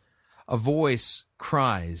sins. A voice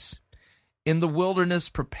cries, in the wilderness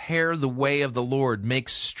prepare the way of the Lord, make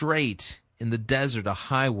straight in the desert a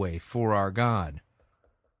highway for our God.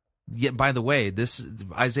 Yet, by the way, this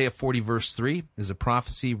Isaiah 40 verse 3 is a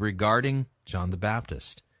prophecy regarding John the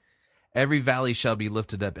Baptist. Every valley shall be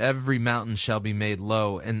lifted up, every mountain shall be made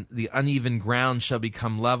low, and the uneven ground shall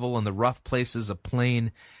become level, and the rough places a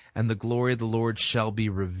plain, and the glory of the Lord shall be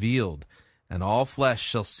revealed, and all flesh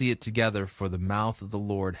shall see it together, for the mouth of the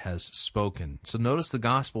Lord has spoken. So notice the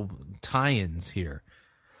gospel tie-ins here.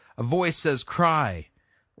 A voice says, cry,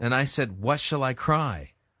 and I said, what shall I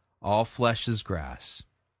cry? All flesh is grass,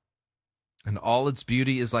 and all its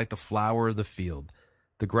beauty is like the flower of the field.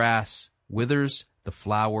 The grass withers, the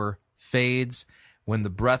flower fades. When the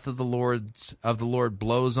breath of the Lord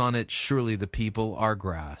blows on it, surely the people are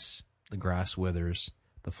grass. The grass withers,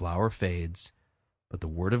 the flower fades, but the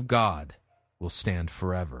word of God will stand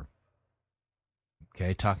forever.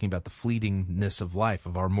 Okay, talking about the fleetingness of life,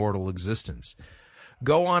 of our mortal existence.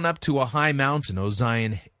 Go on up to a high mountain, O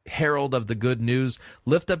Zion, herald of the good news.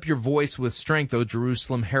 Lift up your voice with strength, O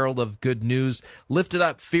Jerusalem, herald of good news. Lift it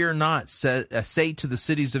up, fear not. Say to the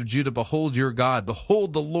cities of Judah, behold your God.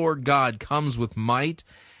 Behold, the Lord God comes with might,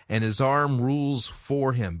 and his arm rules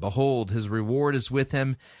for him. Behold, his reward is with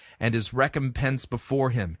him, and his recompense before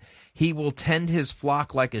him. He will tend his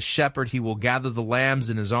flock like a shepherd. He will gather the lambs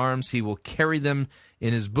in his arms. He will carry them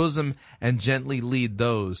in his bosom, and gently lead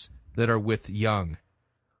those that are with young.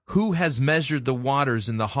 Who has measured the waters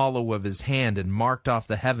in the hollow of his hand, and marked off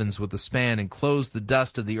the heavens with a span, and closed the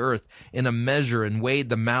dust of the earth in a measure, and weighed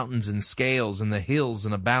the mountains in scales, and the hills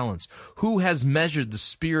in a balance? Who has measured the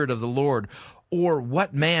Spirit of the Lord? Or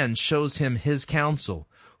what man shows him his counsel?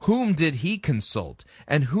 Whom did he consult?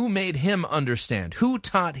 And who made him understand? Who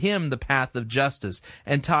taught him the path of justice,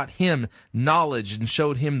 and taught him knowledge, and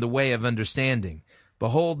showed him the way of understanding?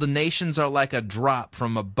 Behold, the nations are like a drop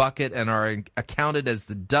from a bucket, and are accounted as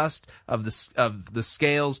the dust of the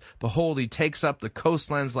scales. Behold, he takes up the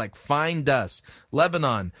coastlands like fine dust.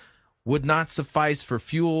 Lebanon would not suffice for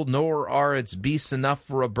fuel, nor are its beasts enough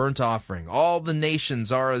for a burnt offering. All the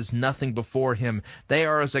nations are as nothing before him. They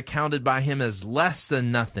are as accounted by him as less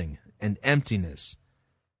than nothing, and emptiness.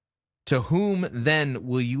 To whom then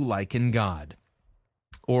will you liken God?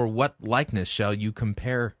 Or what likeness shall you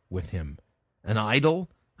compare with him? An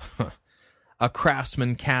idol? A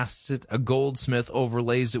craftsman casts it, a goldsmith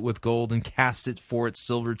overlays it with gold, and casts it for its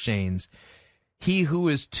silver chains. He who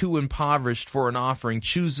is too impoverished for an offering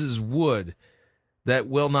chooses wood that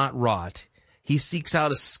will not rot. He seeks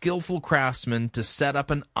out a skillful craftsman to set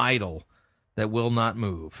up an idol that will not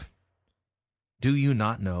move. Do you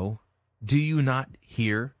not know? Do you not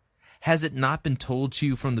hear? Has it not been told to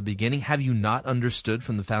you from the beginning? Have you not understood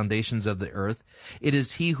from the foundations of the earth? It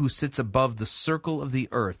is he who sits above the circle of the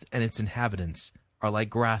earth, and its inhabitants are like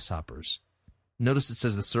grasshoppers. Notice it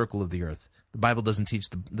says the circle of the earth. The Bible doesn't teach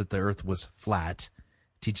that the earth was flat.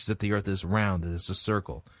 It teaches that the earth is round, that it's a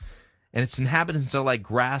circle. And its inhabitants are like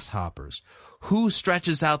grasshoppers. Who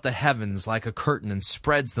stretches out the heavens like a curtain and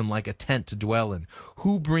spreads them like a tent to dwell in?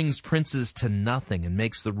 Who brings princes to nothing and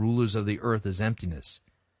makes the rulers of the earth as emptiness?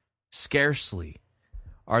 Scarcely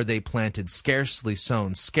are they planted, scarcely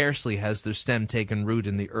sown, scarcely has their stem taken root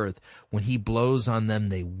in the earth. When he blows on them,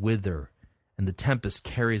 they wither, and the tempest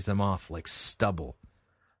carries them off like stubble.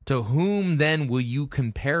 To whom then will you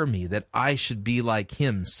compare me, that I should be like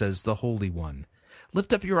him, says the Holy One?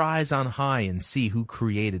 Lift up your eyes on high and see who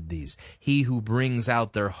created these. He who brings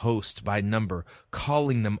out their host by number,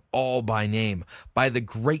 calling them all by name, by the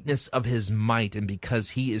greatness of his might, and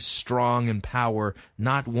because he is strong in power,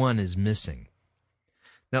 not one is missing.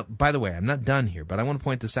 Now, by the way, I'm not done here, but I want to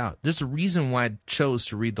point this out. There's a reason why I chose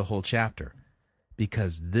to read the whole chapter.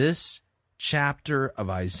 Because this chapter of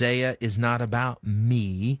Isaiah is not about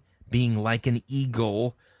me being like an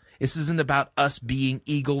eagle. This isn't about us being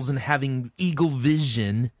eagles and having eagle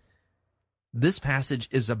vision. This passage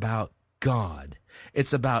is about God.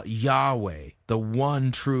 It's about Yahweh, the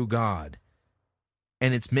one true God.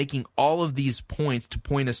 And it's making all of these points to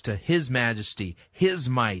point us to his majesty, his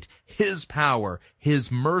might, his power,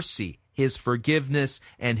 his mercy, his forgiveness,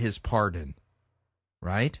 and his pardon.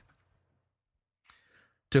 Right?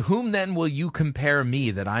 To whom then will you compare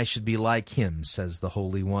me, that I should be like him, says the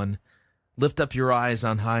Holy One? Lift up your eyes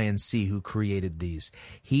on high and see who created these.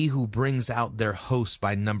 He who brings out their host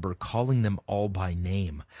by number, calling them all by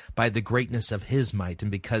name, by the greatness of his might, and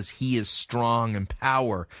because he is strong in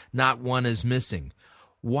power, not one is missing.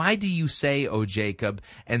 Why do you say, O Jacob,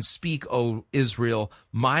 and speak, O Israel,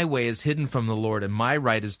 my way is hidden from the Lord, and my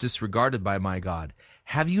right is disregarded by my God?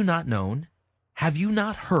 Have you not known? Have you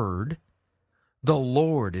not heard? The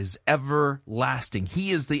Lord is everlasting. He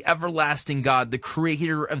is the everlasting God, the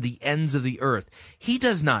creator of the ends of the earth. He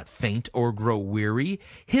does not faint or grow weary.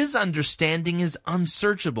 His understanding is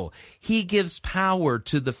unsearchable. He gives power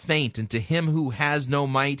to the faint, and to him who has no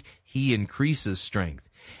might, he increases strength.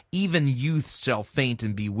 Even youths shall faint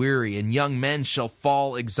and be weary, and young men shall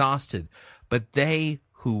fall exhausted. But they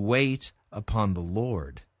who wait upon the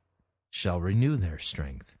Lord shall renew their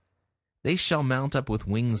strength. They shall mount up with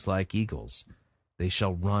wings like eagles. They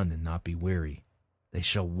shall run and not be weary. They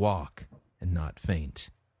shall walk and not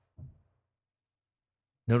faint.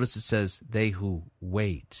 Notice it says, they who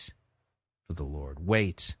wait for the Lord.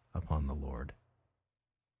 Wait upon the Lord.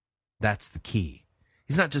 That's the key.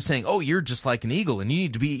 He's not just saying, oh, you're just like an eagle, and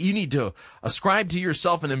you need to ascribe to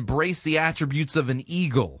yourself and embrace the attributes of an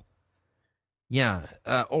eagle. Yeah,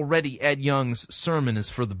 already Ed Young's sermon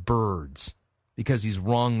is for the birds, because he's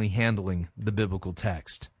wrongly handling the biblical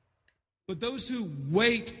text. But those who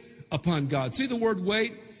wait upon God, see the word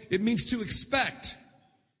wait? It means to expect.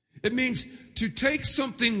 It means to take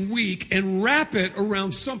something weak and wrap it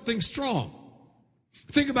around something strong.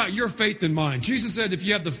 Think about your faith and mine. Jesus said if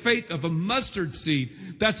you have the faith of a mustard seed,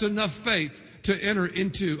 that's enough faith to enter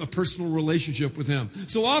into a personal relationship with him.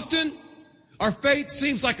 So often, our faith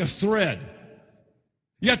seems like a thread.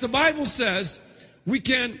 Yet the Bible says we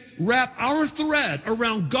can wrap our thread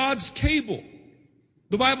around God's cable.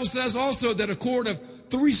 The Bible says also that a cord of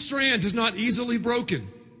 3 strands is not easily broken.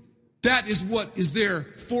 That is what is there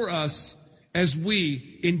for us as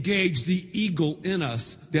we engage the eagle in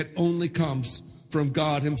us that only comes from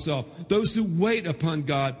God himself. Those who wait upon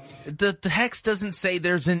God. The text doesn't say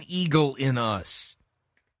there's an eagle in us.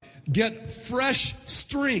 Get fresh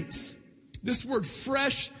strength. This word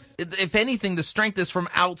fresh. If anything, the strength is from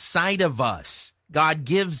outside of us. God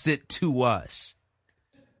gives it to us.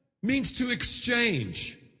 Means to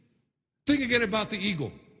exchange. Think again about the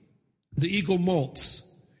eagle. The eagle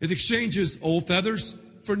molts. It exchanges old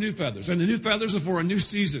feathers for new feathers. And the new feathers are for a new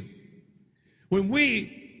season. When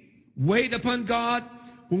we wait upon God,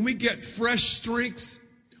 when we get fresh strength,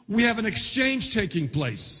 we have an exchange taking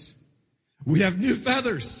place. We have new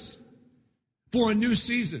feathers for a new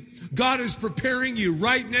season. God is preparing you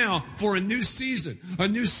right now for a new season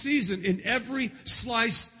in every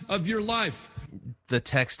slice of your life. The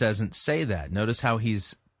text doesn't say that. Notice how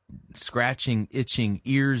he's scratching, itching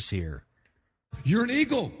ears here. You're an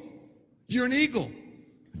eagle. You're an eagle.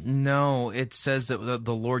 No, it says that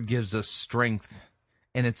the Lord gives us strength,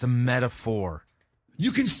 and it's a metaphor.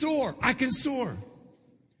 You can soar. I can soar.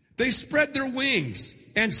 They spread their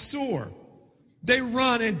wings and soar. They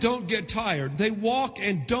run and don't get tired. They walk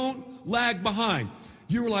and don't lag behind.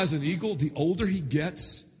 You realize an eagle, the older he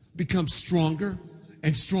gets, becomes stronger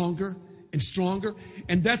and stronger and stronger.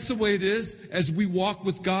 And that's the way it is as we walk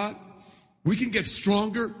with God. We can get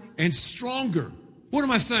stronger and stronger. What am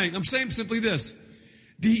I saying? I'm saying simply this.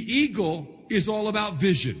 The eagle is all about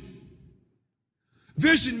vision.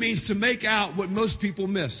 Vision means to make out what most people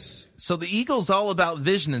miss. So the eagle's all about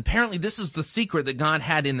vision. And apparently this is the secret that God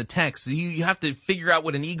had in the text. You have to figure out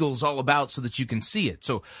what an eagle's all about so that you can see it.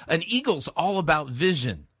 So an eagle's all about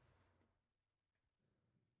vision.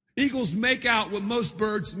 Eagles make out what most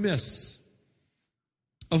birds miss.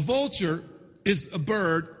 A vulture is a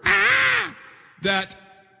bird that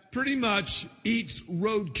pretty much eats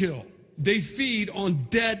roadkill. They feed on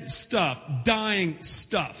dead stuff, dying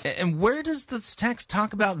stuff. And where does this text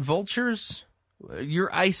talk about vultures? You're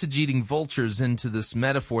eisegeting vultures into this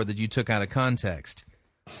metaphor that you took out of context.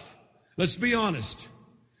 Let's be honest.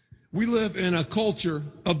 We live in a culture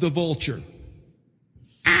of the vulture.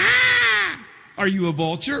 Are you a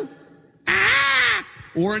vulture?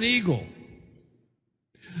 Or an eagle?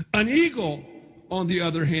 An eagle, on the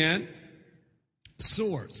other hand,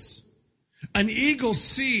 soars. An eagle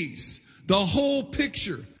sees the whole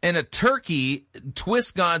picture. And a turkey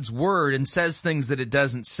twists God's word and says things that it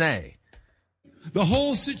doesn't say. The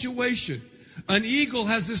whole situation. An eagle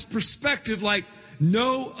has this perspective like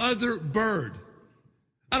no other bird.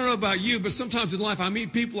 I don't know about you, but sometimes in life I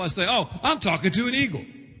meet people, I say, oh, I'm talking to an eagle.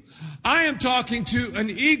 I am talking to an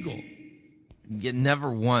eagle. Yet never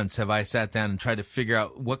once have I sat down and tried to figure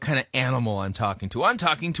out what kind of animal I'm talking to. I'm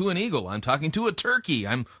talking to an eagle. I'm talking to a turkey.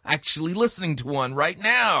 I'm actually listening to one right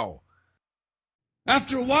now.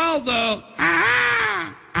 After a while, though,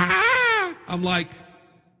 I'm like,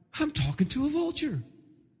 I'm talking to a vulture.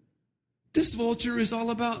 This vulture is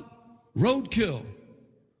all about roadkill.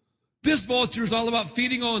 This vulture is all about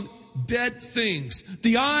feeding on dead things.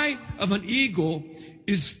 The eye of an eagle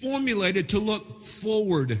is formulated to look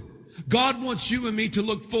forward. God wants you and me to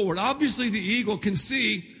look forward. Obviously, the eagle can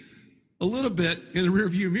see a little bit in the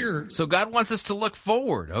rearview mirror. So God wants us to look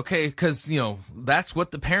forward, okay? Because, that's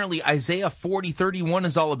what apparently Isaiah 40:31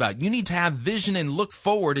 is all about. You need to have vision and look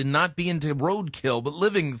forward and not be into roadkill, but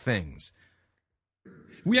living things.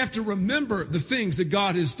 We have to remember the things that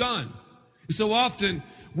God has done. So often,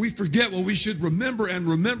 we forget what we should remember and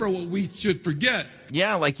remember what we should forget.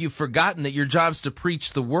 Yeah, like you've forgotten that your job's to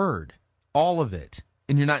preach the word. All of it.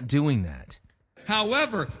 And you're not doing that.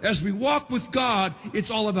 However, as we walk with God,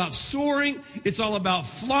 it's all about soaring, it's all about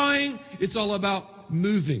flying, it's all about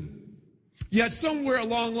moving. Yet somewhere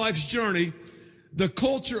along life's journey, the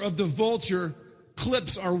culture of the vulture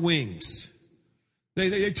clips our wings.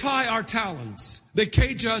 They tie our talons. They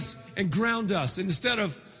cage us and ground us. And instead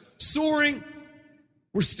of soaring,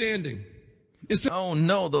 we're standing. Oh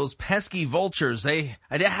no, those pesky vultures. I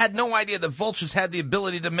had no idea that vultures had the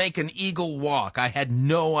ability to make an eagle walk. I had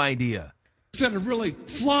no idea. Instead of really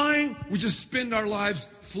flying, we just spend our lives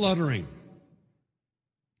fluttering.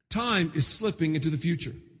 Time is slipping into the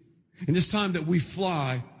future. And it's time that we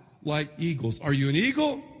fly like eagles. Are you an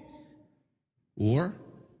eagle? Or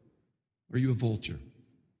are you a vulture?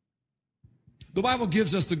 The Bible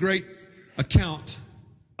gives us a great account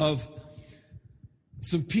of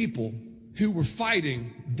some people who were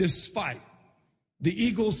fighting this fight. The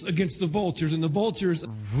eagles against the vultures, and the vultures...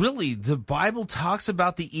 Really? The Bible talks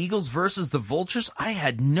about the eagles versus the vultures? I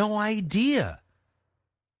had no idea.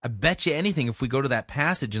 I bet you anything if we go to that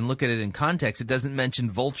passage and look at it in context, it doesn't mention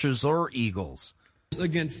vultures or eagles.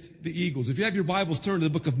 against the eagles. If you have your Bibles, turn to the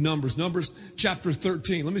book of Numbers, Numbers chapter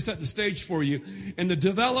 13. Let me set the stage for you. In the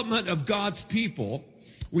development of God's people,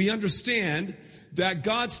 we understand that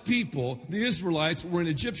God's people, the Israelites, were in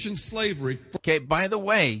Egyptian slavery. Okay, by the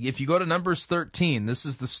way, if you go to Numbers 13, this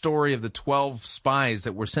is the story of the 12 spies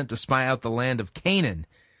that were sent to spy out the land of Canaan.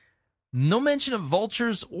 No mention of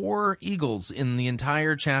vultures or eagles in the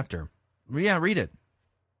entire chapter. Yeah, read it.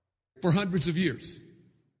 For hundreds of years.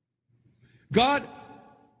 God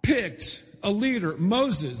picked a leader,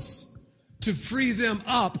 Moses, to free them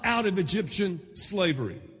up out of Egyptian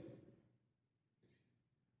slavery.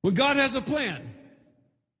 When God has a plan,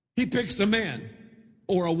 He picks a man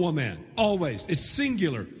or a woman. Always. It's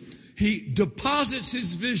singular. He deposits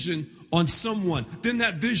His vision on someone. Then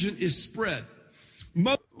that vision is spread.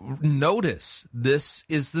 Notice, this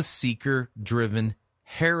is the seeker-driven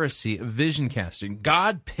heresy of vision casting.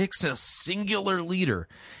 God picks a singular leader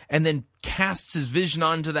and then casts His vision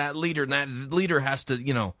onto that leader, and that leader has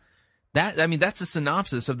to, that's a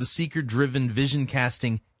synopsis of the seeker-driven vision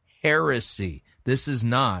casting heresy. This is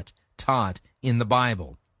not taught in the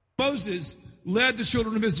Bible. Moses led the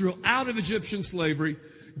children of Israel out of Egyptian slavery.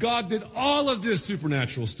 God did all of this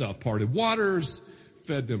supernatural stuff, parted waters,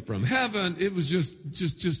 fed them from heaven. It was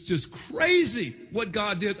just crazy what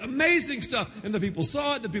God did. Amazing stuff. And the people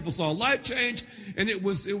saw it. The people saw life change. And it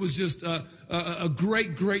was just a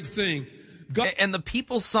great thing. God- and the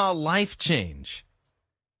people saw life change.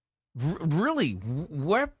 Really,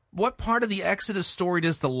 what part of the Exodus story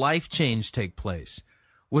does the life change take place?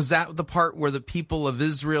 Was that the part where the people of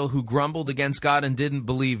Israel who grumbled against God and didn't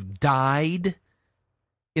believe died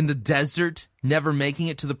in the desert, never making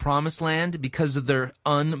it to the promised land because of their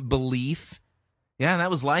unbelief? Yeah, that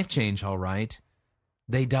was life change, all right.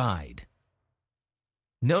 They died.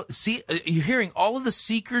 No, see, you're hearing all of the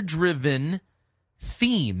seeker-driven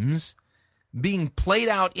themes being played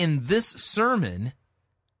out in this sermon,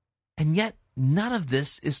 and yet none of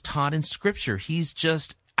this is taught in Scripture. He's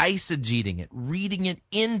just eisegeting it, reading it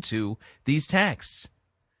into these texts.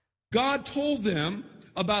 God told them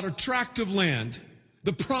about a tract of land,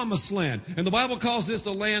 the promised land. And the Bible calls this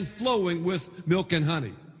the land flowing with milk and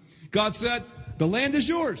honey. God said, the land is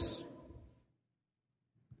yours.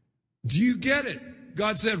 Do you get it?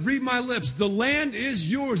 God said, read my lips. The land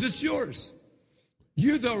is yours. It's yours.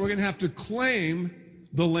 You, though, are going to have to claim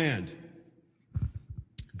the land.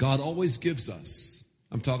 God always gives us,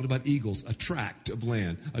 I'm talking about eagles, a tract of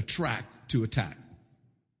land, a tract to attack.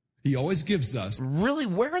 He always gives us. Really,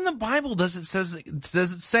 where in the Bible does it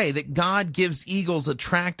say that God gives eagles a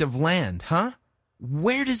tract of land, huh?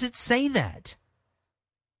 Where does it say that?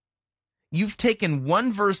 You've taken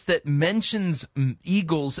one verse that mentions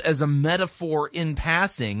eagles as a metaphor in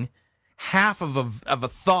passing, half of a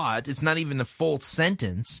thought, it's not even a full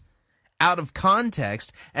sentence, out of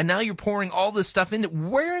context, and now you're pouring all this stuff into.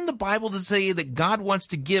 Where in the Bible does it say that God wants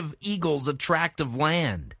to give eagles a tract of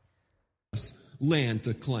land? Land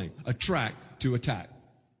to claim, a tract to attack.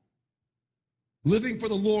 Living for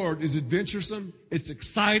the Lord is adventuresome. It's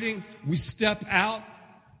exciting. We step out.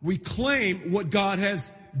 We claim what God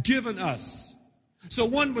has given us. So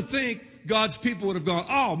one would think God's people would have gone,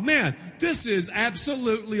 oh man, this is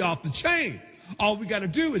absolutely off the chain. All we got to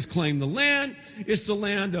do is claim the land. It's the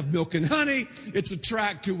land of milk and honey. It's a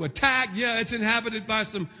tract to attack. Yeah, it's inhabited by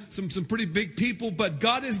some pretty big people, but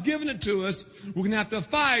God has given it to us. We're going to have to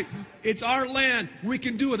fight. It's our land. We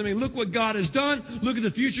can do it. I mean, look what God has done. Look at the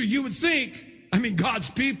future. You would think, God's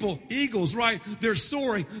people, eagles, right? They're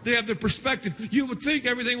soaring. They have their perspective. You would think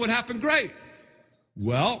everything would happen great.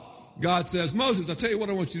 Well, God says, Moses, I'll tell you what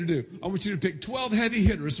I want you to do. I want you to pick 12 heavy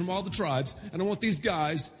hitters from all the tribes, and I want these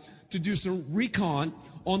guys to do some recon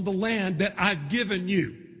on the land that I've given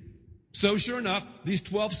you. So sure enough, these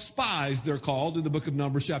 12 spies, they're called in the book of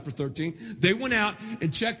Numbers chapter 13, they went out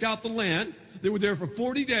and checked out the land. They were there for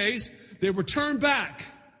 40 days. They returned back.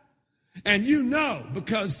 And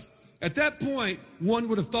because at that point, one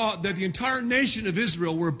would have thought that the entire nation of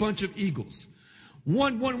Israel were a bunch of eagles.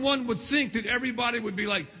 One would think that everybody would be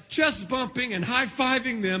like chest bumping and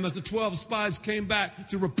high-fiving them as the 12 spies came back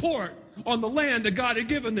to report on the land that God had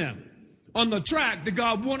given them, on the tract that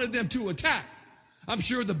God wanted them to attack. I'm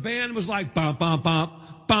sure the band was like, bump, bump, bump,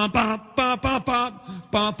 bump, bump, bump, bump,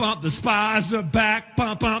 bump, bump, bump, the spies are back,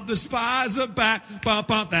 bump, bump, the spies are back, bump,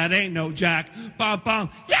 bump, that ain't no jack, bump,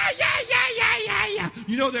 bump, yeah.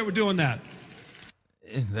 You know they were doing that.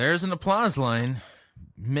 There's an applause line,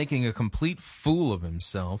 making a complete fool of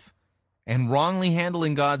himself and wrongly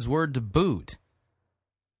handling God's word to boot.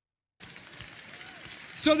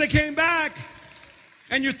 So they came back,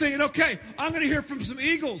 and you're thinking, okay, I'm going to hear from some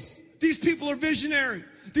eagles. These people are visionary.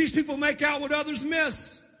 These people make out what others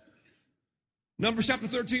miss. Numbers chapter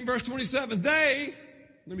 13, verse 27. They,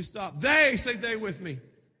 let me stop. They, say they with me.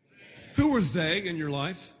 Who were they in your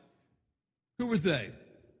life? Who were they?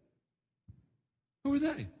 Who were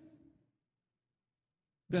they?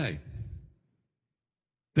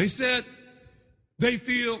 They said, they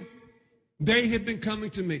feel, they have been coming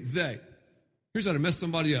to me. They. Here's how to mess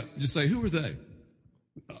somebody up. Just say, who are they?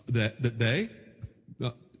 They?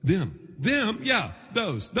 Them. Them, yeah.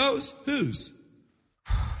 Those. Whose?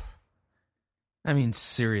 I mean,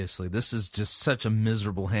 seriously, this is just such a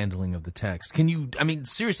miserable handling of the text.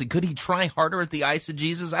 Seriously, could he try harder at the eyes of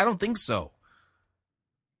Jesus? I don't think so.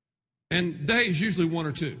 And they is usually one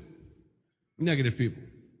or two negative people.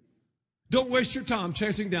 Don't waste your time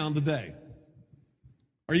chasing down the they.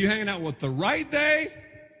 Are you hanging out with the right they,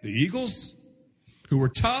 the Eagles, who are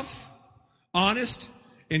tough, honest,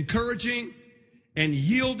 encouraging, and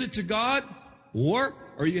yielded to God? Or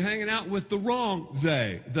are you hanging out with the wrong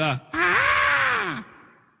they, the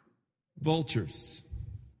vultures?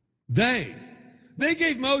 They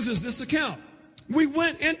gave Moses this account. We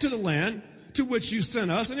went into the land to which you sent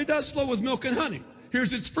us, and it does flow with milk and honey.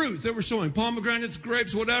 Here's its fruits. They were showing pomegranates,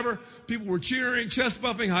 grapes, whatever. People were cheering, chest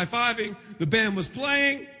bumping, high-fiving. The band was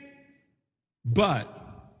playing. But,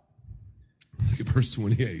 look at verse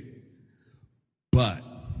 28. But,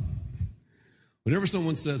 whenever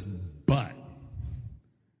someone says but,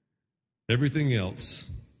 everything else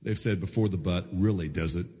they've said before the but really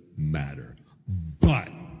doesn't matter. But,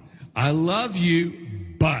 I love you,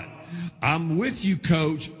 but, I'm with you,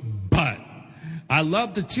 coach, but, I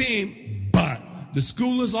love the team, but, the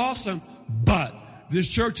school is awesome, but, this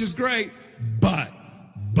church is great, but.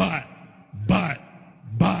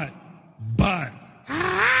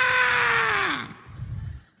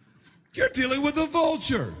 You're dealing with a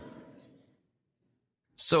vulture.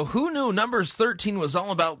 So who knew Numbers 13 was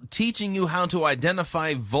all about teaching you how to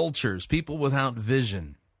identify vultures, people without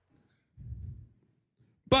vision?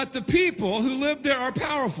 But the people who live there are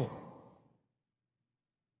powerful.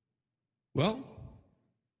 Well,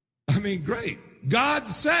 great. God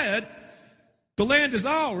said the land is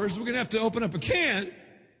ours. We're going to have to open up a can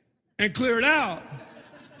and clear it out.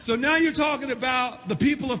 So now you're talking about the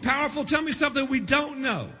people of powerful. Tell me something we don't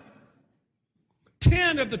know.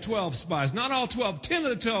 10 of the 12 spies, not all 12, 10 of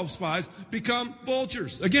the 12 spies become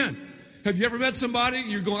vultures. Again, have you ever met somebody,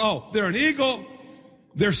 you're going, oh, they're an eagle,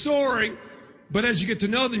 they're soaring, but as you get to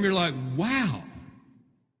know them, you're like, wow.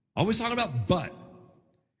 Always talking about but.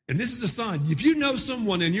 And this is a sign. If you know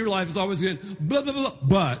someone in your life is always going, blah, blah, blah,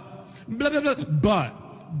 but, blah, blah, blah,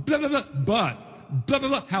 but, blah, blah, blah, but, blah, blah,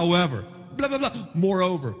 blah, however, blah, blah, blah,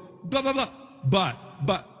 moreover, blah, blah, blah,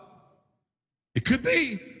 but. It could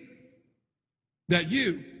be that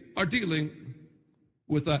you are dealing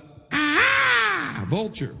with a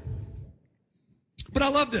vulture. But I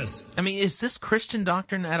love this. Is this Christian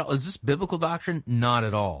doctrine at all? Is this biblical doctrine? Not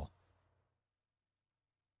at all.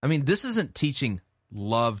 This isn't teaching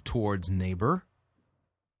love towards neighbor.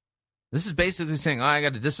 This is basically saying, I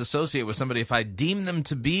got to disassociate with somebody if I deem them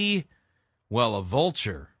to be, well, a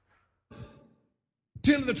vulture.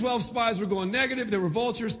 10 of the 12 spies were going negative. They were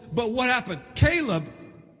vultures. But what happened? Caleb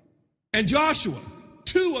and Joshua,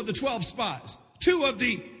 2 of the 12 spies, 2 of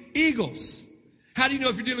the eagles. How do you know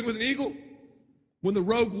if you're dealing with an eagle? When the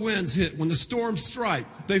rogue winds hit, when the storms strike,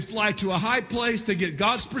 they fly to a high place to get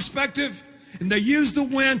God's perspective, and they use the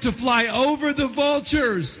wind to fly over the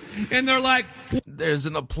vultures. And they're like... There's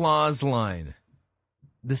an applause line.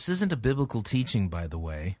 This isn't a biblical teaching, by the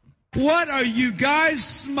way. What are you guys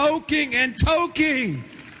smoking and toking?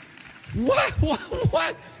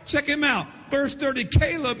 What? Check him out. Verse 30,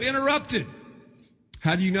 Caleb interrupted.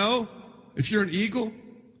 How do you know if you're an eagle?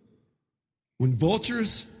 When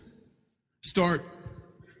vultures start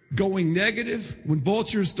going negative, when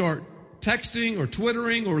vultures start texting or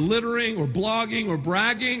twittering or littering or blogging or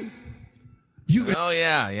bragging. Oh,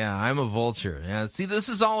 yeah, I'm a vulture. Yeah, see, this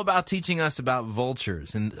is all about teaching us about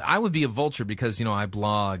vultures. And I would be a vulture because, I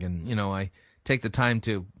blog and, I take the time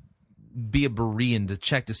to be a Berean to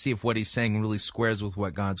check to see if what he's saying really squares with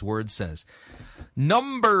what God's word says.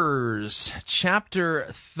 Numbers chapter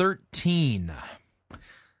 13,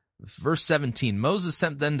 verse 17. Moses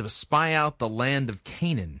sent them to spy out the land of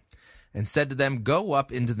Canaan and said to them, go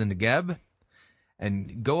up into the Negeb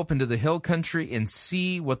and go up into the hill country and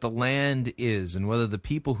see what the land is, and whether the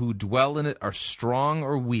people who dwell in it are strong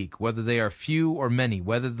or weak, whether they are few or many,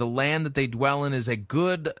 whether the land that they dwell in is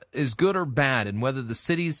good or bad, and whether the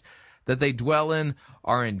cities that they dwell in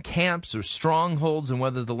are in camps or strongholds, and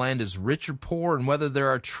whether the land is rich or poor, and whether there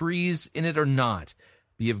are trees in it or not.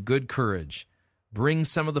 Be of good courage. Bring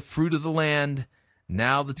some of the fruit of the land.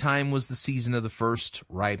 Now the time was the season of the first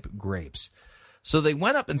ripe grapes. So they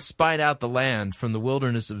went up and spied out the land from the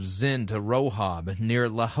wilderness of Zin to Rohab, near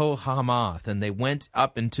Laho-Hamath, and they went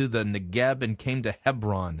up into the Negeb and came to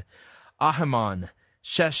Hebron. Ahiman,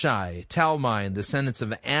 Sheshai, Talmai, and the descendants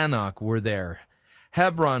of Anak were there.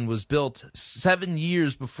 Hebron was built 7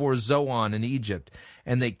 years before Zoan in Egypt,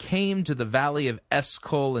 and they came to the valley of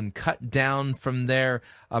Eshcol and cut down from there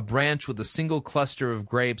a branch with a single cluster of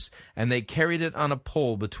grapes, and they carried it on a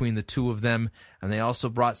pole between the two of them, and they also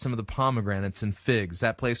brought some of the pomegranates and figs.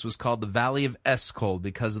 That place was called the valley of Eshcol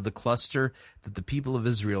because of the cluster that the people of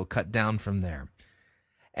Israel cut down from there.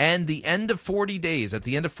 And at the end of 40 days,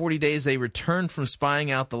 they returned from spying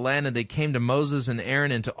out the land, and they came to Moses and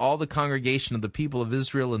Aaron and to all the congregation of the people of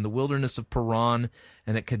Israel in the wilderness of Paran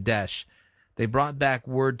and at Kadesh. They brought back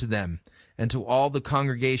word to them and to all the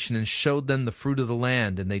congregation and showed them the fruit of the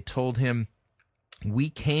land. And they told him, "We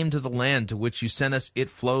came to the land to which you sent us. It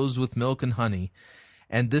flows with milk and honey.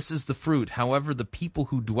 And this is the fruit. However, the people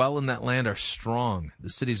who dwell in that land are strong. The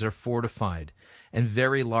cities are fortified and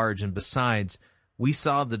very large. And besides, we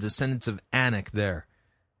saw the descendants of Anak there.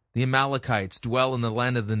 The Amalekites dwell in the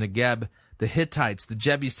land of the Negeb. The Hittites, the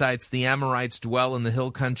Jebusites, the Amorites dwell in the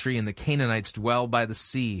hill country, and the Canaanites dwell by the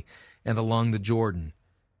sea and along the Jordan."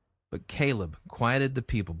 But Caleb quieted the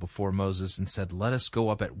people before Moses and said, "Let us go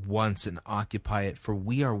up at once and occupy it, for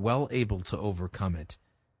we are well able to overcome it."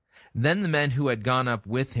 Then the men who had gone up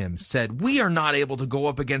with him said, "We are not able to go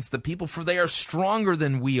up against the people, for they are stronger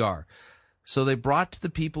than we are." So they brought to the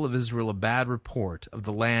people of Israel a bad report of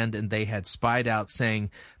the land and they had spied out, saying,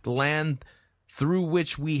 "The land through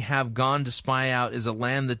which we have gone to spy out is a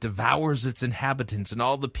land that devours its inhabitants, and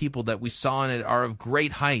all the people that we saw in it are of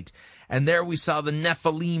great height. And there we saw the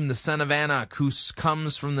Nephilim, the son of Anak, who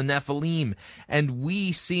comes from the Nephilim, and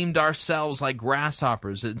we seemed ourselves like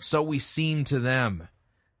grasshoppers, and so we seemed to them."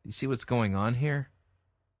 You see what's going on here?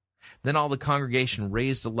 Then all the congregation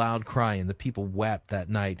raised a loud cry, and the people wept that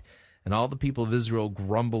night. And all the people of Israel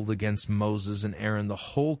grumbled against Moses and Aaron. The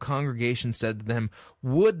whole congregation said to them,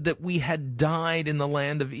 "Would that we had died in the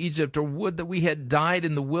land of Egypt, or would that we had died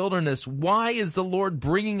in the wilderness. Why is the Lord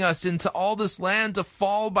bringing us into all this land to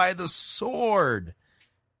fall by the sword?"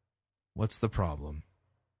 What's the problem?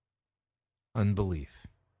 Unbelief.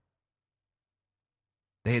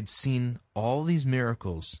 They had seen all these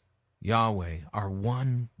miracles Yahweh, our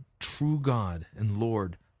one true God and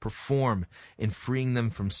Lord, perform in freeing them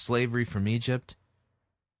from slavery from Egypt,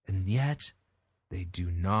 and yet they do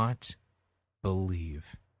not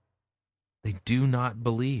believe. They do not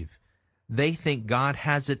believe. They think God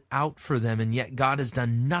has it out for them, and yet God has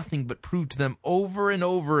done nothing but prove to them over and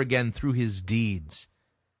over again through his deeds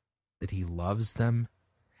that he loves them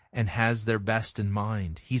and has their best in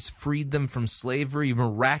mind. He's freed them from slavery,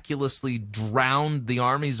 miraculously drowned the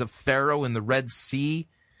armies of Pharaoh in the Red Sea,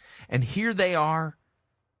 and here they are,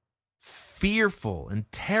 fearful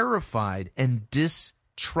and terrified and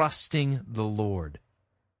distrusting the Lord.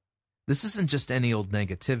 This isn't just any old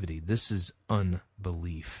negativity. This is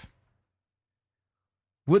unbelief.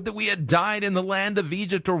 Would that we had died in the land of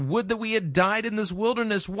Egypt, or would that we had died in this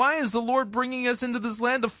wilderness. Why is the Lord bringing us into this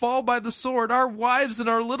land to fall by the sword? Our wives and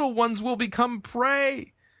our little ones will become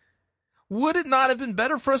prey. Would it not have been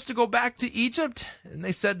better for us to go back to Egypt? And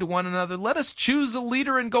they said to one another, "Let us choose a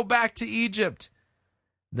leader and go back to Egypt."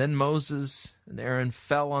 Then Moses and Aaron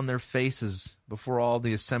fell on their faces before all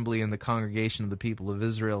the assembly and the congregation of the people of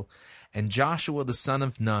Israel. And Joshua the son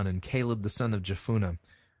of Nun and Caleb the son of Jephunneh,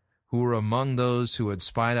 who were among those who had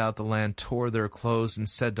spied out the land, tore their clothes and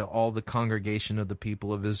said to all the congregation of the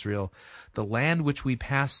people of Israel, "The land which we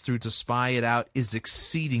passed through to spy it out is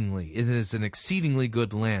an exceedingly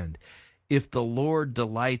good land. If the Lord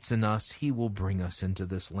delights in us, he will bring us into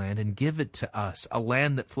this land and give it to us, a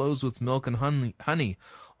land that flows with milk and honey.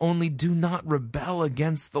 Only do not rebel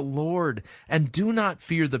against the Lord, and do not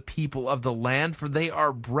fear the people of the land, for they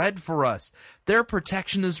are bread for us. Their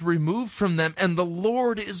protection is removed from them, and the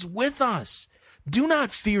Lord is with us. Do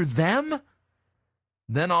not fear them."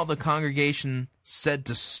 Then all the congregation said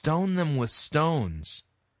to stone them with stones.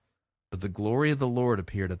 But the glory of the Lord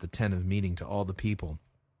appeared at the tent of meeting to all the people.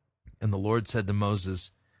 And the Lord said to Moses,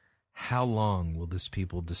 "How long will this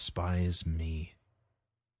people despise me?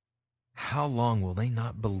 How long will they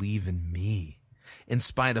not believe in me? In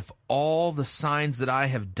spite of all the signs that I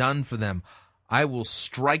have done for them, I will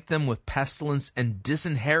strike them with pestilence and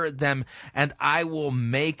disinherit them, and I will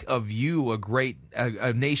make of you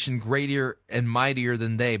a nation greater and mightier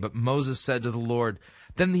than they." But Moses said to the Lord,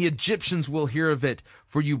 "Then the Egyptians will hear of it,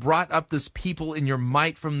 for you brought up this people in your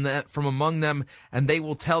might from among them, and they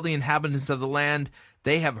will tell the inhabitants of the land,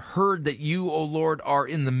 They have heard that you, O Lord, are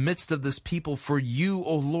in the midst of this people, for you,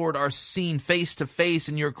 O Lord, are seen face to face,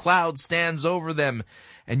 and your cloud stands over them,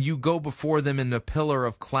 and you go before them in a pillar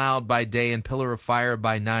of cloud by day and pillar of fire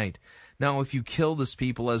by night. Now if you kill this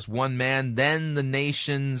people as one man, then the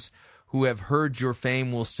nations who have heard your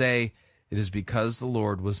fame will say, it is because the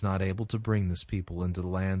Lord was not able to bring this people into the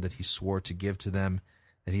land that he swore to give to them,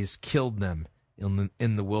 that he has killed them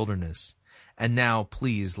in the wilderness. And now,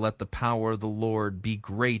 please, let the power of the Lord be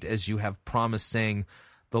great as you have promised, saying,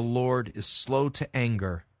 the Lord is slow to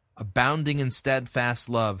anger, abounding in steadfast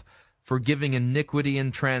love, forgiving iniquity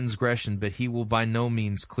and transgression, but he will by no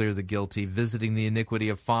means clear the guilty, visiting the iniquity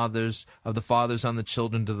of the fathers on the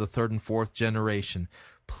children to the third and fourth generation.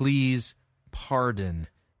 Please pardon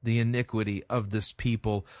the iniquity of this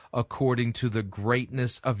people according to the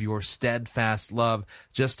greatness of your steadfast love,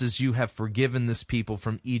 just as you have forgiven this people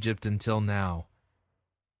from Egypt until now.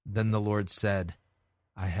 Then the Lord said,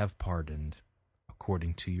 I have pardoned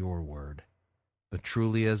according to your word. But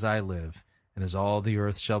truly as I live, and as all the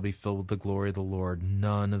earth shall be filled with the glory of the Lord,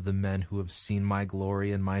 none of the men who have seen my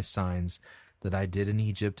glory and my signs that I did in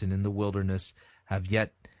Egypt and in the wilderness have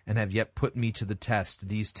yet put me to the test,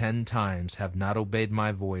 these 10 times have not obeyed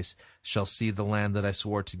my voice, shall see the land that I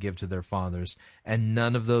swore to give to their fathers, and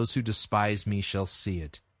none of those who despise me shall see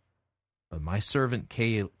it. But my servant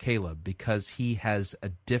Caleb, because he has a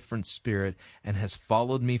different spirit and has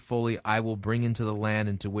followed me fully, I will bring into the land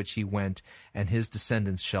into which he went, and his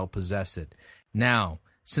descendants shall possess it. Now,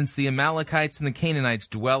 since the Amalekites and the Canaanites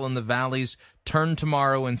dwell in the valleys, turn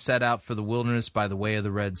tomorrow and set out for the wilderness by the way of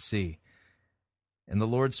the Red Sea. And the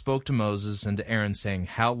Lord spoke to Moses and to Aaron, saying,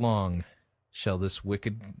 how long shall this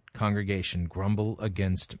wicked congregation grumble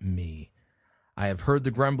against me? I have heard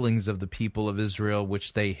the grumblings of the people of Israel,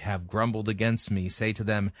 which they have grumbled against me. Say to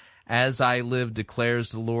them, as I live,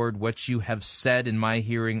 declares the Lord, what you have said in my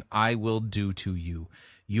hearing I will do to you.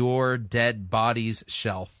 Your dead bodies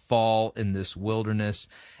shall fall in this wilderness,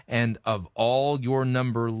 and of all your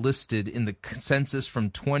number listed in the census from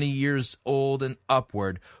 20 years old and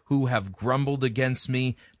upward, who have grumbled against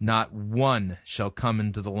me, not one shall come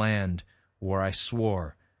into the land where I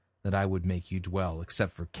swore that I would make you dwell,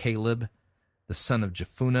 except for Caleb, the son of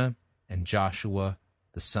Jephunneh, and Joshua,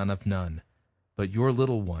 the son of Nun. But your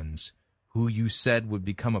little ones, who you said would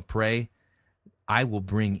become a prey, I will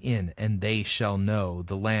bring in, and they shall know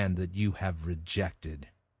the land that you have rejected.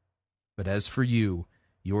 But as for you,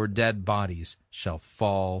 your dead bodies shall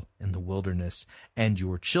fall in the wilderness, and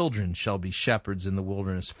your children shall be shepherds in the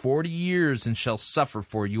wilderness 40 years, and shall suffer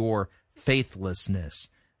for your faithlessness,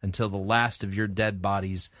 until the last of your dead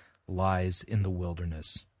bodies lies in the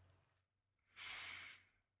wilderness.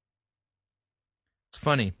 It's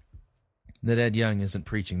funny that Ed Young isn't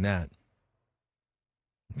preaching that.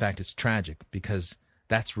 In fact, it's tragic, because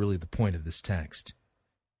that's really the point of this text,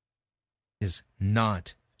 is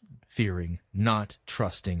not fearing, not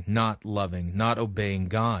trusting, not loving, not obeying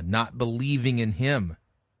God, not believing in Him,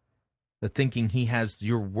 but thinking He has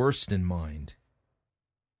your worst in mind.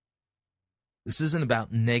 This isn't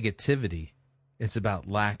about negativity. It's about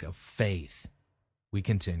lack of faith. We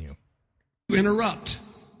continue. Interrupt.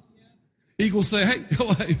 Eagles say, hey,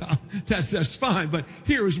 that's fine, but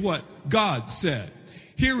here is what God said.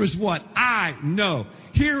 Here is what I know.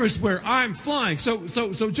 Here is where I'm flying.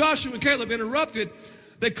 So Joshua and Caleb interrupted.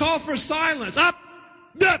 They called for silence. Up.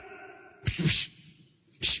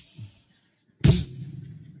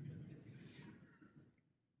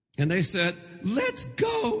 And they said, let's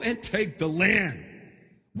go and take the land.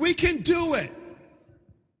 We can do it.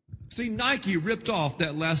 See, Nike ripped off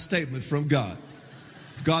that last statement from God.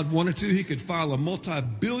 If God wanted to, He could file a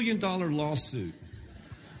multi-billion-dollar lawsuit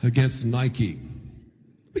against Nike.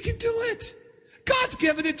 We can do it. God's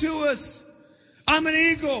given it to us. I'm an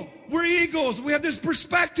eagle. We're eagles. We have this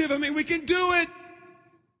perspective. I mean, we can do it.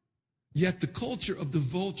 Yet the culture of the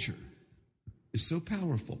vulture is so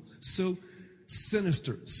powerful, so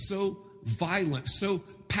sinister, so violent, so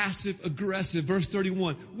passive-aggressive. Verse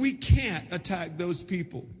 31, we can't attack those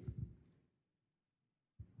people.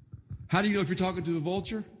 How do you know if you're talking to a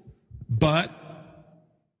vulture? But.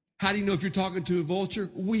 How do you know if you're talking to a vulture?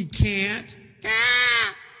 We can't.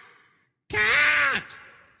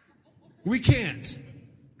 We can't.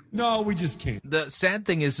 No, we just can't. The sad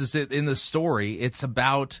thing is that in the story, it's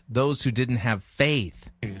about those who didn't have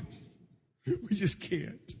faith. We just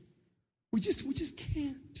can't. We just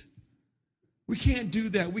can't. We can't do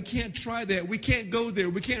that. We can't try that. We can't go there.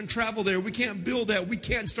 We can't travel there. We can't build that. We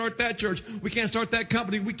can't start that church. We can't start that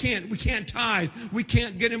company. We can't tithe. We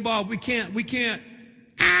can't get involved. We can't. We can't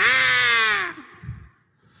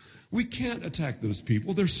attack those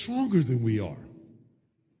people. They're stronger than we are.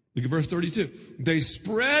 Look at verse 32. They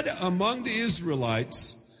spread among the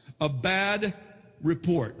Israelites a bad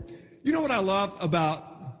report. You know what I love about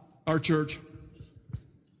our church?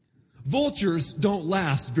 Vultures don't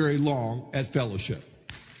last very long at Fellowship.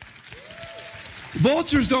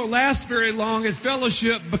 Vultures don't last very long at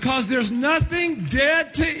Fellowship because there's nothing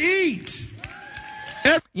dead to eat.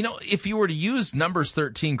 You know, if you were to use Numbers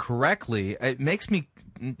 13 correctly, it makes me,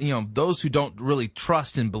 those who don't really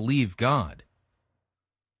trust and believe God.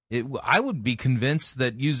 I would be convinced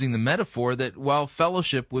that using the metaphor that,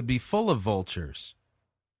 Fellowship would be full of vultures.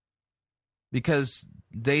 Because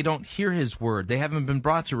they don't hear his word. They haven't been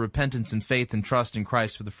brought to repentance and faith and trust in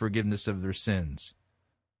Christ for the forgiveness of their sins.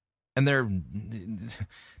 And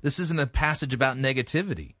this isn't a passage about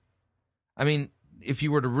negativity. I mean, if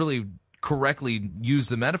you were to really correctly use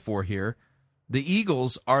the metaphor here, the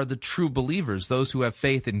eagles are the true believers, those who have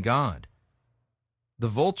faith in God. The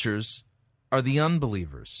vultures are the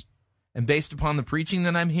unbelievers. And based upon the preaching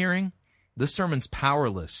that I'm hearing, this sermon's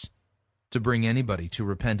powerless to bring anybody to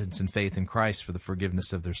repentance and faith in Christ for the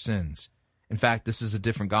forgiveness of their sins. In fact, this is a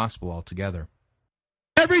different gospel altogether.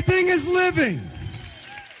 Everything is living.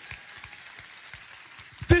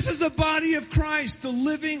 This is the body of Christ, the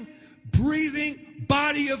living, breathing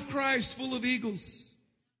body of Christ full of eagles.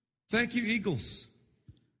 Thank you, eagles,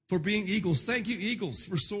 for being eagles. Thank you, eagles,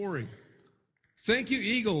 for soaring. Thank you,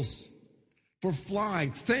 eagles, for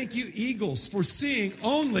flying. Thank you, eagles, for seeing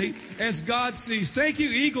only as God sees. Thank you,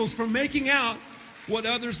 eagles, for making out what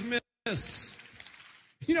others miss.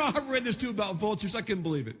 You know, I read this too about vultures. I couldn't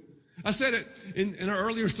believe it. I said it in our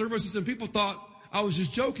earlier services, and people thought I was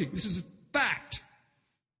just joking. This is a fact.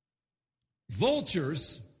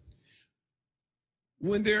 Vultures,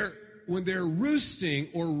 when they're roosting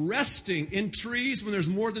or resting in trees, when there's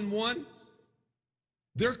more than one,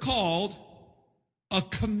 they're called a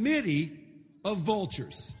committee of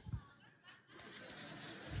vultures.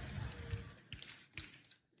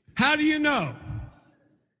 How do you know?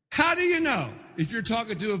 How do you know if you're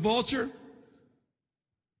talking to a vulture?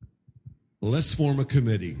 Let's form a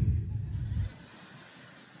committee.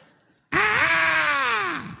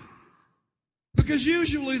 Because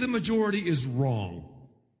usually the majority is wrong.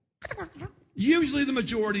 Usually the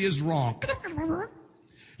majority is wrong.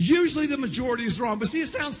 Usually the majority is wrong. But see, it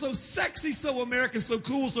sounds so sexy, so American, so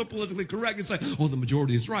cool, so politically correct. It's like, the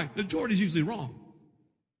majority is right. The majority is usually wrong.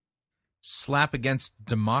 Slap against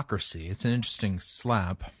democracy. It's an interesting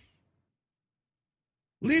slap.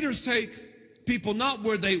 Leaders take people not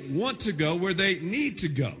where they want to go, where they need to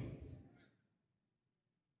go.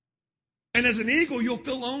 And as an eagle, you'll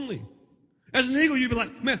feel lonely. As an eagle, you'll be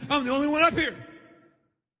like, man, I'm the only one up here.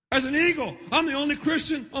 As an eagle, I'm the only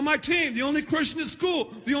Christian on my team, the only Christian at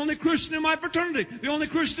school, the only Christian in my fraternity, the only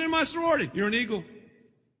Christian in my sorority. You're an eagle.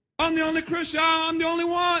 I'm the only Christian. I'm the only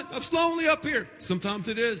one. I'm lonely up here. Sometimes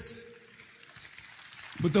it is.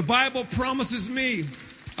 But the Bible promises me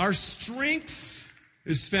our strength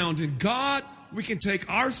is found in God. We can take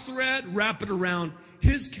our thread, wrap it around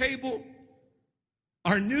His cable.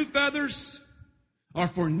 Our new feathers are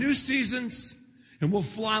for new seasons, and we'll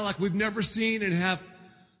fly like we've never seen and have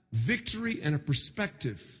victory and a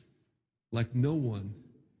perspective like no one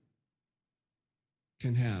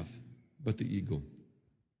can have but the eagle.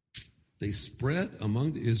 They spread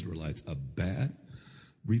among the Israelites a bad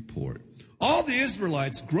report. All the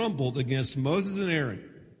Israelites grumbled against Moses and Aaron.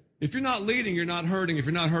 If you're not leading, you're not hurting. If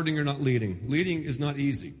you're not hurting, you're not leading. Leading is not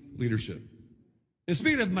easy, leadership. And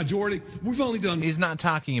speaking of majority, we've only done... He's not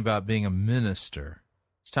talking about being a minister.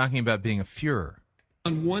 He's talking about being a Führer.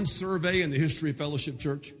 On one survey in the history of Fellowship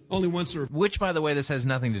Church. Only one survey. Which, by the way, this has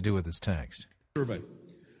nothing to do with this text. Survey.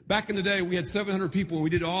 Back in the day, we had 700 people, and we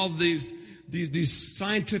did all these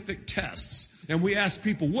scientific tests. And we asked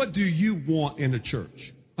people, what do you want in a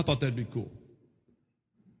church? I thought that'd be cool.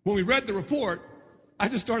 When we read the report, I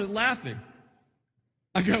just started laughing.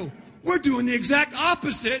 I go, we're doing the exact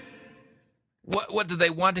opposite. What did they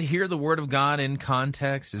want to hear the word of God in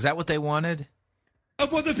context? Is that what they wanted?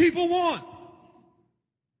 Of what the people want.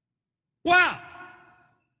 Wow.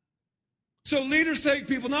 So leaders take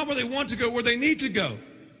people not where they want to go, where they need to go.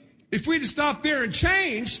 If we'd have stopped there and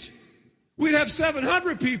changed, we'd have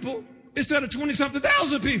 700 people instead of 20-something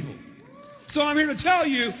thousand people. So I'm here to tell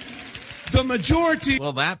you, the majority...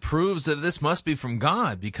 Well, that proves that this must be from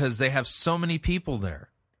God, because they have so many people there.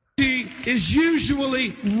 ...is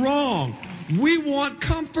usually wrong. We want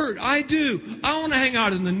comfort. I do. I want to hang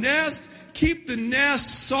out in the nest, keep the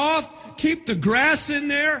nest soft, keep the grass in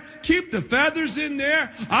there, keep the feathers in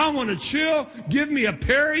there. I want to chill. Give me a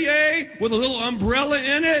Perrier with a little umbrella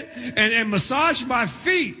in it and massage my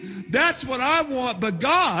feet. That's what I want. But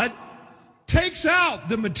God takes out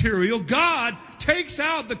the material. God takes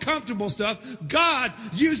out the comfortable stuff. God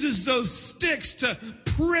uses those sticks to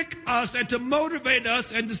prick us and to motivate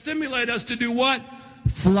us and to stimulate us to do what?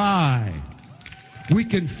 Fly. We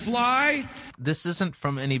can fly. This isn't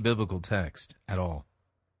from any biblical text at all.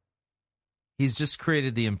 He's just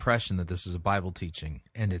created the impression that this is a Bible teaching,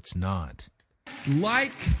 and it's not.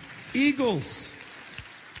 Like eagles.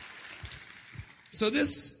 So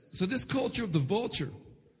this culture of the vulture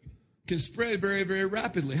can spread very, very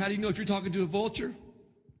rapidly. How do you know if you're talking to a vulture?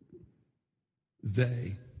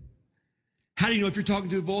 They. How do you know if you're talking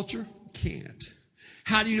to a vulture? Can't.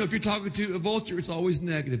 How do you know if you're talking to a vulture? It's always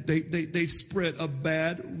negative. They spread a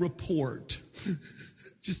bad report.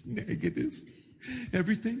 Just negative.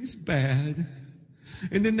 Everything is bad.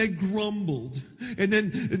 And then they grumbled. And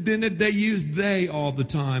then they used they all the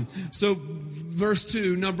time. So verse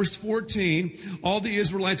 2, Numbers 14, all the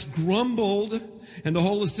Israelites grumbled, and the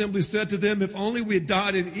whole assembly said to them, if only we had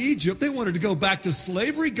died in Egypt. They wanted to go back to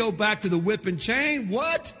slavery, go back to the whip and chain.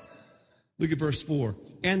 What? Look at verse 4.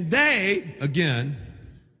 And they, again,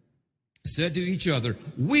 said to each other,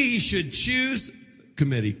 we should choose,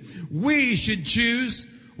 committee, we should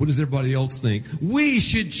choose, what does everybody else think? We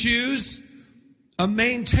should choose a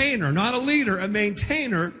maintainer, not a leader, a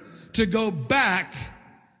maintainer to go back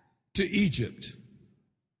to Egypt.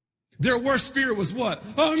 Their worst fear was what?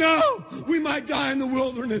 Oh no, we might die in the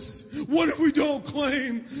wilderness. What if we don't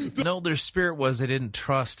claim? No, their spirit was they didn't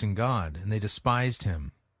trust in God and they despised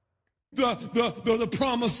him. The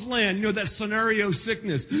promised land, you know, that scenario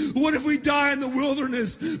sickness. What if we die in the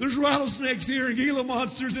wilderness? There's rattlesnakes here and Gila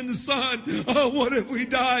monsters in the sun. Oh, what if we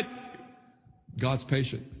died? God's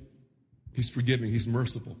patient. He's forgiving. He's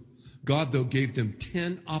merciful. God, though, gave them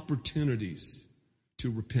 10 opportunities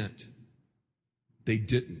to repent. They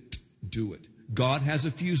didn't do it. God has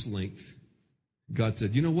a fuse length. God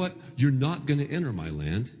said, you know what? You're not going to enter my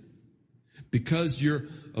land. Because you're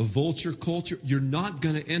a vulture culture, you're not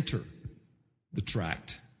going to enter the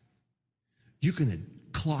tract. You're going to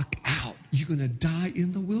clock out. You're going to die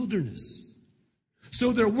in the wilderness.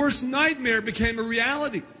 So their worst nightmare became a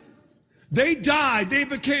reality. They died. They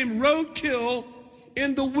became roadkill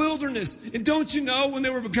in the wilderness. And don't you know, when they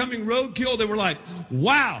were becoming roadkill, they were like,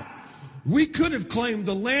 wow, we could have claimed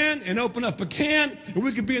the land and opened up a can, and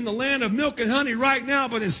we could be in the land of milk and honey right now,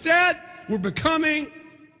 but instead, we're becoming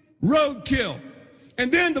roadkill. And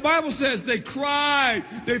then the Bible says they cried.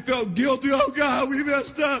 They felt guilty. Oh, God, we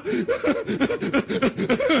messed up.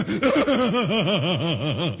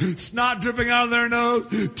 Snot dripping out of their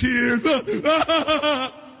nose. Tears.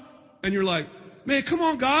 And you're like, man, come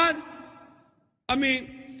on, God. I mean,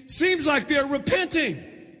 seems like they're repenting.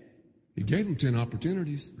 He gave them 10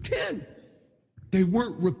 opportunities. 10. They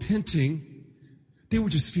weren't repenting. They were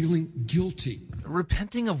just feeling guilty.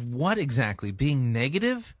 Repenting of what exactly? Being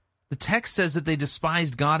negative? The text says that they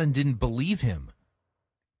despised God and didn't believe him.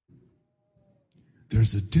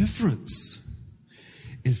 There's a difference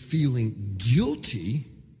in feeling guilty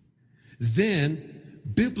than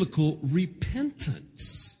biblical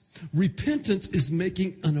repentance. Repentance is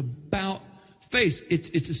making an about face.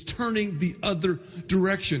 It's turning the other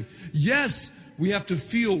direction. Yes, we have to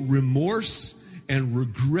feel remorse and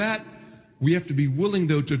regret. We have to be willing,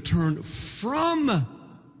 though, to turn from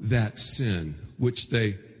that sin, which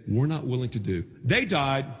they were not willing to do. They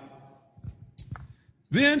died.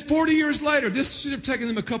 Then 40 years later, this should have taken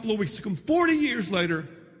them a couple of weeks to come. 40 years later,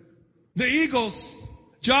 the eagles,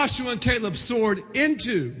 Joshua and Caleb, soared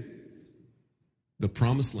into the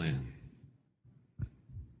promised land.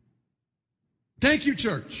 Thank you,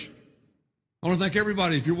 church. I want to thank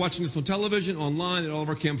everybody. If you're watching this on television, online, at all of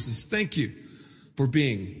our campuses, thank you for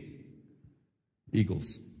being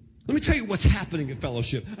eagles. Let me tell you what's happening at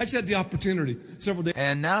Fellowship. I just had the opportunity several days.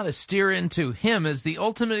 And now to steer into him as the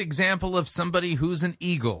ultimate example of somebody who's an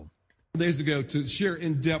eagle. Days ago to share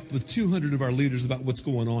in depth with 200 of our leaders about what's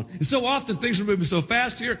going on. And so often things are moving so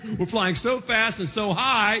fast here. We're flying so fast and so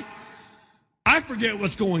high. I forget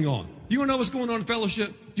what's going on. You want to know what's going on in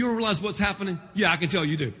Fellowship? You want to realize what's happening? Yeah, I can tell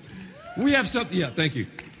you do. We have something. Yeah, thank you.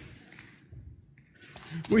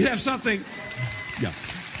 We have something. Yeah.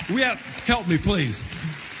 We have, help me please.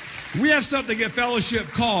 We have something at Fellowship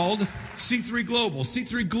called C3 Global.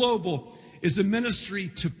 C3 Global is a ministry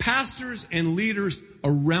to pastors and leaders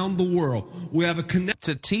around the world. We have a connect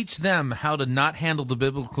to teach them how to not handle the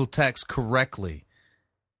biblical text correctly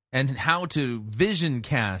and how to vision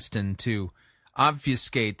cast and to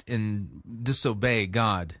obfuscate and disobey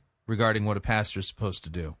God regarding what a pastor is supposed to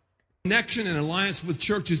do. Connection and alliance with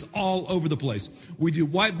churches all over the place. We do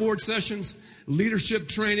whiteboard sessions, leadership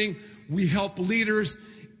training. We help leaders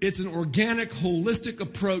It's an organic, holistic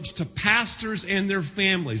approach to pastors and their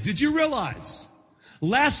families. Did you realize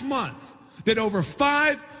last month that over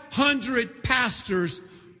 500 pastors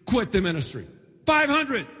quit the ministry?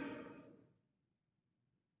 500.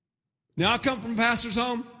 Now, I come from a pastor's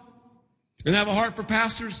home and have a heart for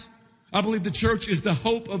pastors. I believe the church is the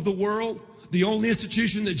hope of the world, the only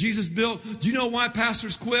institution that Jesus built. Do you know why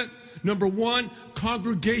pastors quit? Number one,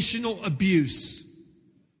 congregational abuse.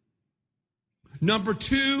 Number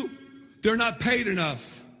two, they're not paid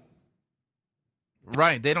enough.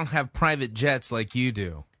 Right, they don't have private jets like you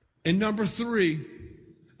do. And number three,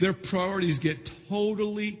 their priorities get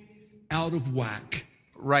totally out of whack.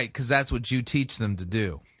 Right, because that's what you teach them to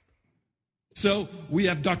do. So we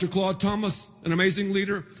have Dr. Claude Thomas, an amazing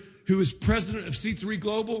leader, who is president of C3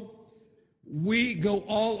 Global. We go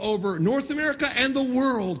all over North America and the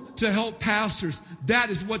world to help pastors. That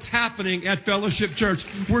is what's happening at Fellowship Church.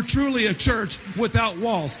 We're truly a church without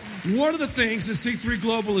walls. One of the things that C3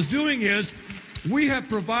 Global is doing is we have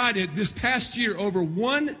provided this past year over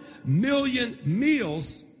 1 million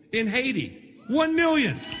meals in Haiti. 1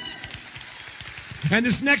 million. And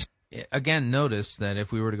this next... Again, notice that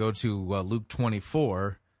if we were to go to Luke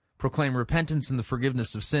 24, proclaim repentance and the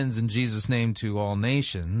forgiveness of sins in Jesus' name to all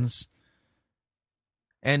nations...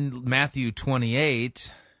 And Matthew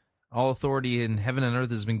 28, all authority in heaven and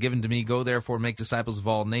earth has been given to me. Go therefore, make disciples of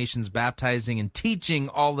all nations, baptizing and teaching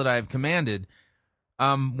all that I have commanded.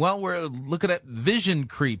 Well, we're looking at vision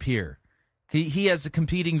creep here. He has a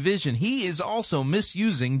competing vision. He is also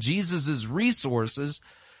misusing Jesus' resources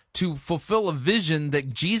to fulfill a vision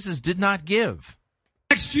that Jesus did not give.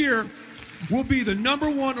 Next year, we'll be the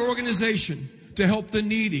 #1 organization to help the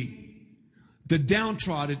needy, the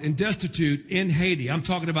downtrodden and destitute in Haiti. I'm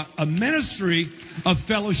talking about a ministry of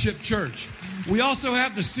Fellowship Church. We also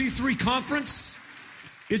have the C3 Conference.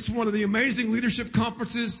 It's one of the amazing leadership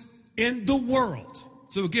conferences in the world.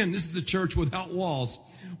 So again, this is a church without walls.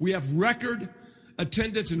 We have record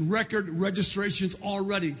attendance and record registrations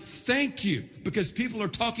already. Thank you, because people are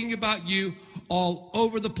talking about you all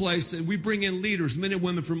over the place, and we bring in leaders, men and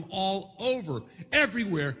women from all over,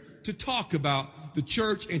 everywhere, to talk about the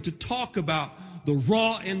church and to talk about the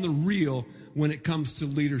raw and the real when it comes to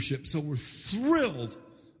leadership. So we're thrilled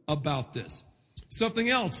about this. Something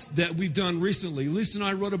else that we've done recently, Lisa and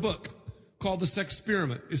I wrote a book called The Sex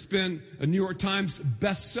Experiment. It's been a New York Times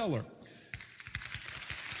bestseller.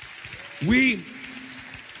 We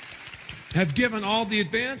have given all the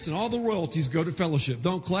advance and all the royalties go to Fellowship.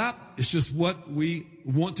 Don't clap. It's just what we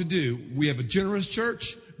want to do. We have a generous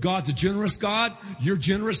church. God's a generous God. You're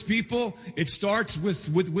generous people. It starts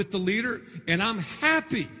with the leader. And I'm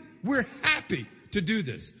happy. We're happy to do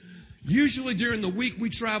this. Usually during the week, we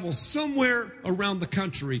travel somewhere around the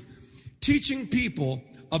country teaching people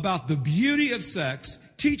about the beauty of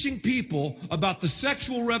sex, teaching people about the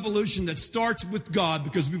sexual revolution that starts with God,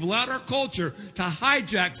 because we've allowed our culture to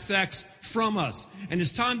hijack sex from us. And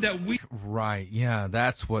it's time that we... Right, yeah,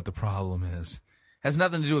 that's what the problem is. Has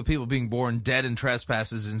nothing to do with people being born dead in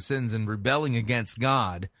trespasses and sins and rebelling against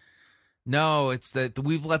God. No, it's that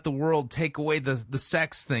we've let the world take away the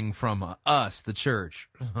sex thing from us, the church.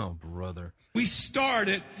 Oh, brother. We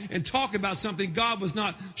started and talk about something God was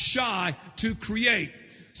not shy to create.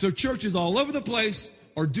 So churches all over the place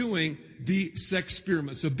are doing the sex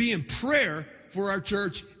experiment. So be in prayer for our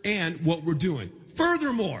church and what we're doing.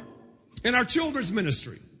 Furthermore, in our children's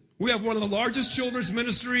ministry, we have one of the largest children's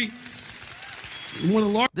ministry.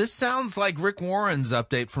 This sounds like Rick Warren's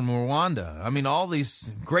update from Rwanda. I mean, all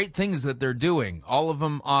these great things that they're doing, all of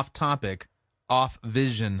them off topic, off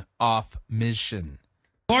vision, off mission.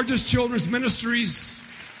 Largest children's ministries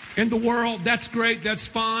in the world. That's great. That's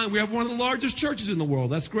fine. We have one of the largest churches in the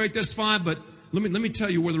world. That's great. That's fine. But let me tell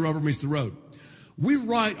you where the rubber meets the road. We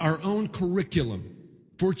write our own curriculum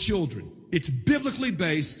for children. It's biblically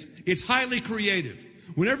based. It's highly creative.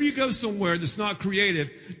 Whenever you go somewhere that's not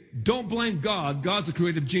creative, don't blame God. God's a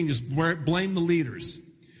creative genius. Blame the leaders.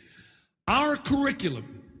 Our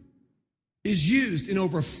curriculum is used in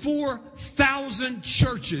over 4,000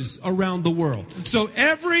 churches around the world. So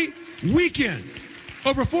every weekend,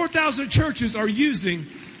 over 4,000 churches are using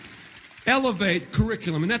Elevate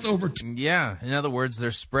curriculum, and that's over... Yeah, in other words,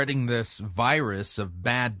 they're spreading this virus of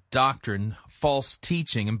bad doctrine, false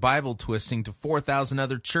teaching, and Bible twisting to 4,000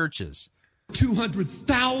 other churches.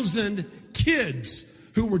 200,000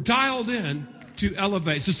 kids who were dialed in to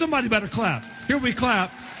Elevate. So somebody better clap. Here we clap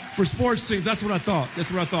for sports teams. That's what I thought.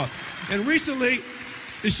 That's what I thought. And recently,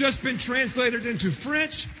 it's just been translated into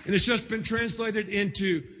French, and it's just been translated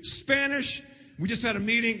into Spanish. We just had a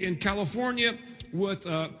meeting in California with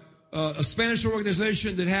a Spanish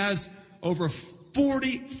organization that has over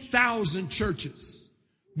 40,000 churches,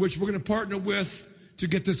 which we're going to partner with to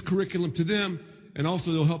get this curriculum to them, and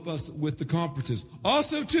also they'll help us with the conferences.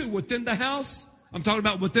 Also, too, within the house, I'm talking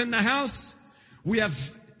about within the house, we have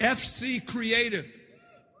FC Creative.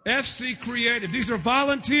 FC Creative. These are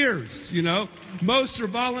volunteers, you know. Most are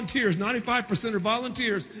volunteers. 95% are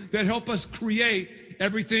volunteers that help us create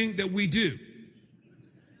everything that we do.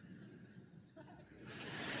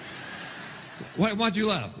 Why'd you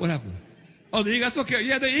laugh? What happened? Oh, the eagle. That's okay.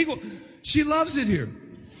 Yeah, the eagle. She loves it here.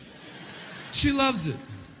 She loves it.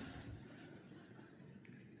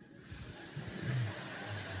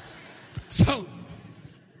 So,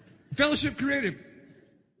 Fellowship Creative.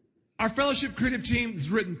 Our Fellowship Creative team has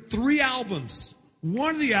written 3 albums.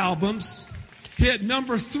 One of the albums hit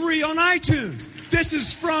number 3 on iTunes. This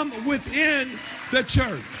is from within the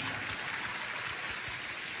church.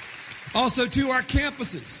 Also, to our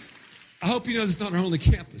campuses. I hope you know this is not our only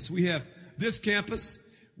campus. We have this campus.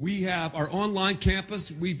 We have our online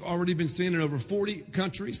campus. We've already been seen in over 40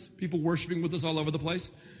 countries. People worshiping with us all over the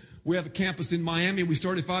place. We have a campus in Miami. We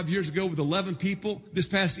started 5 years ago with 11 people. This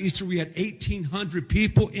past Easter, we had 1,800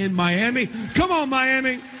 people in Miami. Come on,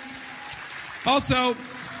 Miami. Also,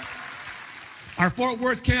 our Fort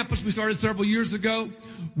Worth campus, we started several years ago.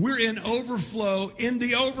 We're in the overflow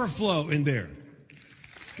in there.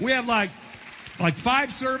 We have like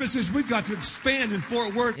 5 services. We've got to expand in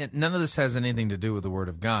Fort Worth. Yeah, none of this has anything to do with the Word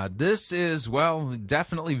of God. This is, well,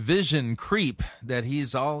 definitely vision creep that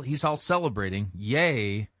he's all celebrating.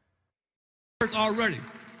 Yay. Already.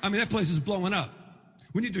 I mean, that place is blowing up.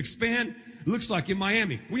 We need to expand. It looks like in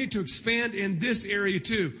Miami. We need to expand in this area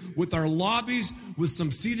too, with our lobbies, with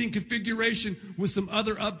some seating configuration, with some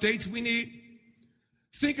other updates we need.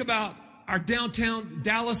 Think about our downtown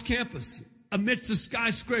Dallas campus amidst the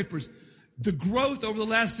skyscrapers. The growth over the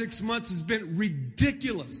last 6 months has been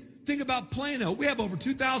ridiculous. Think about Plano. We have over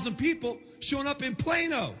 2,000 people showing up in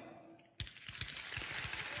Plano.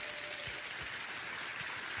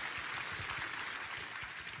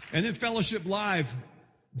 And then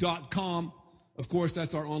fellowshiplive.com. Of course,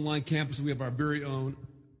 that's our online campus. We have our very own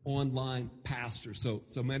online pastor. So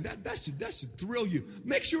man, that should thrill you.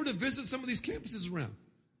 Make sure to visit some of these campuses around.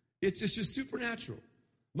 It's just supernatural.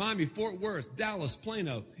 Miami, Fort Worth, Dallas,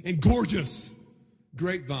 Plano, and gorgeous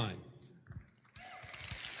Grapevine.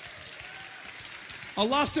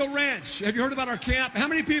 Alasso Ranch. Have you heard about our camp? How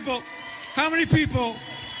many people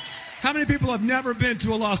have never been to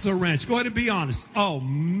Alasso Ranch? Go ahead and be honest. Oh,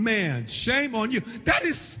 man. Shame on you. That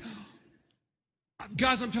is...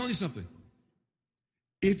 Guys, I'm telling you something.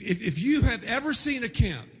 If you have ever seen a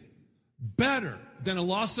camp better than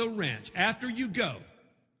Alasso Ranch, after you go,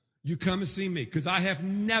 you come and see me, because I have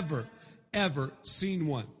never, ever seen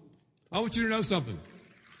one. I want you to know something.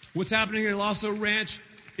 What's happening at Alasso Ranch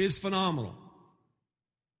is phenomenal.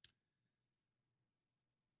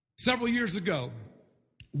 Several years ago,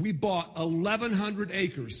 we bought 1,100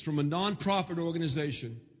 acres from a nonprofit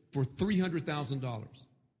organization for $300,000.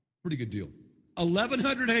 Pretty good deal.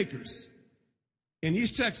 1,100 acres in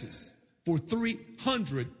East Texas for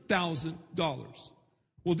 $300,000.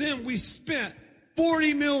 Well, then we spent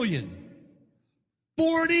 $40 million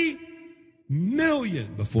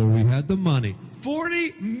before we had the money.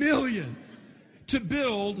 $40 million to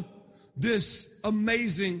build this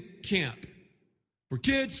amazing camp for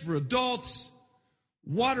kids, for adults,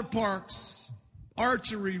 water parks,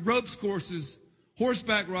 archery, ropes courses,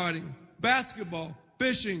 horseback riding, basketball,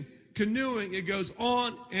 fishing, canoeing. It goes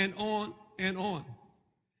on and on and on.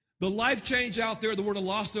 The life change out there, the word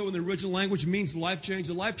alasso in the original language means life change.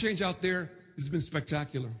 The life change out there has been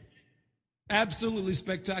spectacular. Absolutely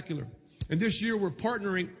spectacular. And this year we're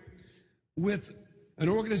partnering with an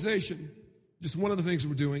organization, just one of the things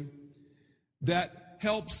we're doing, that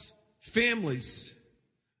helps families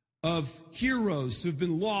of heroes who've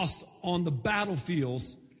been lost on the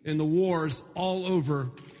battlefields in the wars all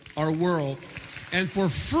over our world. And for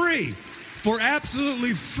free, for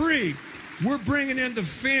absolutely free, we're bringing in the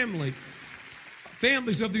families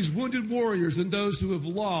of these wounded warriors and those who have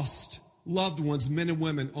lost loved ones, men and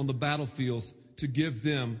women, on the battlefields, to give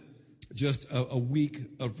them just a week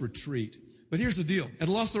of retreat. But here's the deal. At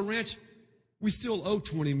Alasso Ranch, we still owe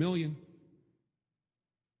 $20 million.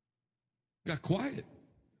 Got quiet.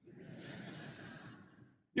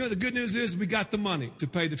 You know, the good news is we got the money to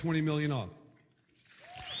pay the $20 million off.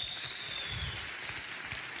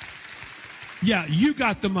 Yeah, you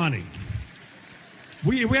got the money.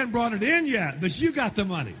 We haven't brought it in yet, but you got the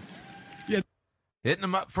money. Yeah. Hitting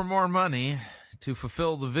them up for more money to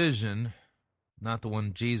fulfill the vision, not the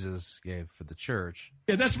one Jesus gave for the church.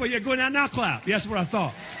 Yeah, that's what, go now clap. Yeah, that's what I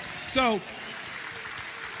thought. So,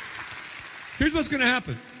 Here's what's going to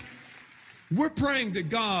happen. We're praying that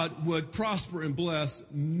God would prosper and bless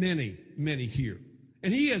many, many here.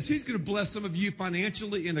 And He is. He's going to bless some of you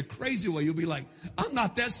financially in a crazy way. You'll be like, I'm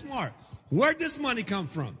not that smart. Where'd this money come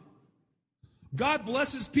from? God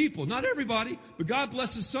blesses people, not everybody, but God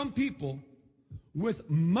blesses some people with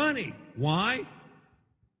money. Why?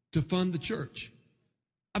 To fund the church.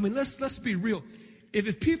 I mean, let's be real.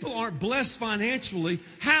 If people aren't blessed financially,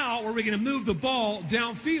 how are we going to move the ball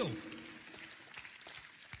downfield?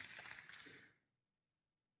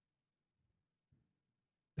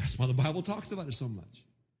 That's why the Bible talks about it so much.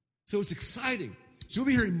 So it's exciting. So you'll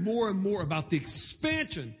be hearing more and more about the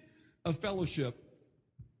expansion of fellowship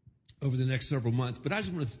over the next several months. But I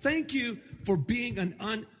just want to thank you for being an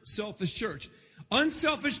unselfish church.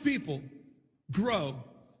 Unselfish people grow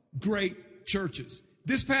great churches.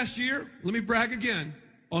 This past year, let me brag again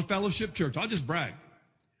on Fellowship Church. I'll just brag.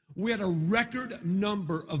 We had a record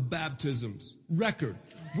number of baptisms. Record.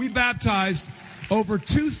 We baptized over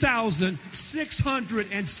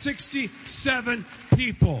 2,667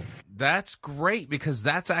 people. That's great, because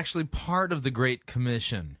that's actually part of the Great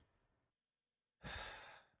Commission.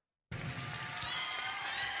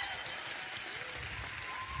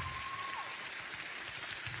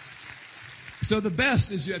 So the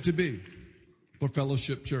best is yet to be for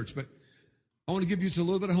Fellowship Church. But I want to give you just a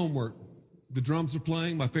little bit of homework. The drums are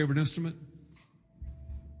playing, my favorite instrument.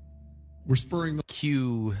 We're spurring the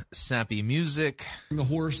cue sappy music. The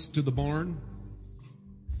horse to the barn.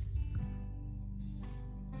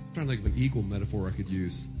 I'm trying to think of an eagle metaphor I could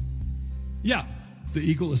use. Yeah, the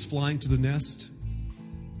eagle is flying to the nest.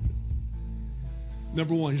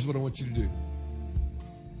 Number one, here's what I want you to do.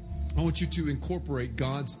 I want you to incorporate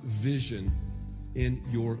God's vision in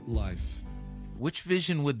your life. Which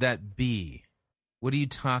vision would that be? What are you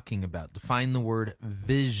talking about? Define the word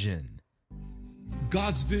vision.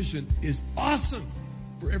 God's vision is awesome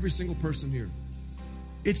for every single person here.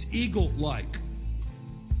 It's eagle-like.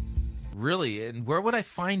 Really? And where would I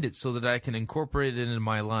find it so that I can incorporate it into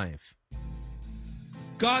my life?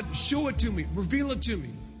 God, show it to me. Reveal it to me.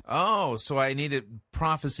 Oh, so I need it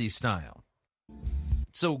prophecy style.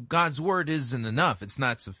 So God's word isn't enough. It's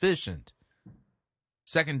not sufficient.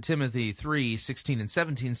 2 Timothy 3:16 and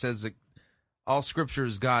 17 says that all scripture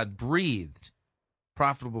is God-breathed,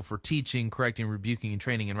 profitable for teaching, correcting, rebuking, and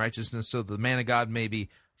training in righteousness, so that the man of God may be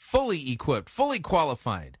fully equipped, fully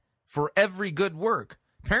qualified for every good work.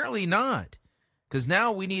 Apparently not, because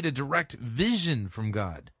now we need a direct vision from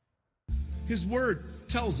God. His word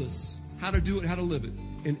tells us how to do it, how to live it,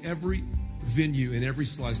 in every venue, in every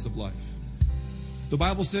slice of life. The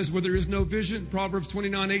Bible says where there is no vision, Proverbs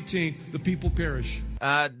 29:18, the people perish.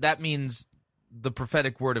 That means the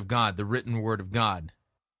prophetic word of God, the written word of God.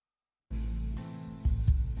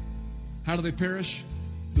 How do they perish?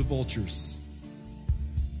 The vultures.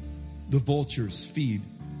 The vultures feed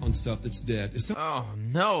on stuff that's dead. Oh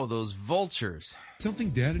no, those vultures.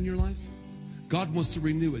 Something dead in your life? God wants to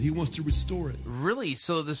renew it. He wants to restore it. Really?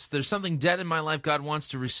 So there's something dead in my life, God wants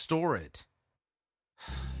to restore it.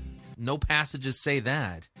 No passages say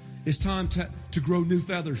that. It's time to grow new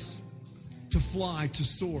feathers, to fly, to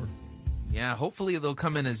soar. Yeah, hopefully they'll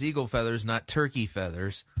come in as eagle feathers, not turkey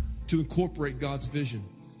feathers. To incorporate God's vision.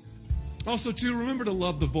 Also, too, remember to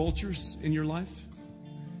love the vultures in your life.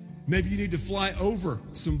 Maybe you need to fly over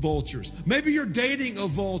some vultures. Maybe you're dating a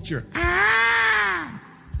vulture.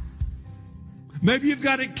 Maybe you've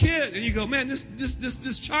got a kid and you go, man,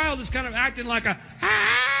 this child is kind of acting like a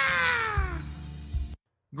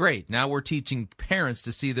Great. Now we're teaching parents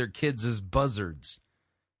to see their kids as buzzards.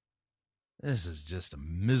 This is just a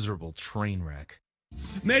miserable train wreck.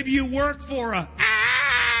 Maybe you work for a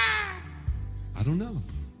I don't know.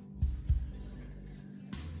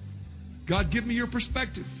 God, give me your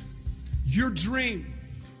perspective, your dream.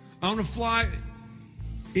 I want to fly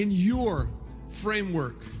in your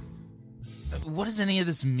framework. What does any of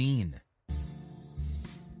this mean?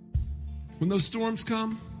 When those storms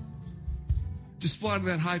come, just fly to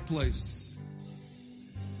that high place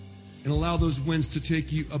and allow those winds to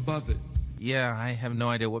take you above it. Yeah, I have no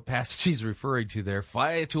idea what passage he's referring to there.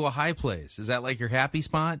 Fly to a high place. Is that like your happy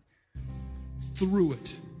spot? Through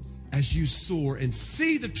it as you soar and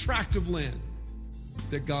see the tract of land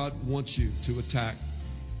that God wants you to attack.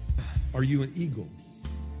 Are you an eagle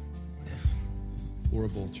or a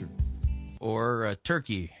vulture? Or a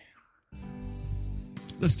turkey?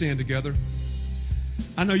 Let's stand together.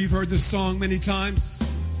 I know you've heard this song many times,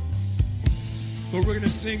 but we're going to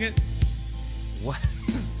sing it. What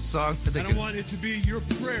song? And I want it to be your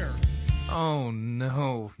prayer. Oh,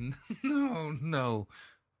 no. No.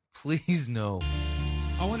 Please, no.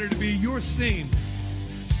 I want it to be your theme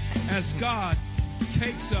as God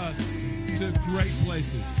takes us to great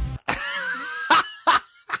places.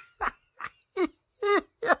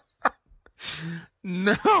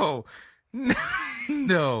 No.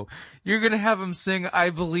 No. You're going to have him sing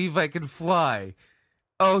I Believe I Can Fly.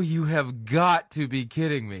 Oh, you have got to be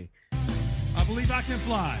kidding me. I believe I can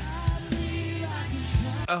fly.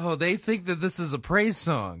 Oh, they think that this is a praise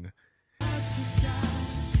song.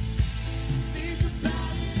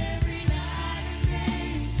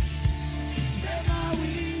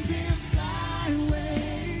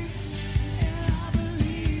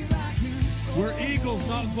 We're eagles,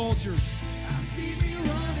 not vultures.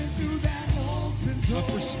 A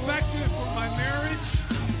perspective for my marriage,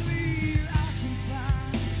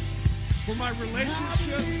 for my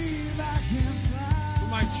relationships, for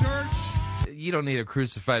my church. You don't need a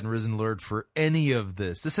crucified and risen Lord for any of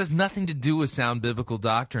this. This has nothing to do with sound biblical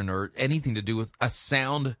doctrine or anything to do with a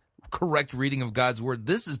sound, correct reading of God's word.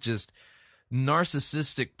 This is just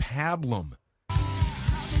narcissistic pablum.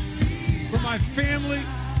 For my family,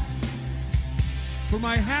 for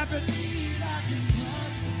my habits,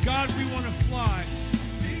 God, we want to fly.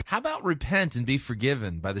 How about repent and be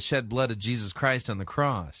forgiven by the shed blood of Jesus Christ on the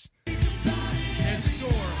cross? And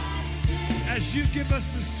soar as you give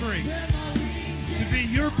us the strength to be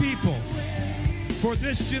your people for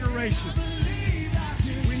this generation.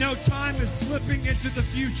 We know time is slipping into the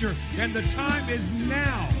future, and the time is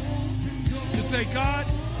now to say, God,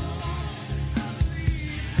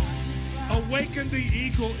 awaken the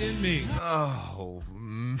eagle in me. Oh,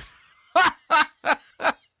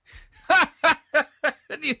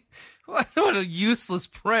 what a useless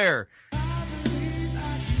prayer.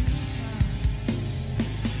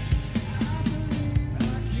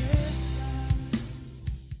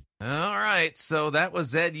 All right, so that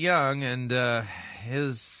was Ed Young and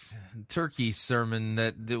his turkey sermon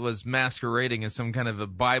that was masquerading as some kind of a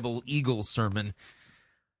Bible eagle sermon.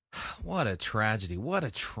 What a tragedy. What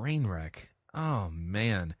a train wreck. Oh,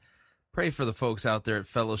 man. Pray for the folks out there at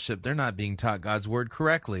Fellowship. They're not being taught God's word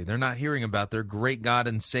correctly. They're not hearing about their great God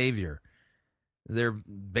and Savior. They're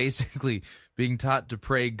basically being taught to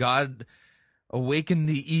pray, God, awaken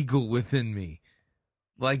the eagle within me.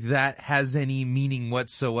 Like that has any meaning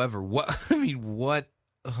whatsoever. What? I mean, what?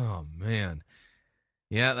 Oh, man.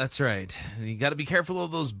 Yeah, that's right. You got to be careful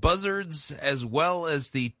of those buzzards as well as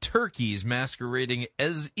the turkeys masquerading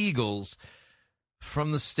as eagles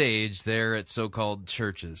from the stage there at so-called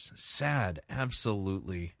churches. Sad.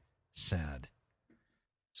 Absolutely sad.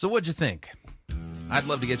 So what'd you think? I'd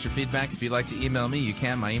love to get your feedback. If you'd like to email me, you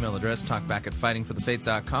can. My email address,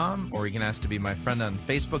 talkback@fightingforthefaith.com, or you can ask to be my friend on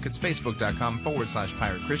Facebook. It's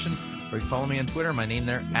facebook.com/Pirate Christian, or you can follow me on Twitter. My name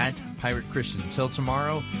there, @Pirate Christian. Until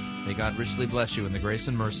tomorrow, may God richly bless you in the grace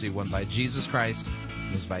and mercy won by Jesus Christ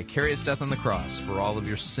and his vicarious death on the cross for all of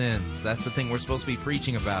your sins. That's the thing we're supposed to be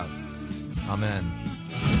preaching about. Amen.